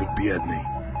and David Biedney.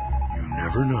 You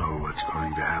never know what's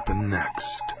going to happen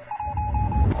next.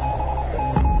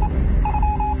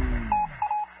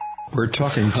 We're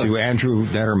talking to Andrew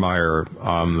Neddermeyer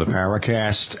on the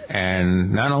Paracast,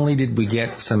 and not only did we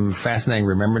get some fascinating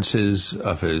remembrances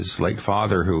of his late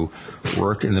father who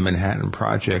worked in the Manhattan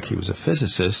Project, he was a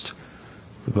physicist,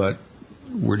 but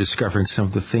we're discovering some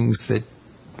of the things that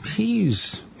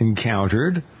he's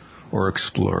encountered or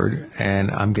explored, and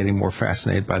I'm getting more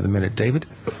fascinated by the minute. David?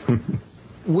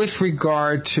 With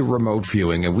regard to remote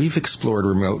viewing, and we've explored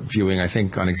remote viewing, I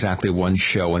think, on exactly one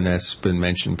show, and that's been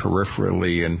mentioned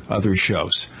peripherally in other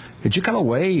shows. Did you come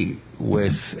away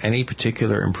with any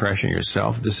particular impression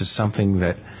yourself? This is something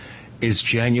that is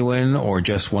genuine or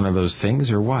just one of those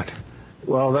things, or what?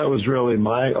 Well, that was really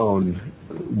my own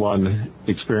one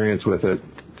experience with it.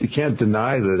 You can't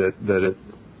deny that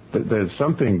there's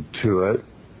something to it.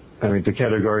 I mean, to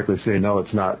categorically say, no,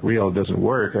 it's not real, it doesn't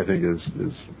work, I think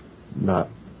is not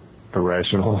a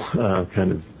rational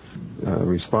kind of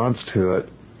response to it.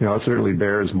 You know, it certainly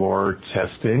bears more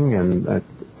testing, and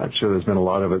I'm sure there's been a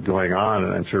lot of it going on,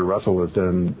 and I'm sure Russell has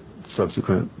done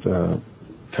subsequent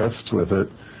tests with it.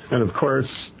 And of course,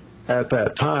 at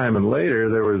that time and later,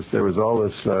 there was all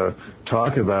this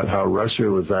talk about how Russia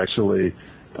was actually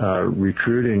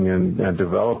recruiting and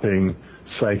developing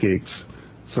psychics,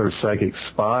 sort of psychic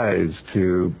spies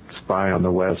to spy on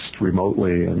the West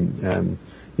remotely, and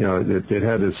you know, it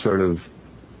had this sort of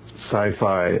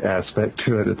sci-fi aspect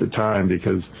to it at the time,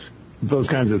 because those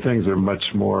kinds of things are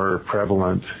much more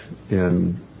prevalent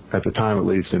at the time, at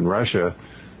least in Russia,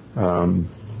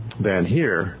 than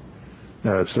here.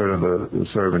 It's sort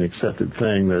of an accepted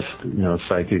thing that, you know,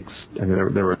 psychics. I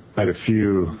mean, there were quite a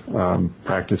few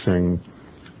practicing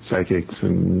psychics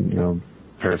and, you know,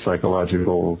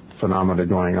 parapsychological phenomena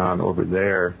going on over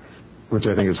there, which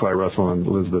I think is why Russell and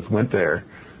Elizabeth went there,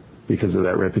 because of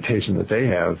that reputation that they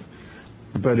have.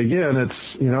 But again, it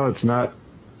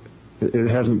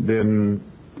hasn't been,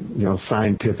 you know,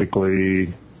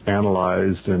 scientifically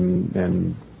analyzed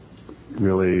and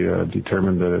really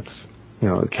determined that it's, you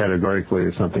know,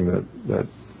 categorically something that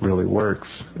really works.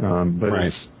 But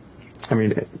right. I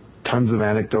mean, tons of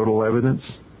anecdotal evidence,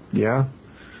 yeah.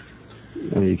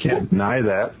 I mean, you can't deny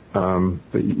that,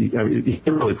 but you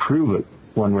can't really prove it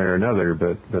one way or another,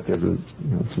 but there's a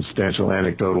substantial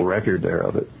anecdotal record there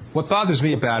of it. What bothers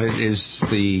me about it is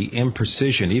the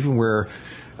imprecision, even where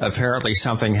apparently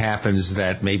something happens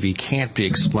that maybe can't be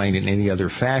explained in any other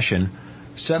fashion.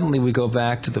 Suddenly we go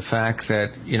back to the fact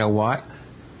that, you know what,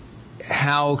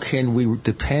 how can we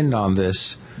depend on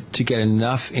this to get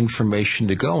enough information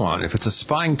to go on? If it's a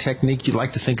spying technique, you'd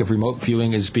like to think of remote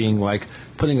viewing as being like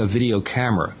putting a video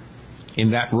camera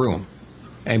in that room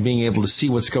and being able to see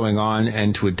what's going on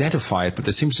and to identify it, but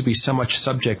there seems to be so much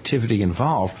subjectivity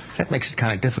involved, that makes it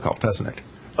kind of difficult, doesn't it?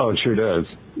 Oh, it sure does.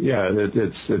 Yeah,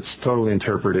 it's totally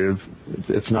interpretive.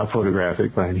 It's not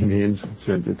photographic by any means.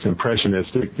 It's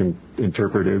impressionistic and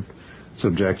interpretive,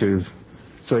 subjective.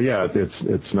 So yeah,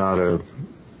 it's not a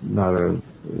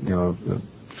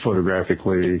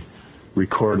photographically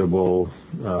recordable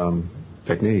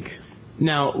technique.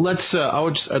 Now, let's.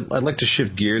 I'd like to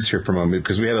shift gears here for a moment,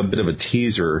 because we had a bit of a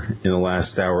teaser in the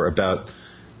last hour about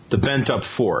the bent-up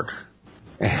fork,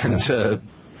 and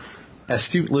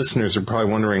astute listeners are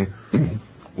probably wondering,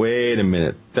 wait a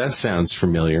minute, that sounds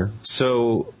familiar.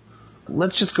 So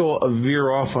let's just go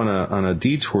veer off on a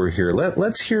detour here.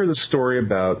 Let's hear the story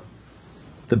about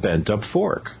the bent-up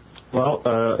fork. Well,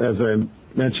 as I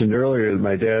mentioned earlier,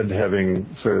 my dad, having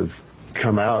sort of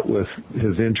come out with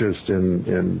his interest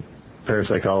in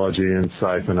parapsychology and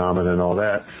psi phenomena and all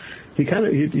that, he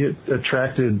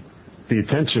attracted the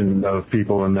attention of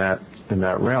people in that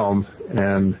realm,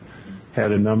 and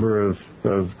had a number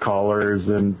of callers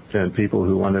and people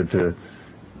who wanted to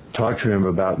talk to him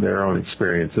about their own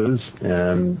experiences.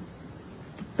 And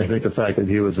I think the fact that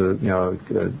he was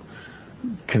a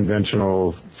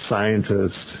conventional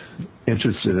scientist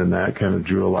interested in that kind of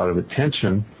drew a lot of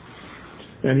attention,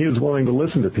 and he was willing to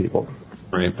listen to people.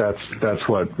 Right. That's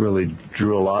what really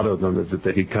drew a lot of them, is that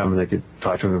they could come and they could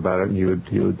talk to him about it, and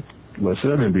he would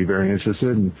listen and be very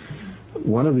interested. And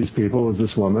one of these people was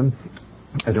this woman.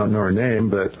 I don't know her name,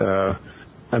 but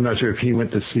I'm not sure if he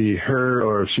went to see her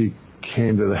or if she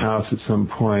came to the house at some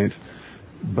point,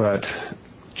 but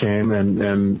came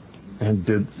and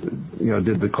did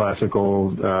the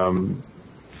classical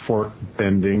fork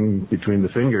bending between the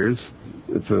fingers.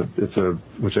 It's a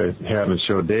which I haven't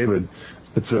showed David.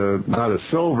 It's not a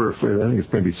silver. I think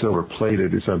it's maybe silver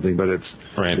plated or something, but it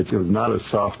was not a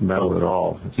soft metal at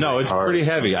all. It's hard. Pretty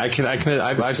heavy.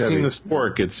 I've seen this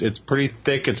fork. It's pretty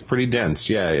thick. It's pretty dense.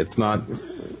 Yeah, it's not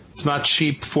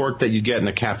cheap fork that you get in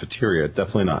a cafeteria.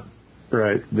 Definitely not.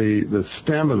 Right. The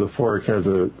stem of the fork has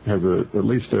at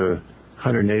least a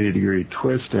 180-degree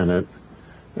twist in it,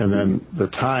 and then the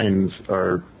tines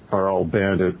are all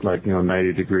bent at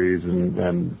 90 degrees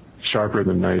and sharper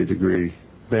than 90-degree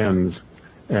bends.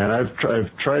 And I've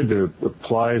tried to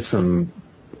apply some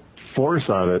force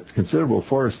on it, considerable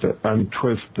force, to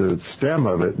untwist the stem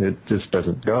of it, and it just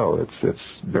doesn't go. It's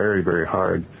very, very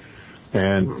hard.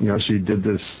 And she did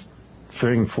this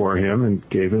thing for him and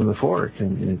gave him the fork.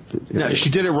 And now, she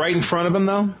did it right in front of him,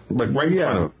 though? Like right in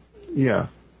front of him?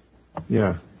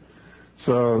 Yeah.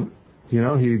 So,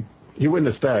 he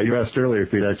witnessed that. You asked earlier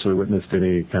if he'd actually witnessed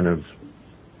any kind of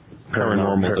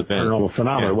paranormal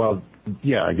phenomena. Yeah. Well,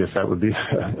 yeah, I guess that would be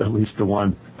at least the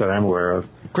one that I'm aware of.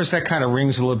 Of course, that kind of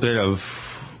rings a little bit of,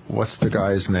 what's the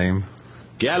guy's name?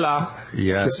 Geller.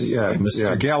 Yes, Yeah,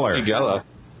 Mr. Geller. Geller.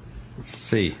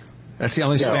 See. That's the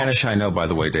only Spanish I know, by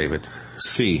the way, David.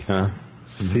 See, huh?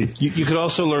 You could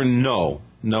also learn no.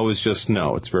 No is just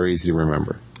no. It's very easy to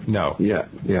remember. No.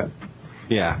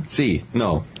 Yeah. See,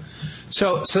 no.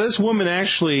 So this woman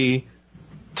actually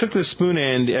took the spoon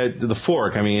end, the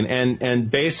fork,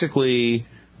 and basically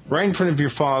right in front of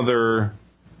your father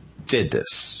did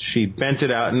this. She bent it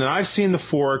out, and I've seen the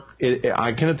fork.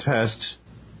 I can attest,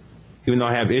 even though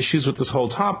I have issues with this whole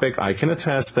topic, I can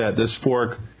attest that this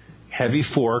fork, heavy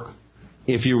fork,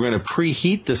 if you were going to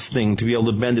preheat this thing to be able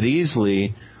to bend it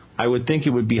easily, I would think it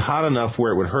would be hot enough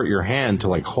where it would hurt your hand to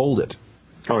hold it.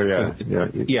 Oh yeah.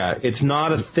 Yeah. It's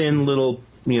not a thin little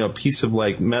piece of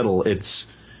metal. It's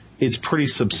pretty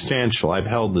substantial. I've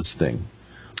held this thing,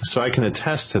 so I can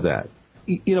attest to that.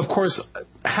 Of course,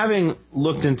 having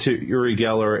looked into Uri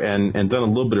Geller and done a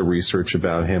little bit of research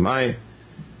about him,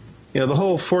 the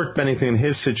whole fork bending thing in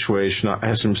his situation, I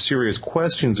have some serious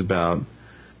questions about.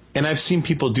 And I've seen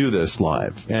people do this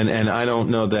live, and I don't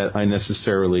know that I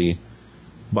necessarily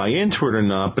buy into it or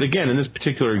not. But again, in this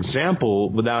particular example,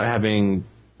 without having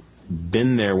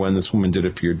been there when this woman did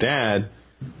it for your dad,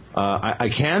 I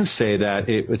can say that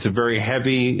it's a very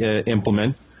heavy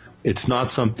implement. It's not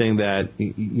something that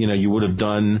you would have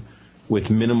done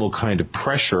with minimal kind of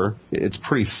pressure. It's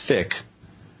pretty thick,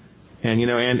 and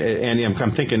Andy,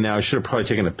 I'm thinking now I should have probably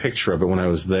taken a picture of it when I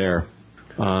was there.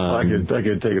 I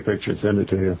could take a picture and send it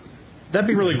to you. That'd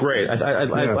be really great.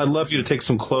 I'd love you to take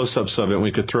some close-ups of it, and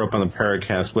we could throw up on the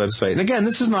Paracast website. And again,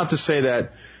 this is not to say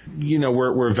that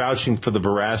we're vouching for the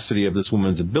veracity of this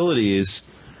woman's abilities.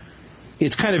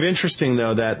 It's kind of interesting,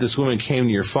 though, that this woman came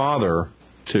to your father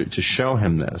to show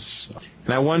him this.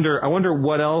 And I wonder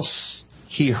what else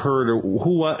he heard, or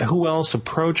who else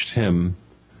approached him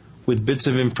with bits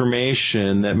of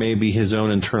information that maybe his own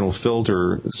internal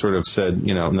filter sort of said,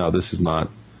 no, this is not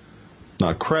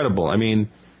credible.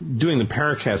 Doing the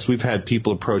Paracast, we've had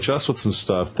people approach us with some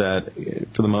stuff that,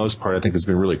 for the most part, I think has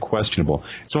been really questionable.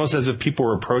 It's almost as if people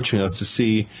were approaching us to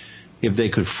see if they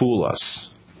could fool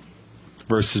us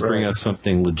versus bring us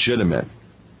something legitimate.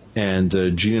 And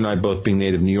Gene and I both being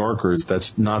native New Yorkers,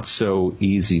 that's not so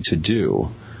easy to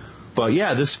do. But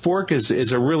yeah, this fork is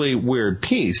a really weird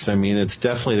piece. It's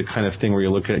definitely the kind of thing where you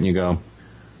look at it and you go,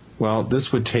 well,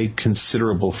 this would take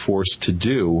considerable force to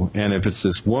do. And if it's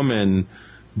this woman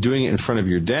doing it in front of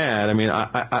your dad,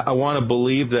 I want to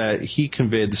believe that he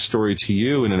conveyed the story to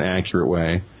you in an accurate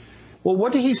way. Well,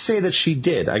 what did he say that she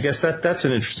did? I guess that's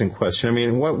an interesting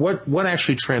question. What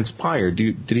actually transpired?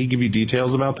 Did he give you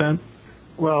details about that?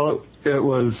 Well, it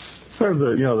was sort of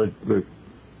the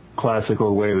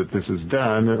classical way that this is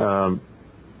done,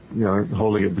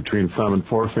 holding it between thumb and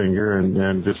forefinger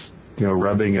and just,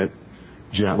 rubbing it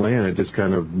gently, and it just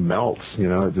kind of melts,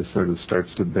 it just sort of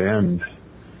starts to bend,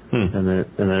 and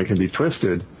then it can be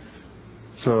twisted.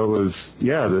 So it was,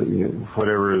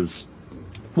 whatever is.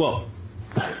 Well,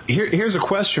 here's a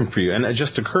question for you, and it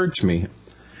just occurred to me.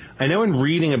 I know in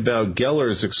reading about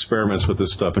Geller's experiments with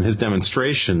this stuff and his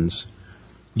demonstrations,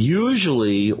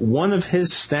 usually one of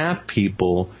his staff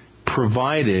people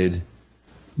provided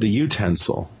the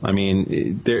utensil.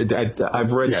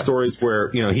 I've read stories where,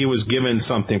 he was given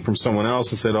something from someone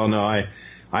else and said, oh no,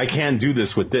 I can't do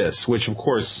this with this, which of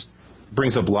course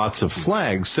brings up lots of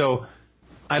flags. So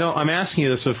I'm asking you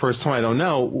this for the first time. I don't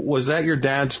know. Was that your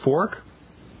dad's fork?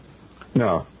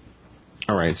 No.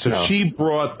 All right. So she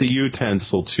brought the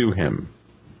utensil to him.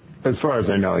 As far as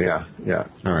I know, yeah.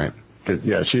 All right.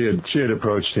 Yeah, she had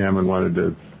approached him and wanted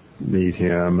to meet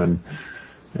him, and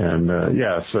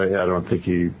so I don't think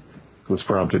he was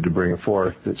prompted to bring a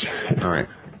fork. All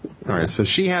right. So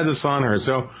she had this on her.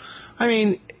 So,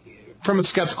 from a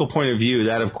skeptical point of view,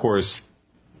 that of course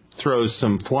throws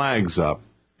some flags up.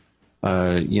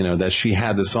 That she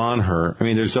had this on her.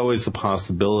 There's always the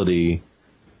possibility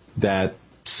that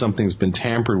something's been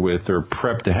tampered with or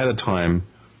prepped ahead of time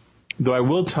Though I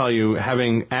will tell you,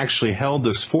 having actually held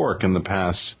this fork in the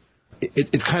past,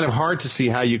 it's kind of hard to see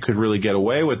how you could really get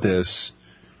away with this.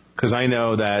 Because I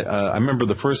know that I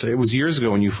remember it was years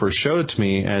ago when you first showed it to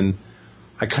me, and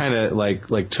I kind of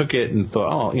like took it and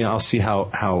thought, I'll see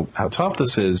how tough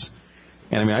this is.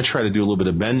 And I mean, I tried to do a little bit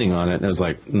of bending on it, and I was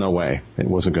like, no way, it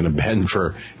wasn't going to bend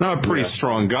for. And I'm a pretty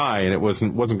strong guy, and it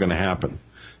wasn't going to happen.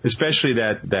 Especially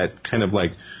that kind of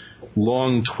like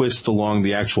long twist along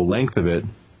the actual length of it.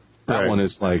 That one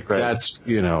is like that's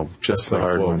just like,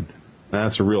 hard one.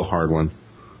 That's a real hard one.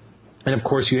 And of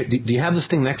course, do you have this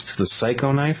thing next to the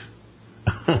psycho knife?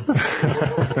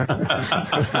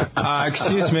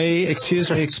 Excuse me.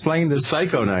 Explain the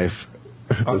psycho knife.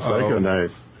 The psycho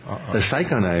knife. The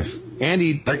psycho knife.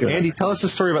 Andy, tell us the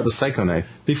story about the psycho knife.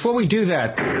 Before we do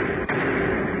that,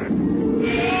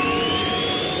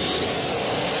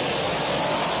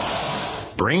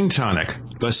 Brain Tonic,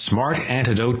 the smart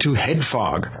antidote to head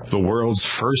fog, the world's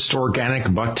first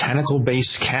organic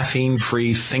botanical-based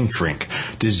caffeine-free think drink,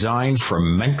 designed for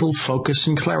mental focus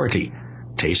and clarity.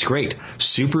 Tastes great,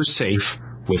 super safe,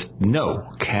 with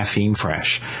no caffeine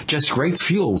crash. Just great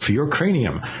fuel for your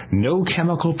cranium. No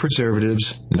chemical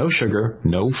preservatives, no sugar,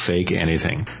 no fake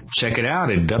anything. Check it out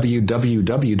at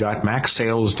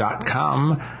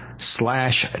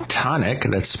www.macsales.com/tonic.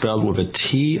 That's spelled with a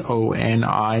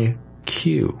TONIQ.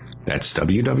 That's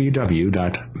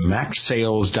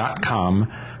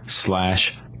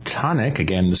www.macsales.com/tonic.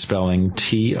 Again, the spelling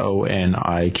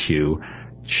TONIQ.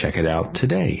 Check it out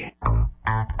today.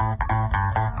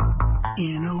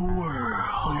 In a world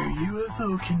where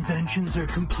UFO conventions are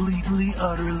completely,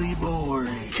 utterly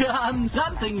boring, comes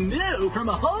something new from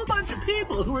a whole bunch of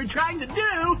people who are trying to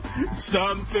do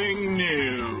something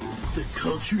new. The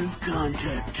Culture of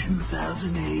Contact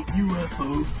 2008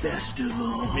 UFO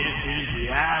Festival. It is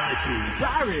reality.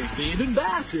 Starring Stephen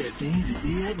Bassett, David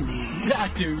Biedney,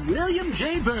 Dr. William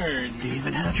J. Burns,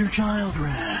 David Hunter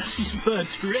Childress,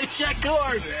 Patricia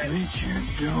Corbin, Richard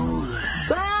Dolan,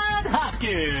 Bud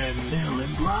Hopkins,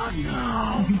 Ellen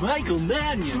Blogno, Michael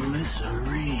Mannion, Melissa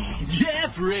Reed,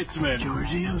 Jeff Ritzman,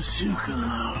 Giorgio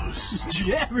Tsoukalos,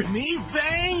 Jeremy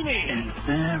Faney, and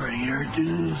Farrier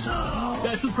Duzo.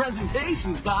 Special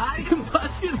presentations by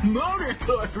Combustion Motor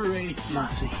Corporation,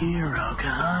 Masahiro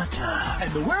Kahata, and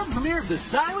the world premiere of the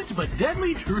silent but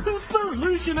deadly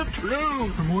Truthvolution of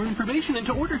Truth. For more information and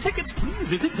to order tickets, please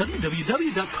visit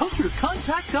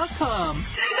www.cultureofcontact.com.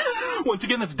 Once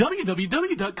again, that's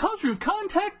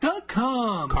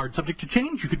www.cultureofcontact.com. Card subject to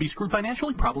change. You could be screwed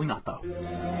financially. Probably not, though.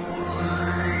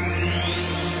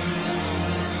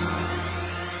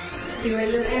 You're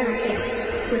in the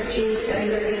Paracast with Gene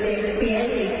Steinberg and David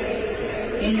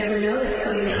Biedney. You never know what's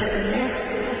going to happen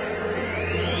next.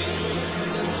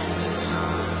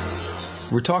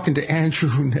 We're talking to Andrew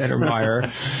Neddermeyer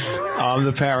on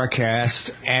the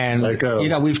Paracast, and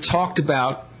we've talked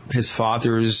about his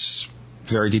father's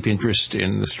very deep interest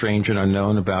in the strange and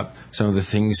unknown, about some of the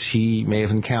things he may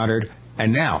have encountered,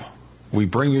 and now we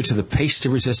bring you to the piece de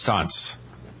resistance.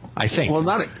 I think. Well,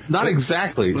 not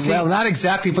exactly. Well, not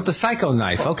exactly, but the psycho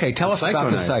knife. Okay, tell us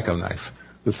about the psycho knife.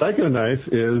 The psycho knife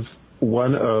is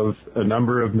one of a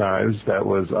number of knives that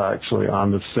was actually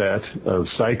on the set of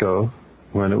Psycho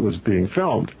when it was being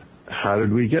filmed. How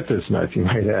did we get this knife, you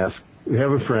might ask? We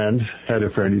had a friend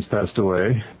who's passed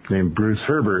away, named Bruce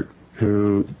Herbert,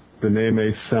 who, the name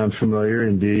may sound familiar.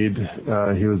 Indeed,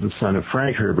 he was the son of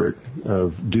Frank Herbert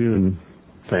of Dune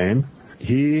fame.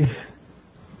 He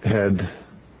had...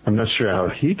 I'm not sure how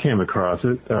he came across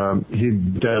it.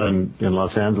 He'd been in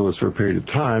Los Angeles for a period of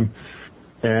time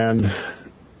and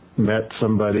met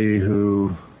somebody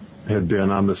who had been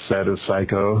on the set of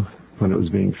Psycho when it was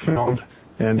being filmed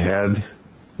and had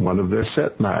one of their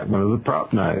set knives, one of the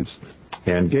prop knives,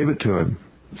 and gave it to him.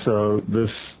 So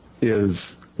this is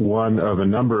one of a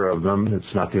number of them.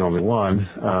 It's not the only one,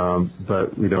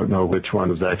 but we don't know which one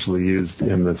was actually used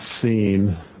in the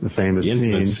scene, the famous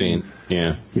scene.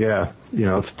 Yeah. Yeah.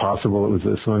 It's possible it was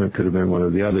this one. It could have been one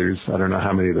of the others. I don't know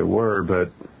how many there were, but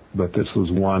this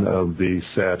was one of the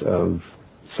set of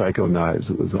Psycho knives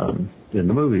that was in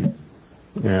the movie.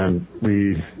 And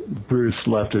Bruce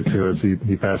left it to us.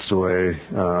 He passed away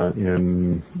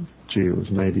it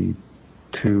was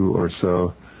 92 or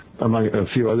so. Among a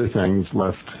few other things,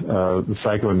 left the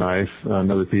Psycho knife.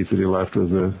 Another piece that he left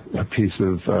was a piece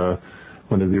of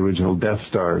one of the original Death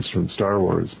Stars from Star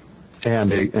Wars,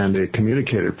 and a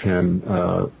communicator pin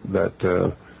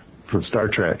that from Star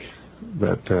Trek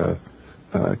that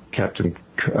Captain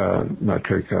not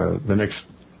Kirk, the next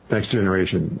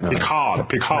generation. Picard,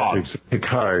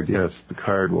 yes,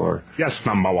 Picard wore. Yes,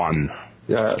 number one.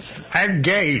 Yes.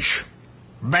 Engage.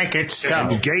 Make it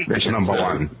so. Gate number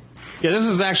one. Yeah, this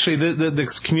is actually,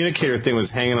 the communicator thing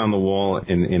was hanging on the wall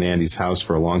in Andy's house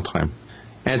for a long time.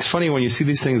 And it's funny when you see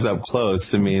these things up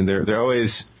close. I mean, they're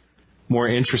always more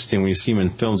interesting when you see them in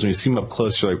films. When you see them up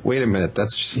close, you're like, wait a minute,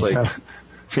 that's just like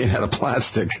made out of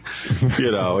plastic.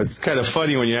 It's kind of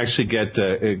funny when you actually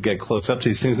get close up to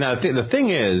these things. Now, the thing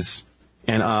is,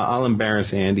 and I'll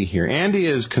embarrass Andy here. Andy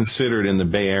is considered in the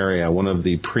Bay Area one of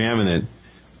the preeminent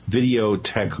video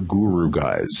tech guru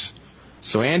guys.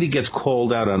 So Andy gets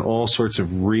called out on all sorts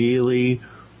of really,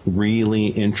 really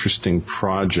interesting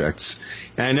projects.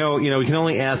 And I know, we can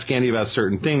only ask Andy about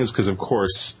certain things because, of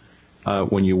course,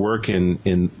 when you work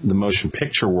in the motion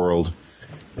picture world,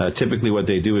 typically what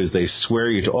they do is they swear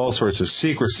you to all sorts of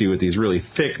secrecy with these really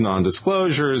thick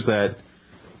non-disclosures that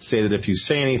say that if you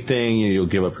say anything, you'll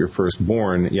give up your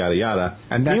firstborn, yada, yada.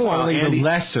 And that's only the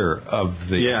lesser of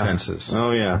the offenses.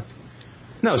 Oh, yeah.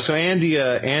 No, so Andy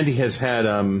has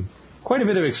had quite a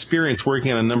bit of experience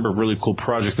working on a number of really cool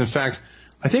projects. In fact,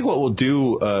 I think what we'll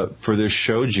do for this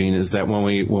show, Gene, is that when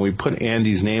we put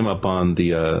Andy's name up on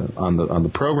the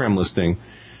program listing,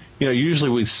 usually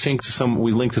we link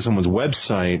to someone's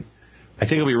website. I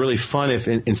think it'll be really fun if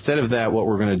instead of that, what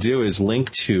we're going to do is link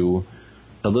to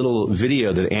a little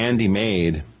video that Andy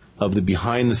made of the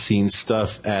behind the scenes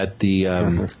stuff at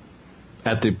the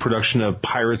production of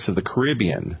Pirates of the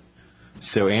Caribbean.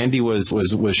 So Andy was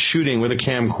shooting with a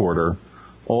camcorder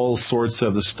all sorts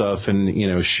of the stuff,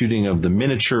 and shooting of the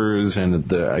miniatures and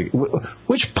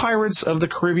which Pirates of the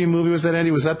Caribbean movie was that, Andy?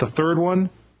 Was that the third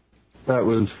one? That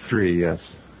was 3, yes.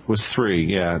 Was 3,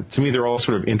 yeah. To me, they're all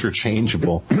sort of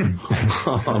interchangeable.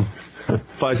 But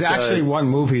it's actually one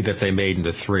movie that they made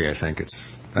into 3. I think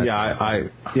it's. I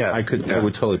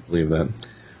would totally believe that.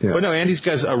 Yeah. But no, Andy's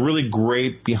got a really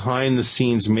great behind the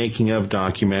scenes making of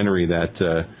documentary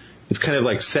that. It's kind of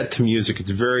like set to music.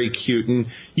 It's very cute, and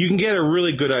you can get a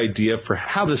really good idea for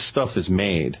how this stuff is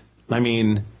made. I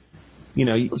mean,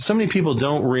 so many people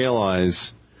don't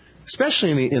realize,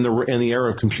 especially in the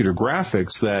era of computer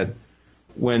graphics, that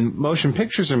when motion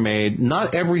pictures are made,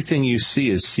 not everything you see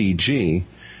is CG.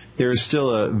 There is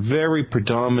still a very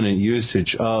predominant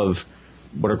usage of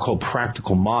what are called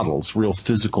practical models, real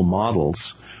physical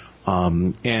models.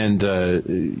 There's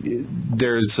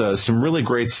some really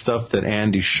great stuff that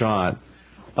Andy shot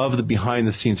of the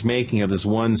behind-the-scenes making of this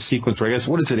one sequence where, I guess,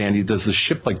 what is it, Andy? Does the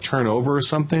ship, turn over or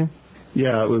something?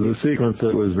 Yeah, it was a sequence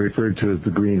that was referred to as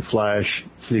the green flash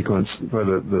sequence,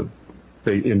 where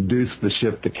they induced the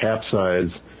ship to capsize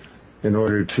in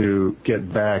order to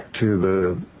get back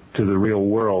to the real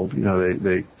world.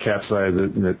 They capsize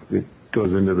it, and it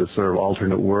goes into this sort of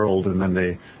alternate world, and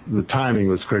then the timing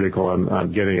was critical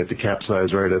on getting it to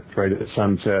capsize right at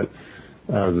sunset.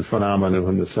 It was a phenomenon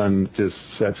when the sun just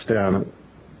sets down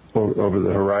over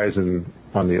the horizon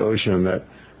on the ocean that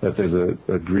there's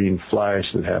a green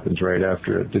flash that happens right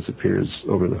after it disappears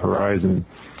over the horizon.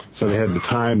 So they had to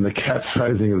time the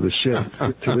capsizing of the ship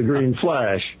to the green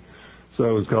flash. So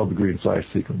it was called the green flash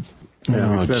sequence.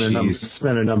 And we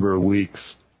spent a number of weeks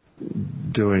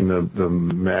doing the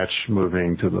match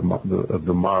moving to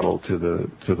the model to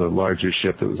the larger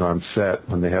ship that was on set,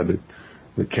 when they had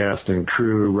the cast and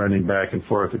crew running back and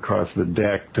forth across the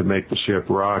deck to make the ship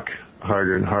rock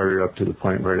harder and harder up to the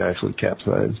point where it actually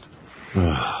capsized.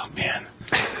 Oh, man.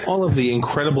 All of the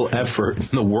incredible effort and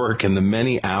the work and the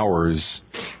many hours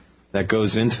that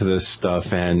goes into this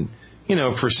stuff, and,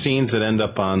 for scenes that end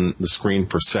up on the screen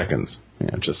for seconds,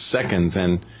 just seconds,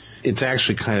 and it's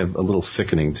actually kind of a little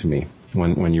sickening to me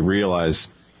when you realize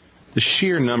the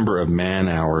sheer number of man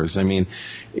hours. I mean,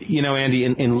 Andy,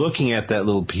 in looking at that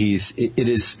little piece, it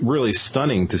is really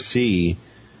stunning to see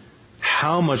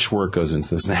how much work goes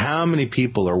into this and how many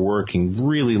people are working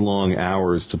really long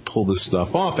hours to pull this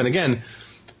stuff off. And again,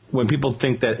 when people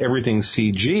think that everything's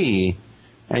CG,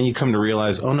 and you come to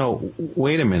realize, oh no,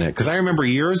 wait a minute. Because I remember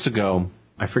years ago,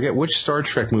 I forget which Star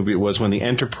Trek movie it was, when the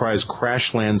Enterprise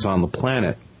crash lands on the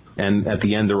planet. And at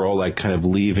the end, they're all kind of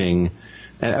leaving.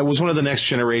 And it was one of the Next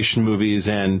Generation movies,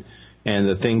 and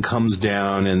the thing comes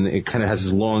down, and it kind of has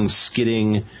this long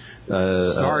skidding.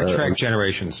 Star Trek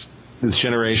Generations. It's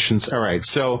Generations. All right.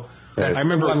 So I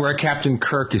remember one where Captain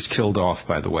Kirk is killed off,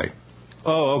 by the way.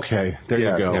 Oh, okay. There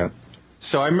you go. Yeah.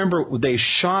 So I remember they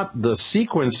shot the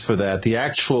sequence for that. The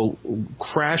actual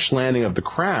crash landing of the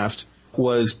craft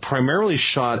was primarily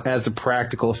shot as a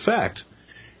practical effect.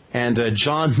 And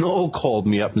John Knoll called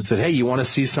me up and said, hey, you want to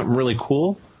see something really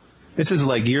cool? This is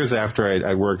years after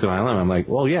I worked at ILM. I'm like,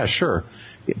 well, yeah, sure.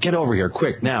 Get over here,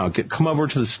 quick, now. Come over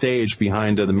to the stage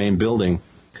behind the main building.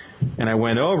 And I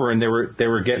went over, and they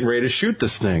were getting ready to shoot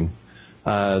this thing.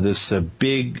 this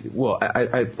big. Well,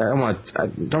 I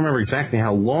don't remember exactly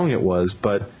how long it was,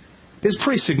 but it's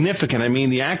pretty significant. I mean,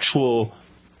 the actual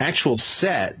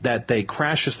set that they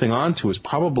crashed this thing onto is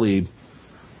probably,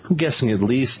 I'm guessing, at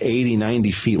least 80,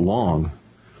 90 feet long.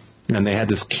 And they had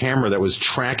this camera that was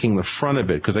tracking the front of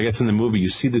it, because I guess in the movie you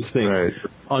see this thing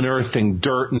unearthing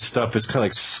dirt and stuff. It's kind of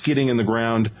like skidding in the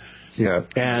ground. Yeah.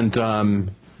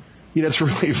 And it's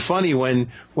really funny when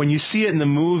you see it in the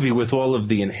movie with all of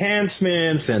the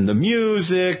enhancements and the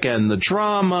music and the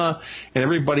drama and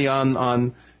everybody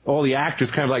on all the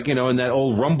actors kind of like, in that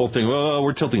old Rumble thing. Oh,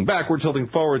 we're tilting back, we're tilting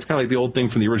forward. It's kind of like the old thing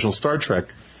from the original Star Trek.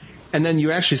 And then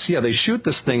you actually see how they shoot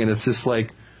this thing, and it's this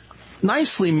like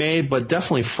nicely made but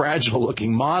definitely fragile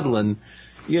looking model. And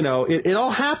it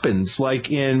all happens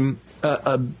like in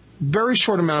a very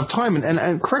short amount of time.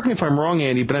 And correct me if I'm wrong,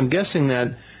 Andy, but I'm guessing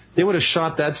that they would have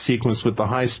shot that sequence with the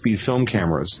high-speed film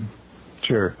cameras.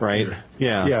 Sure. Right?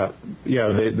 Yeah.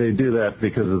 Yeah. They do that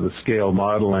because of the scale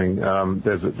modeling.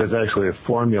 There's actually a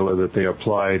formula that they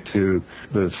apply to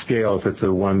the scale. If it's a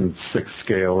 1/6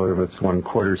 scale or if it's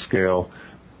 1/4 scale,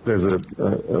 there's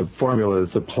a formula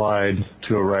that's applied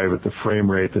to arrive at the frame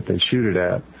rate that they shoot it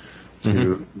at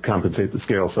to compensate the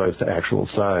scale size to actual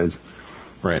size.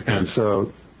 Right. And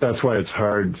so that's why it's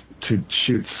hard to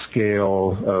shoot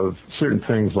scale of certain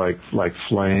things like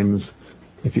flames.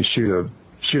 If you shoot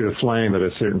a flame at a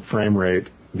certain frame rate,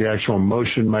 the actual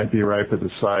motion might be right, but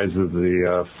the size of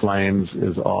the flames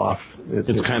is off.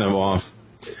 It's kind of off.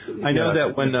 I know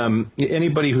that when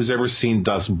anybody who's ever seen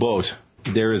Das Boot,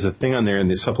 there is a thing on there in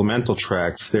the supplemental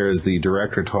tracks. There is the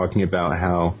director talking about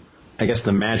how, I guess,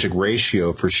 the magic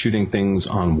ratio for shooting things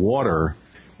on water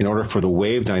in order for the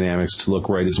wave dynamics to look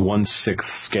right is 1/6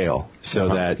 scale.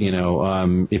 So that,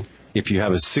 if you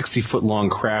have a 60-foot long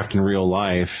craft in real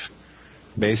life,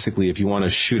 basically if you want to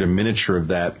shoot a miniature of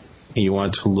that and you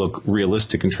want it to look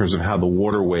realistic in terms of how the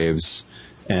water waves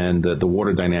and the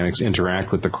water dynamics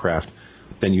interact with the craft,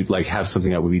 then you'd have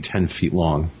something that would be 10 feet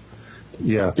long.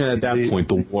 Yeah. And at that point,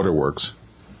 the water works.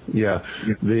 Yeah.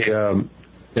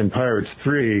 In Pirates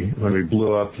 3, when we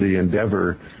blew up the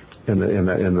Endeavor in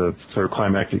the sort of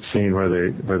climactic scene where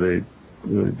the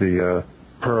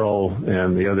Pearl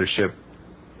and the other ship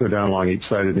go down along each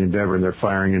side of the Endeavor and they're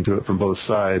firing into it from both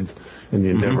sides, and the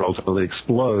Endeavor ultimately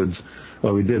explodes.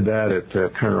 Well, we did that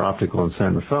at Kerner Optical in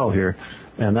San Rafael here,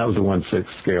 and that was a 1/6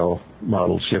 scale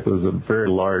model ship. It was a very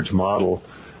large model.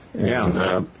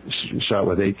 And shot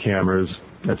with 8 cameras.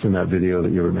 That's in that video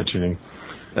that you were mentioning.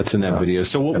 That's in that video.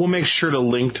 So we'll make sure to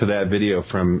link to that video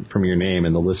from your name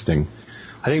in the listing.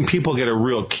 I think people get a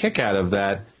real kick out of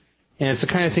that, and it's the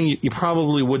kind of thing you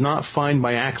probably would not find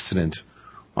by accident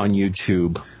on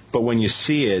YouTube. But when you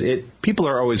see it, people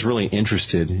are always really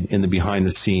interested in the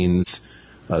behind-the-scenes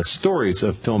stories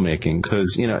of filmmaking.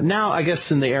 Because, now I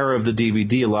guess in the era of the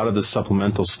DVD, a lot of the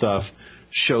supplemental stuff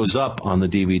shows up on the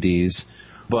DVDs.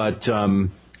 But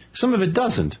some of it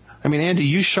doesn't. I mean, Andy,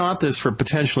 you shot this for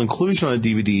potential inclusion on a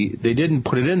DVD. They didn't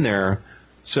put it in there,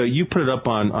 so you put it up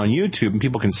on YouTube and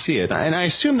people can see it. And I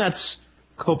assume that's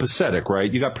copacetic, right?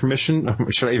 You got permission?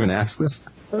 Should I even ask this?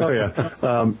 Oh,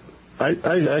 yeah. I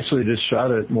actually just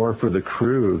shot it more for the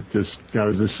crew. I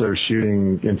was just sort of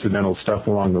shooting incidental stuff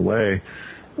along the way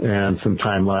and some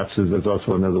time lapses. There's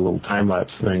also another little time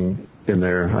lapse thing in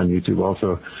there on YouTube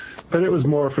also. But it was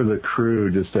more for the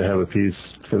crew, just to have a piece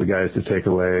for the guys to take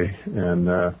away. And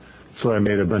so I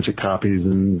made a bunch of copies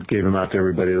and gave them out to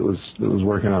everybody that was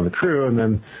working on the crew. And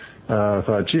then I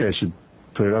thought, gee, I should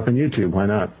put it up on YouTube. Why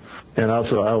not? And I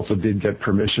also did get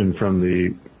permission from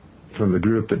the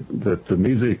group that the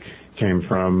music came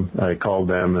from. I called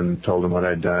them and told them what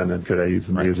I'd done and could I use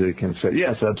the music, and said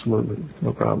yes, absolutely,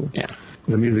 no problem. Yeah.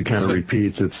 The music kind of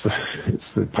repeats. It's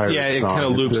the pirate song. It kind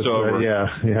of loops over.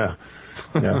 Yeah.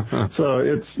 So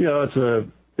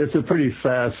it's a pretty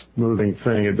fast moving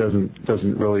thing. It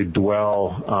doesn't really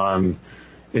dwell on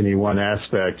any one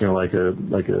aspect, like a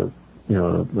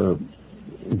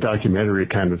documentary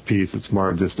kind of piece. It's more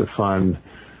of just a fun,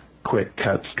 quick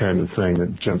cuts kind of thing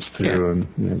that jumps through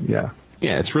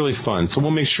Yeah, it's really fun. So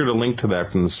we'll make sure to link to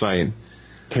that from the site.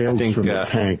 Tales from the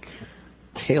Tank.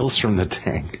 Tales from the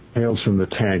Tank. Tales from the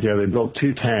Tank. Yeah, they built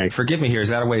 2 tanks. Forgive me here. Is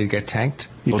that a way to get tanked?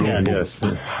 You can, yes.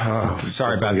 Oh,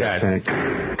 sorry about that. Tank.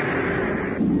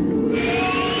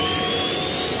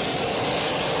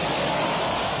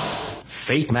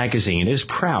 Fate magazine is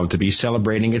proud to be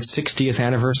celebrating its 60th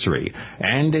anniversary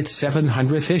and its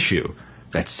 700th issue.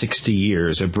 That's 60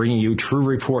 years of bringing you true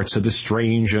reports of the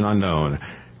strange and unknown.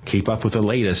 Keep up with the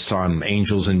latest on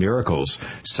angels and miracles,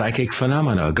 psychic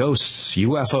phenomena, ghosts,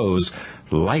 UFOs,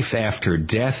 life after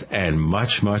death, and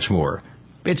much, much more.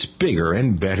 It's bigger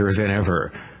and better than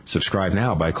ever. Subscribe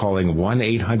now by calling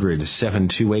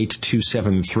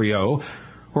 1-800-728-2730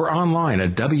 or online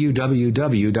at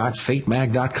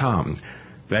www.fatemag.com.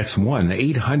 That's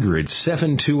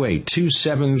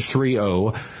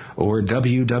 1-800-728-2730 or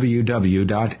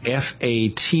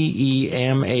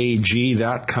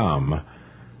www.fatemag.com.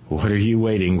 What are you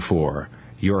waiting for?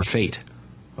 Your fate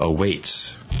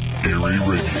awaits. Erie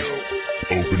Radio,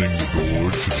 opening the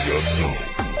door to the unknown.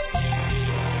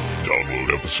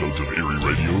 Download episodes of Erie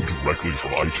Radio directly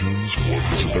from iTunes or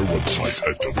visit their website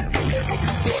at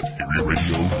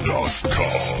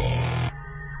www.erieradio.com.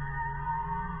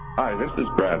 Hi, this is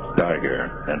Brad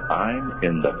Steiger, and I'm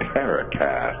in the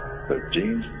Paracast with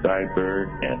Gene Steinberg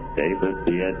and David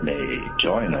Biedney.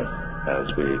 Join us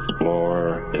as we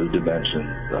explore new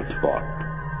dimensions of thought.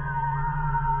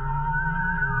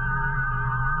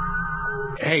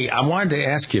 Hey, I wanted to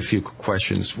ask you a few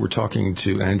questions. We're talking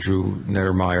to Andrew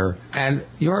Neddermeyer, and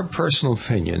your personal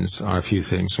opinions on a few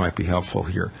things might be helpful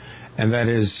here. And that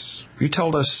is, you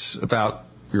told us about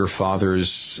your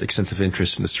father's extensive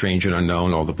interest in the strange and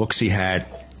unknown, all the books he had,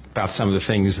 about some of the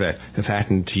things that have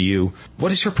happened to you.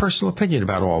 What is your personal opinion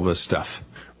about all this stuff?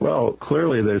 Well,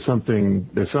 clearly there's something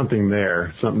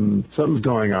there. Something's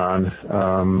going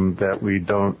on that we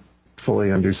don't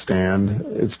fully understand.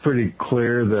 It's pretty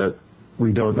clear that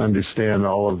we don't understand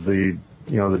all of the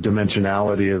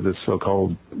dimensionality of this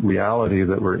so-called reality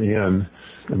that we're in.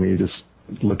 I mean, you just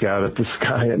look out at the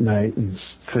sky at night and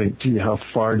think, gee, how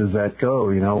far does that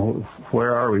go?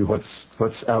 Where are we? What's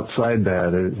outside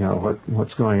that?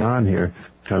 What's going on here?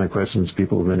 Kind of questions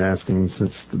people have been asking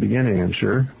since the beginning, I'm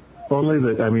sure. Only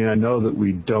that, I know that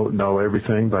we don't know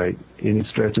everything by any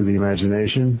stretch of the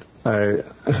imagination. I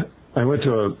went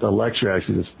to a lecture,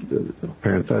 actually, just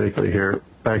parenthetically here.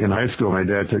 Back in high school, my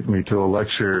dad took me to a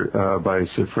lecture by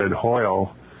Sir Fred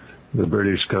Hoyle, the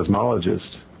British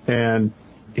cosmologist. And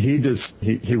he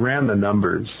ran the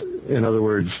numbers. In other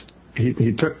words,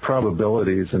 he took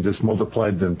probabilities and just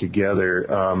multiplied them together.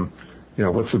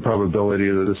 What's the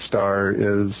probability that a star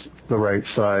is the right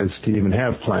size to even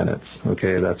have planets?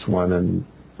 Okay, that's 1 in,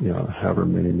 however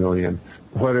many million.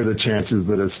 What are the chances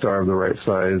that a star of the right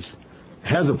size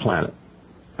has a planet?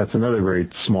 That's another very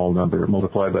small number.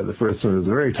 Multiplied by the first one is a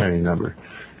very tiny number.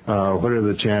 What are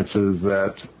the chances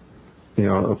that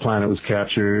a planet was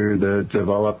captured that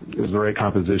developed is the right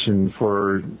composition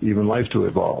for even life to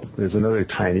evolve? There's another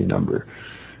tiny number.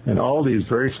 And all these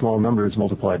very small numbers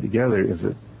multiplied together is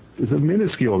a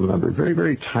minuscule number, very,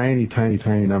 very tiny, tiny,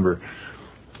 tiny number.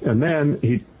 And then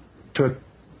he took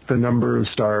the number of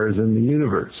stars in the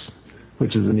universe,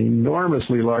 which is an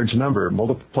enormously large number,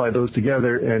 multiplied those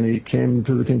together, and he came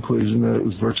to the conclusion that it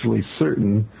was virtually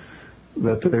certain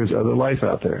that there's other life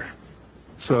out there.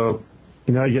 So,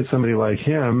 I get somebody like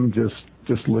him just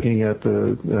looking at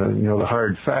the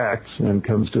hard facts and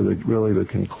comes to the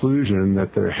conclusion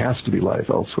that there has to be life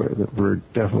elsewhere, that we're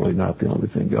definitely not the only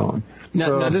thing going.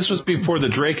 Now, this was before the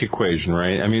Drake equation,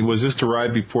 right? I mean, was this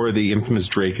derived before the infamous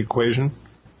Drake equation?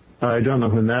 I don't know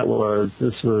when that was.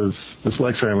 This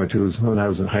lecture I went to was when I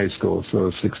was in high school, so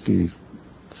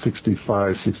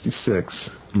 65, 66.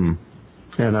 And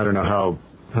I don't know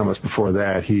how much before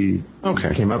that he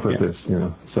came up with this,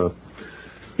 So,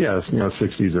 yeah,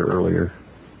 60s or earlier.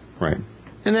 Right.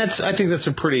 And I think that's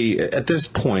a pretty, at this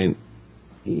point,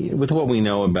 with what we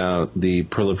know about the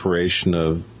proliferation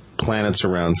of planets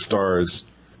around stars,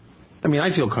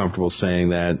 I feel comfortable saying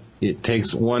that it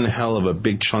takes one hell of a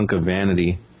big chunk of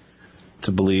vanity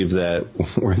to believe that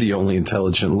we're the only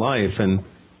intelligent life. And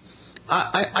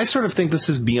I sort of think this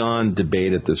is beyond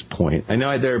debate at this point. I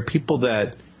know there are people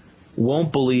that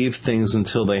won't believe things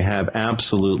until they have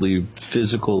absolutely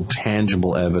physical,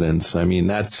 tangible evidence.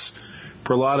 That's,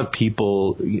 for a lot of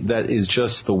people, that is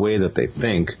just the way that they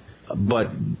think.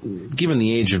 But given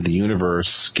the age of the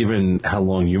universe, given how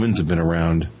long humans have been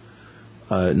around,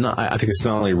 I think it's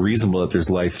not only reasonable that there's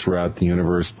life throughout the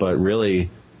universe, but really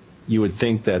you would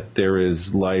think that there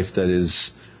is life that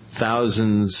is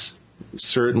thousands,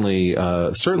 certainly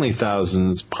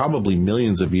thousands, probably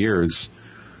millions of years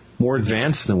more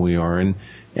advanced than we are. And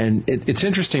it's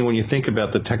interesting when you think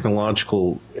about the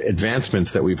technological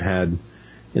advancements that we've had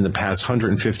in the past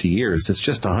 150 years. It's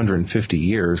just 150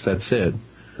 years. That's it.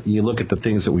 You look at the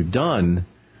things that we've done,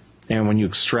 and when you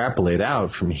extrapolate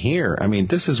out from here,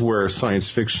 this is where science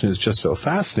fiction is just so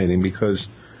fascinating, because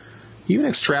even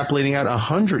extrapolating out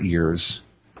 100 years,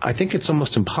 I think it's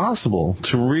almost impossible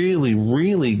to really,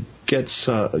 really get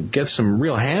some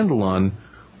real handle on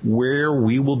where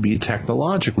we will be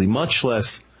technologically, much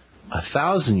less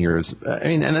 1,000 years.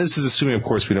 And this is assuming, of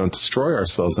course, we don't destroy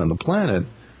ourselves on the planet.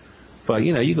 But,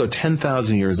 you go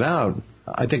 10,000 years out,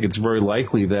 I think it's very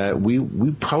likely that we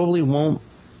probably won't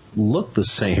look the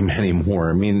same anymore.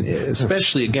 I mean,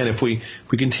 especially, again, if we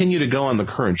continue to go on the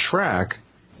current track,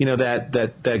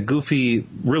 that goofy,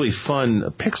 really fun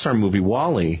Pixar movie,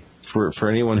 WALL-E, for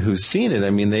anyone who's seen it, I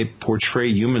mean, they portray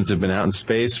humans have been out in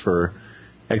space for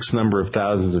X number of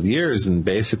thousands of years, and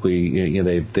basically,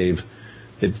 they've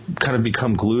kind of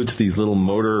become glued to these little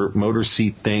motor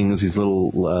seat things, these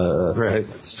little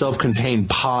self-contained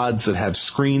pods that have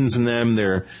screens in them.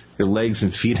 Their legs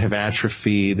and feet have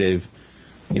atrophy. They've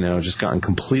just gotten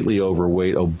completely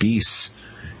overweight, obese,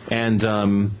 and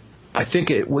I think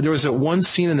there was one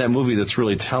scene in that movie that's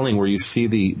really telling, where you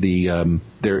see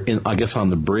they're I guess on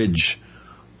the bridge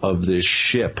of this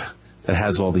ship that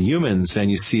has all the humans, and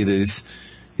you see these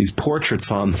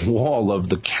portraits on the wall of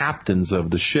the captains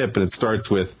of the ship, and it starts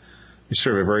with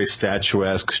sort of a very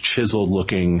statuesque,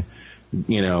 chiseled-looking,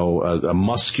 a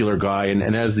muscular guy,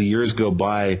 and as the years go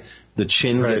by, the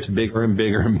chin gets bigger and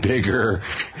bigger and bigger,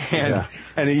 and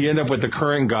you end up with the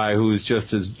current guy who's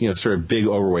just as sort of big,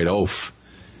 overweight oaf.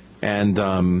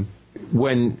 And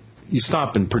when you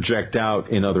stop and project out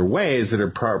in other ways that are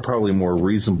probably more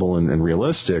reasonable and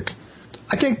realistic,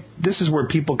 I think this is where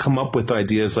people come up with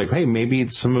ideas like, hey, maybe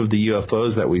some of the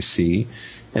UFOs that we see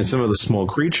and some of the small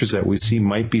creatures that we see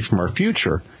might be from our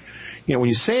future. When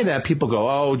you say that, people go,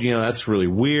 oh, that's really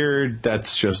weird.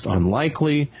 That's just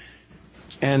unlikely.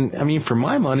 And, I mean, for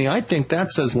my money, I think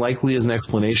that's as likely as an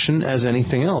explanation as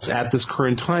anything else at this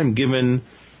current time, given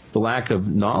the lack of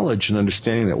knowledge and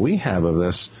understanding that we have of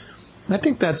this. I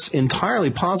think that's entirely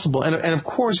possible. And of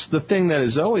course, the thing that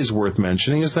is always worth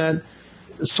mentioning is that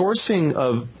sourcing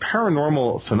of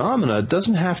paranormal phenomena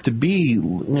doesn't have to be,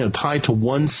 tied to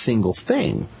one single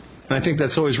thing. And I think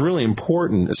that's always really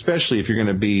important, especially if you're going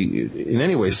to be in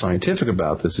any way scientific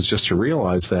about this, is just to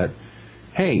realize that,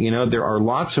 hey, there are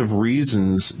lots of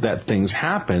reasons that things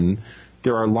happen.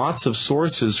 There are lots of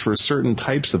sources for certain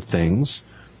types of things.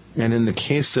 And in the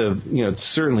case of,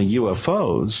 certainly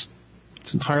UFOs,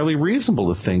 it's entirely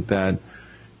reasonable to think that,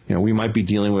 we might be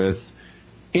dealing with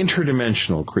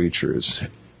interdimensional creatures,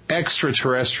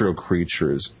 extraterrestrial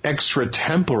creatures,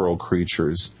 extratemporal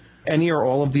creatures, any or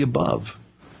all of the above.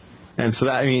 And so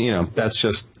that, that's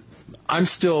just, I'm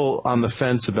still on the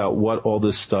fence about what all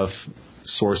this stuff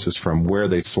sources from, where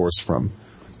they source from.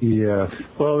 Yeah.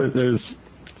 Well, there's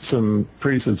some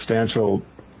pretty substantial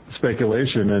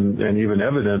speculation and even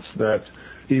evidence that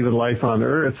even life on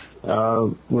Earth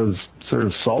was sort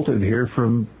of salted here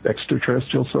from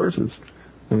extraterrestrial sources.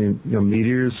 I mean,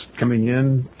 meteors coming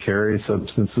in carry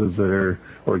substances that are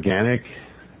organic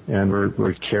and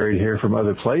were carried here from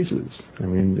other places. I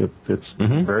mean, it's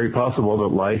very possible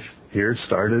that life here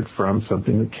started from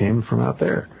something that came from out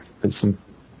there. There's some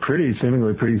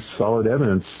seemingly pretty solid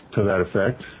evidence to that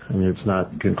effect. I mean, it's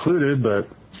not concluded, but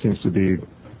seems to be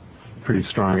pretty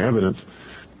strong evidence.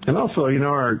 And also,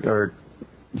 it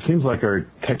seems like our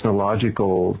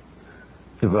technological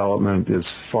development is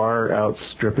far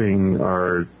outstripping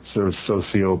our sort of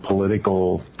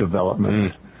socio-political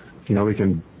development. We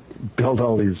can build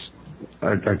all these,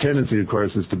 our tendency, of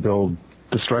course, is to build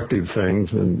destructive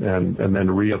things and then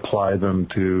reapply them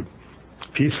to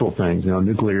peaceful things.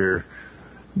 Nuclear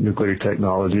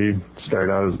technology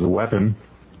started out as a weapon,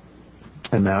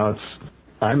 and now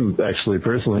I'm actually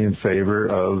personally in favor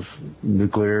of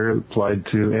nuclear applied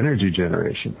to energy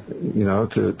generation.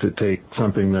 To take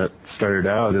something that started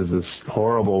out as this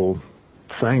horrible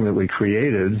thing that we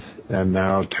created and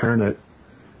now turn it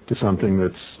to something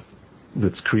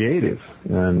that's creative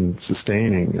and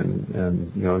sustaining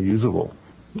and usable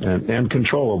and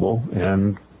controllable.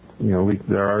 And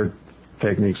there are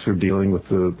techniques for dealing with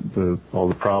all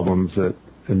the problems that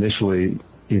initially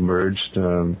emerged.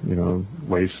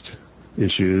 Waste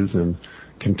issues and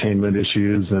containment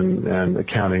issues and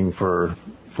accounting for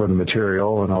the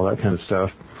material and all that kind of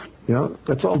stuff.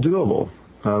 That's all doable.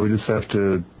 We just have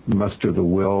to muster the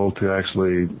will to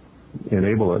actually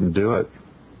enable it and do it.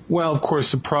 Well, of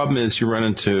course, the problem is you run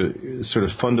into sort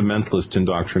of fundamentalist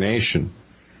indoctrination.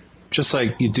 Just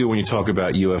like you do when you talk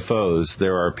about UFOs,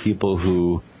 there are people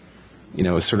who,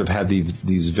 sort of have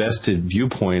these vested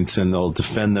viewpoints and they'll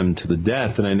defend them to the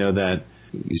death. And I know that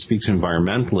you speak to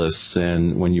environmentalists,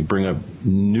 and when you bring up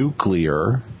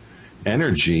nuclear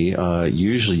energy,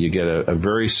 usually you get a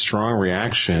very strong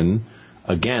reaction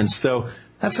against, though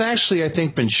that's actually, I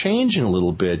think, been changing a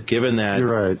little bit, given that...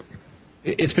 You're right.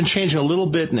 It's been changing a little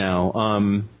bit now.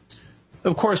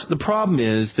 Of course, the problem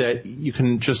is that you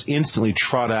can just instantly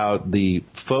trot out the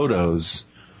photos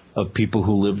of people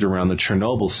who lived around the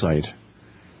Chernobyl site.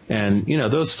 And,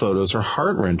 those photos are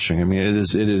heart-wrenching. I mean,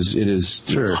 it is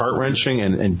Sure. heart-wrenching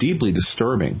and deeply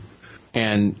disturbing.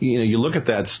 And, you look at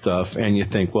that stuff and you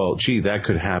think, well, gee, that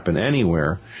could happen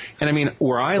anywhere. And I mean,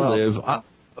 where I live,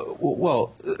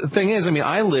 the thing is, I mean,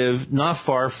 I live not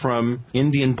far from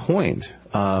Indian Point,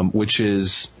 which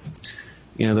is,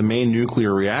 the main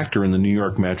nuclear reactor in the New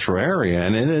York metro area.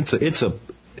 And it's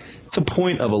a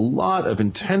point of a lot of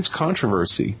intense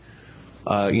controversy.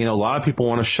 A lot of people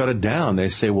want to shut it down. They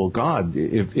say, well, God,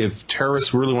 if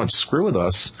terrorists really want to screw with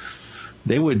us,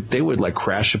 they would like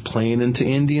crash a plane into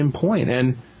Indian Point.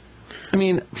 And I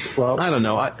mean, I don't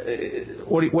know.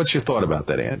 What's your thought about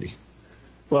that, Andy?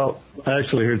 Well, I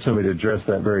actually heard somebody address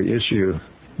that very issue,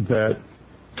 that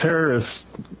terrorists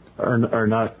are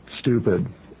not stupid.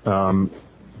 The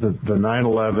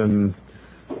 9/11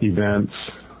 events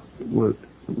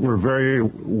were very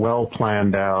well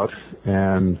planned out,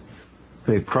 and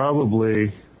they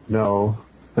probably know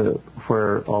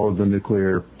where all of the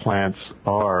nuclear plants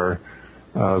are.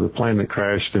 The plane that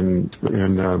crashed in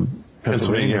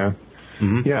Pennsylvania,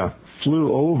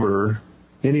 flew over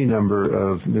any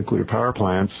number of nuclear power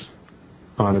plants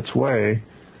on its way,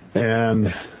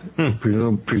 and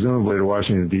presumably to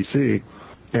Washington, D.C.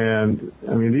 And,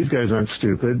 I mean, these guys aren't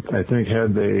stupid. I think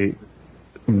had they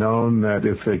known that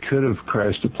if they could have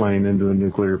crashed a plane into a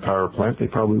nuclear power plant, they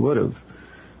probably would have.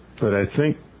 But I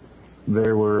think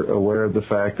they were aware of the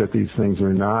fact that these things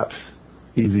are not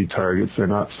easy targets. They're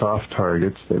not soft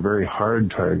targets. They're very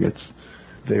hard targets.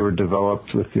 They were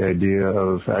developed with the idea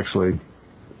of actually,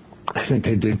 I think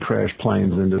they did crash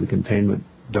planes into the containment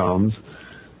domes,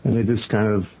 and they just kind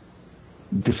of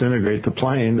disintegrate the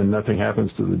plane and nothing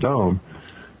happens to the dome,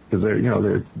 because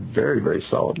they're very, very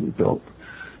solidly built.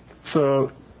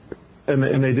 So, and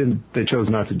they chose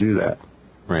not to do that.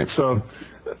 Right. So,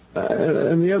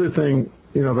 and the other thing,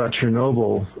 about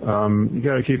Chernobyl, you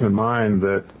got to keep in mind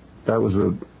that was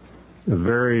a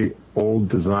very old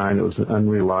design. It was an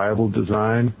unreliable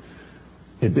design.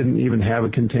 It didn't even have a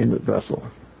containment vessel.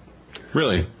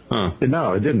 Really? Huh.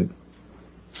 No, it didn't.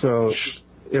 So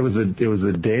it was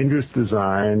a dangerous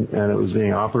design, and it was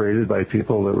being operated by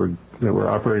people that were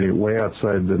operating way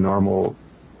outside the normal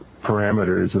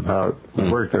parameters of how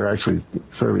it worked. They're actually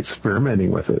sort of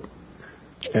experimenting with it,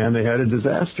 and they had a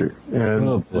disaster.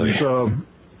 And so,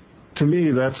 to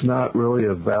me, that's not really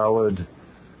a valid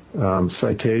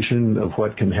citation of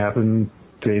what can happen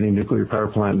to any nuclear power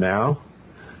plant now,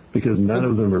 because none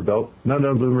of them are built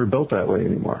that way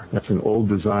anymore. That's an old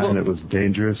design. It was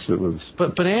dangerous. It was.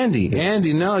 But Andy,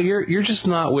 no, you're just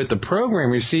not with the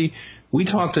program. You see, we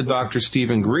talked to Dr.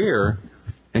 Stephen Greer,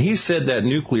 and he said that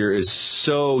nuclear is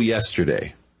so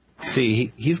yesterday.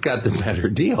 See, he's got the better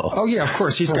deal. Oh, yeah, of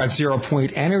course. He's got 0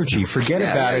 point energy. Forget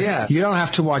about it. Yeah. You don't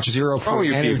have to watch 0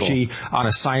 point energy on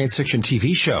a science fiction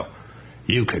TV show.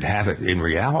 You could have it in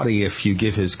reality if you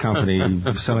give his company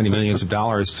so many millions of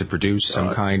dollars to produce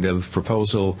some kind of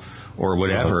proposal or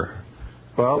whatever.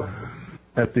 Well,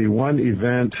 at the one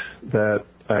event that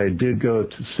I did go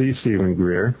to see Stephen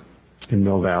Greer in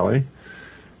Mill Valley,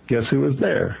 guess who was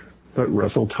there but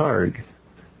Russell Targ?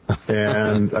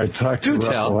 And I talked to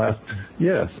Russell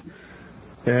yes.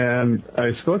 And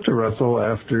I spoke to Russell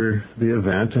after the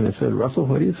event, and I said, Russell,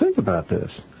 what do you think about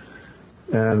this?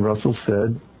 And Russell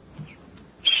said,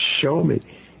 show me.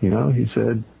 He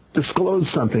said, disclose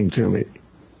something to me.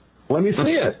 Let me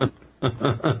see it.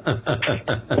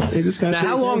 Now,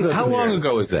 how long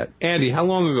ago was that? Andy, how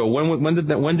long ago?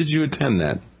 When did you attend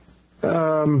that?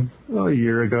 A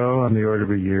year ago, on the order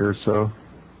of a year or so.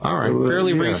 All right,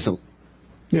 fairly recent.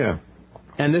 Yeah.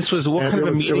 And this was what kind of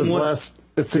a meeting? Let's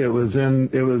see, it was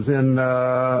in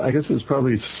I guess it was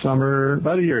probably summer,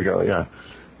 about a year ago, yeah.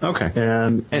 Okay.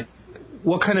 And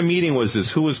what kind of meeting was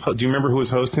this? Do you remember who was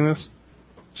hosting this?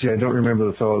 Gee, I don't remember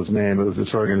the fellow's name. It was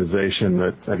this organization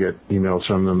that I get emails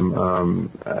from them.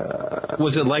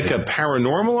 Was it like a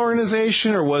paranormal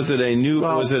organization, or was it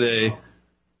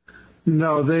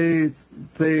No,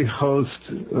 they host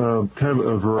kind of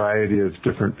a variety of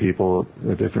different people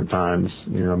at different times.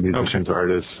 Musicians,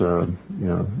 artists.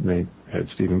 They had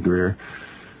Stephen Greer,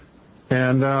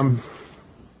 and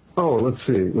let's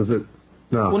see, was it?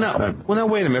 No. Well, now,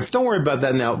 wait a minute. Don't worry about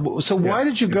that now. So why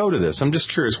did you go to this? I'm just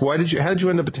curious. How did you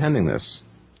end up attending this?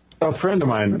 A friend of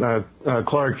mine,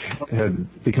 Clark,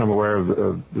 had become aware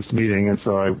of this meeting, and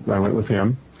so I went with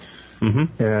him.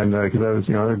 Mm-hmm. And because I was,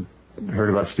 I heard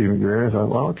about Stephen Greer, I thought,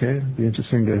 well, okay, it'd be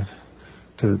interesting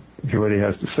to hear what he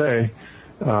has to say.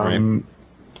 Right. And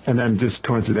then just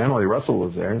coincidentally, Russell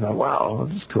was there. I thought, wow,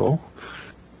 this is cool.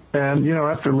 And,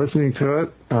 after listening to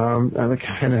it, I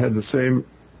kind of had the same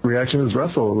reaction as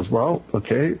Russell. It was, well,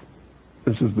 okay,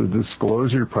 this is the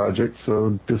Disclosure Project,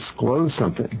 so disclose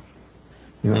something.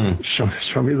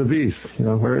 Show me the beast.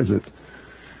 Where is it?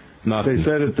 Nothing. He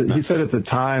said at the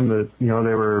time that they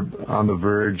were on the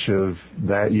verge of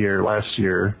last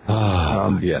year,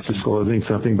 disclosing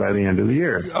something by the end of the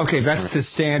year. Okay, that's the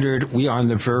standard. We are on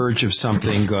the verge of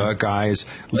something, guys.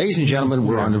 Ladies and gentlemen,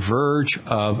 we're on the verge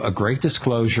of a great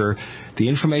disclosure. The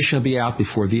information will be out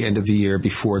before the end of the year,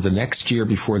 before the next year,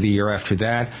 before the year after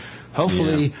that.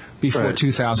 Hopefully before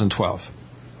 2012.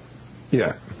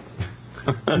 Yeah.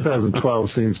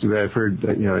 2012 seems to be, I've heard,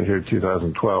 I hear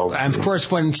 2012. And of course,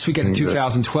 once we get to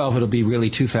 2012, it'll be really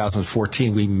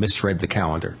 2014. We misread the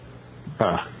calendar.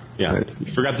 Yeah.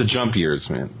 You forgot the jump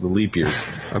years, man. The leap years.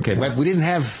 Okay, but we didn't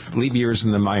have leap years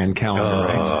in the Mayan calendar,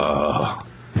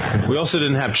 right? We also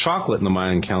didn't have chocolate in the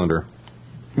Mayan calendar.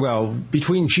 Well,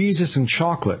 between Jesus and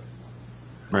chocolate,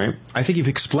 right? I think you've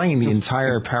explained the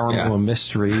entire paranormal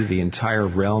mystery, the entire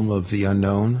realm of the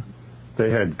unknown. They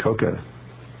had coca.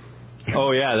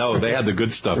 Oh yeah, they had the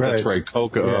good stuff. Right. That's right,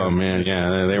 coca. Yeah. Oh man,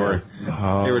 yeah, they were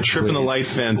tripping the light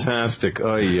fantastic.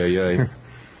 Ay.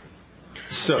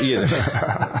 So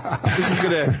this is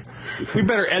gonna. We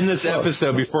better end this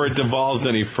episode before it devolves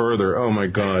any further. Oh my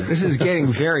God, this is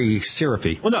getting very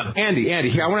syrupy. Well, no, Andy,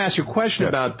 here I want to ask you a question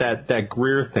about that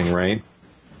Greer thing, right?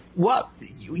 What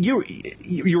you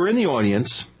were in the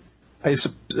audience? I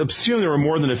assume there were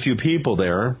more than a few people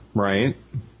there, right?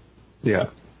 Yeah.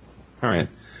 All right.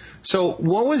 So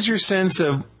what was your sense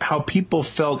of how people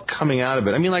felt coming out of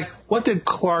it? I mean, what did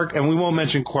Clark, and we won't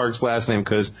mention Clark's last name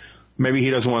because maybe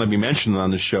he doesn't want to be mentioned on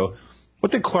the show.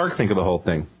 What did Clark think of the whole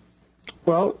thing?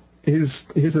 Well, he's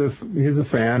a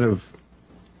fan of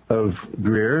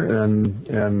Greer and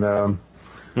a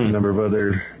number of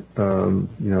other,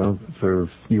 sort of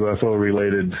UFO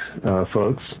related,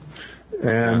 folks.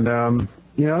 And,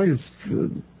 he's,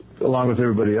 along with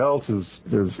everybody else, is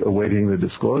awaiting the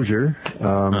disclosure.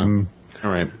 All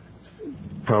right.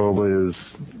 Probably is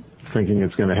thinking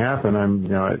it's going to happen.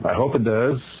 I hope it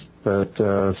does, but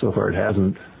so far it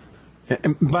hasn't.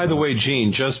 And by the way,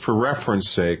 Gene, just for reference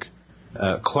sake,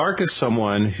 Clark is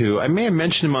someone who I may have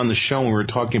mentioned him on the show when we were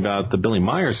talking about the Billy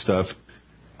Meyer stuff.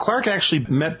 Clark actually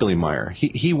met Billy Meyer.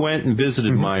 He went and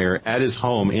visited Meyer at his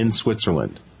home in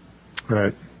Switzerland.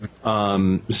 Right.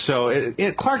 So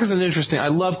Clark is an interesting. I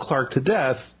love Clark to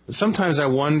death. Sometimes I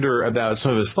wonder about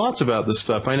some of his thoughts about this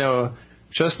stuff. I know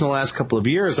just in the last couple of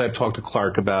years I've talked to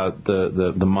Clark about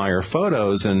the Meyer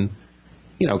photos, and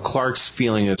Clark's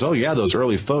feeling is, oh yeah, those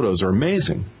early photos are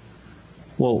amazing.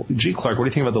 Well, gee, Clark, what do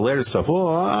you think about the later stuff?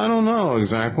 Well, I don't know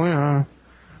exactly,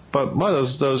 but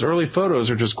those early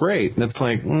photos are just great. And it's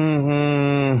like,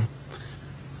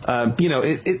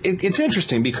 it's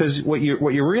interesting because what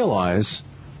you realize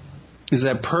is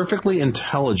that perfectly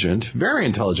intelligent, very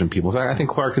intelligent people, in fact, I think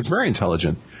Clark is very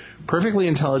intelligent, perfectly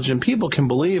intelligent people can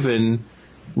believe in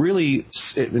really,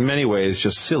 in many ways,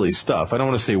 just silly stuff. I don't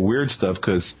want to say weird stuff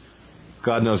because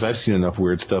God knows I've seen enough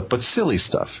weird stuff, but silly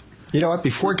stuff. You know what?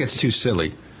 Before it gets too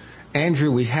silly,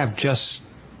 Andrew, we have just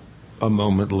a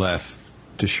moment left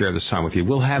to share this time with you.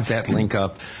 We'll have that link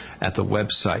up at the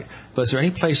website. But is there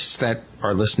any place that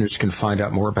our listeners can find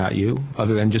out more about you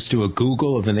other than just do a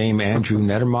Google of the name Andrew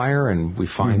Neddermeyer and we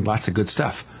find lots of good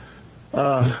stuff?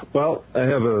 Well,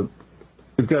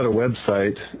 we've got a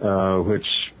website which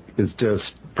is just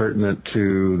pertinent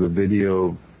to the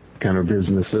video kind of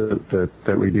business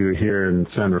that we do here in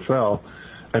San Rafael.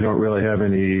 I don't really have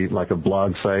any, like a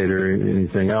blog site or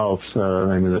anything else.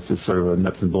 That's just sort of a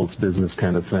nuts and bolts business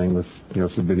kind of thing with,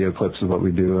 some video clips of what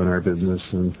we do in our business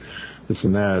and this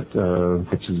and that,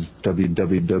 which is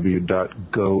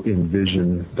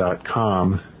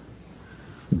www.goinvision.com,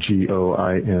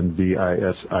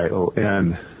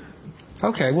 GOINVISION.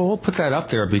 Okay, well, we'll put that up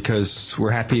there because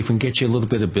we're happy if we can get you a little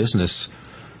bit of business.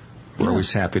 We're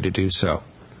always happy to do so.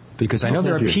 Because I know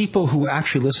there are people who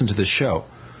actually listen to the show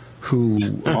who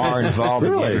are involved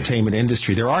in the entertainment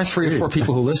industry. There are 3 or 4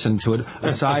 people who listen to it,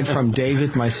 aside from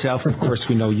David, myself, and of course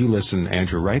we know you listen,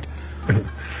 Andrew, right?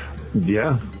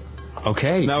 Yeah.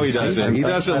 Okay. No, he doesn't. He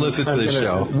doesn't listen to the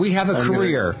show. We have a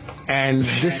career, and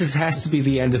this has to be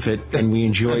the end of it, and we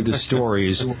enjoyed the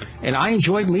stories. And I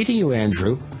enjoyed meeting you,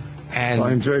 Andrew. And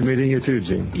I enjoyed meeting you too,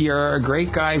 Gene. You're a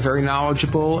great guy, very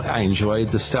knowledgeable. I enjoyed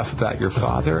the stuff about your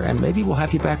father, and maybe we'll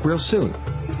have you back real soon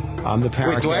on the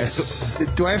Paracast.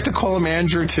 Wait, do I have to call him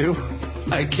Andrew too?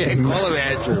 I can't call him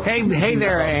Andrew. Hey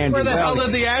there, Andy. Where the hell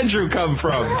did the Andrew come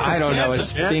from? I don't know.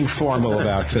 It's being formal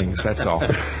about things, that's all.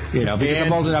 Because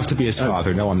I'm old enough to be his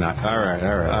father. No, I'm not.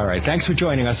 All right. Thanks for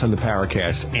joining us on the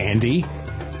Paracast, Andy.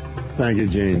 Thank you,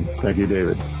 Gene. Thank you,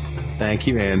 David. Thank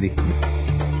you, Andy.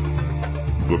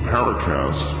 The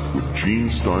Paracast with Gene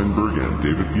Steinberg and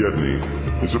David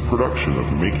Biedny is a production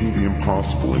of Making the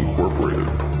Impossible Incorporated.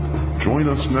 Join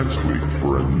us next week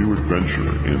for a new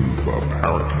adventure in the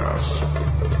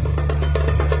Paracast.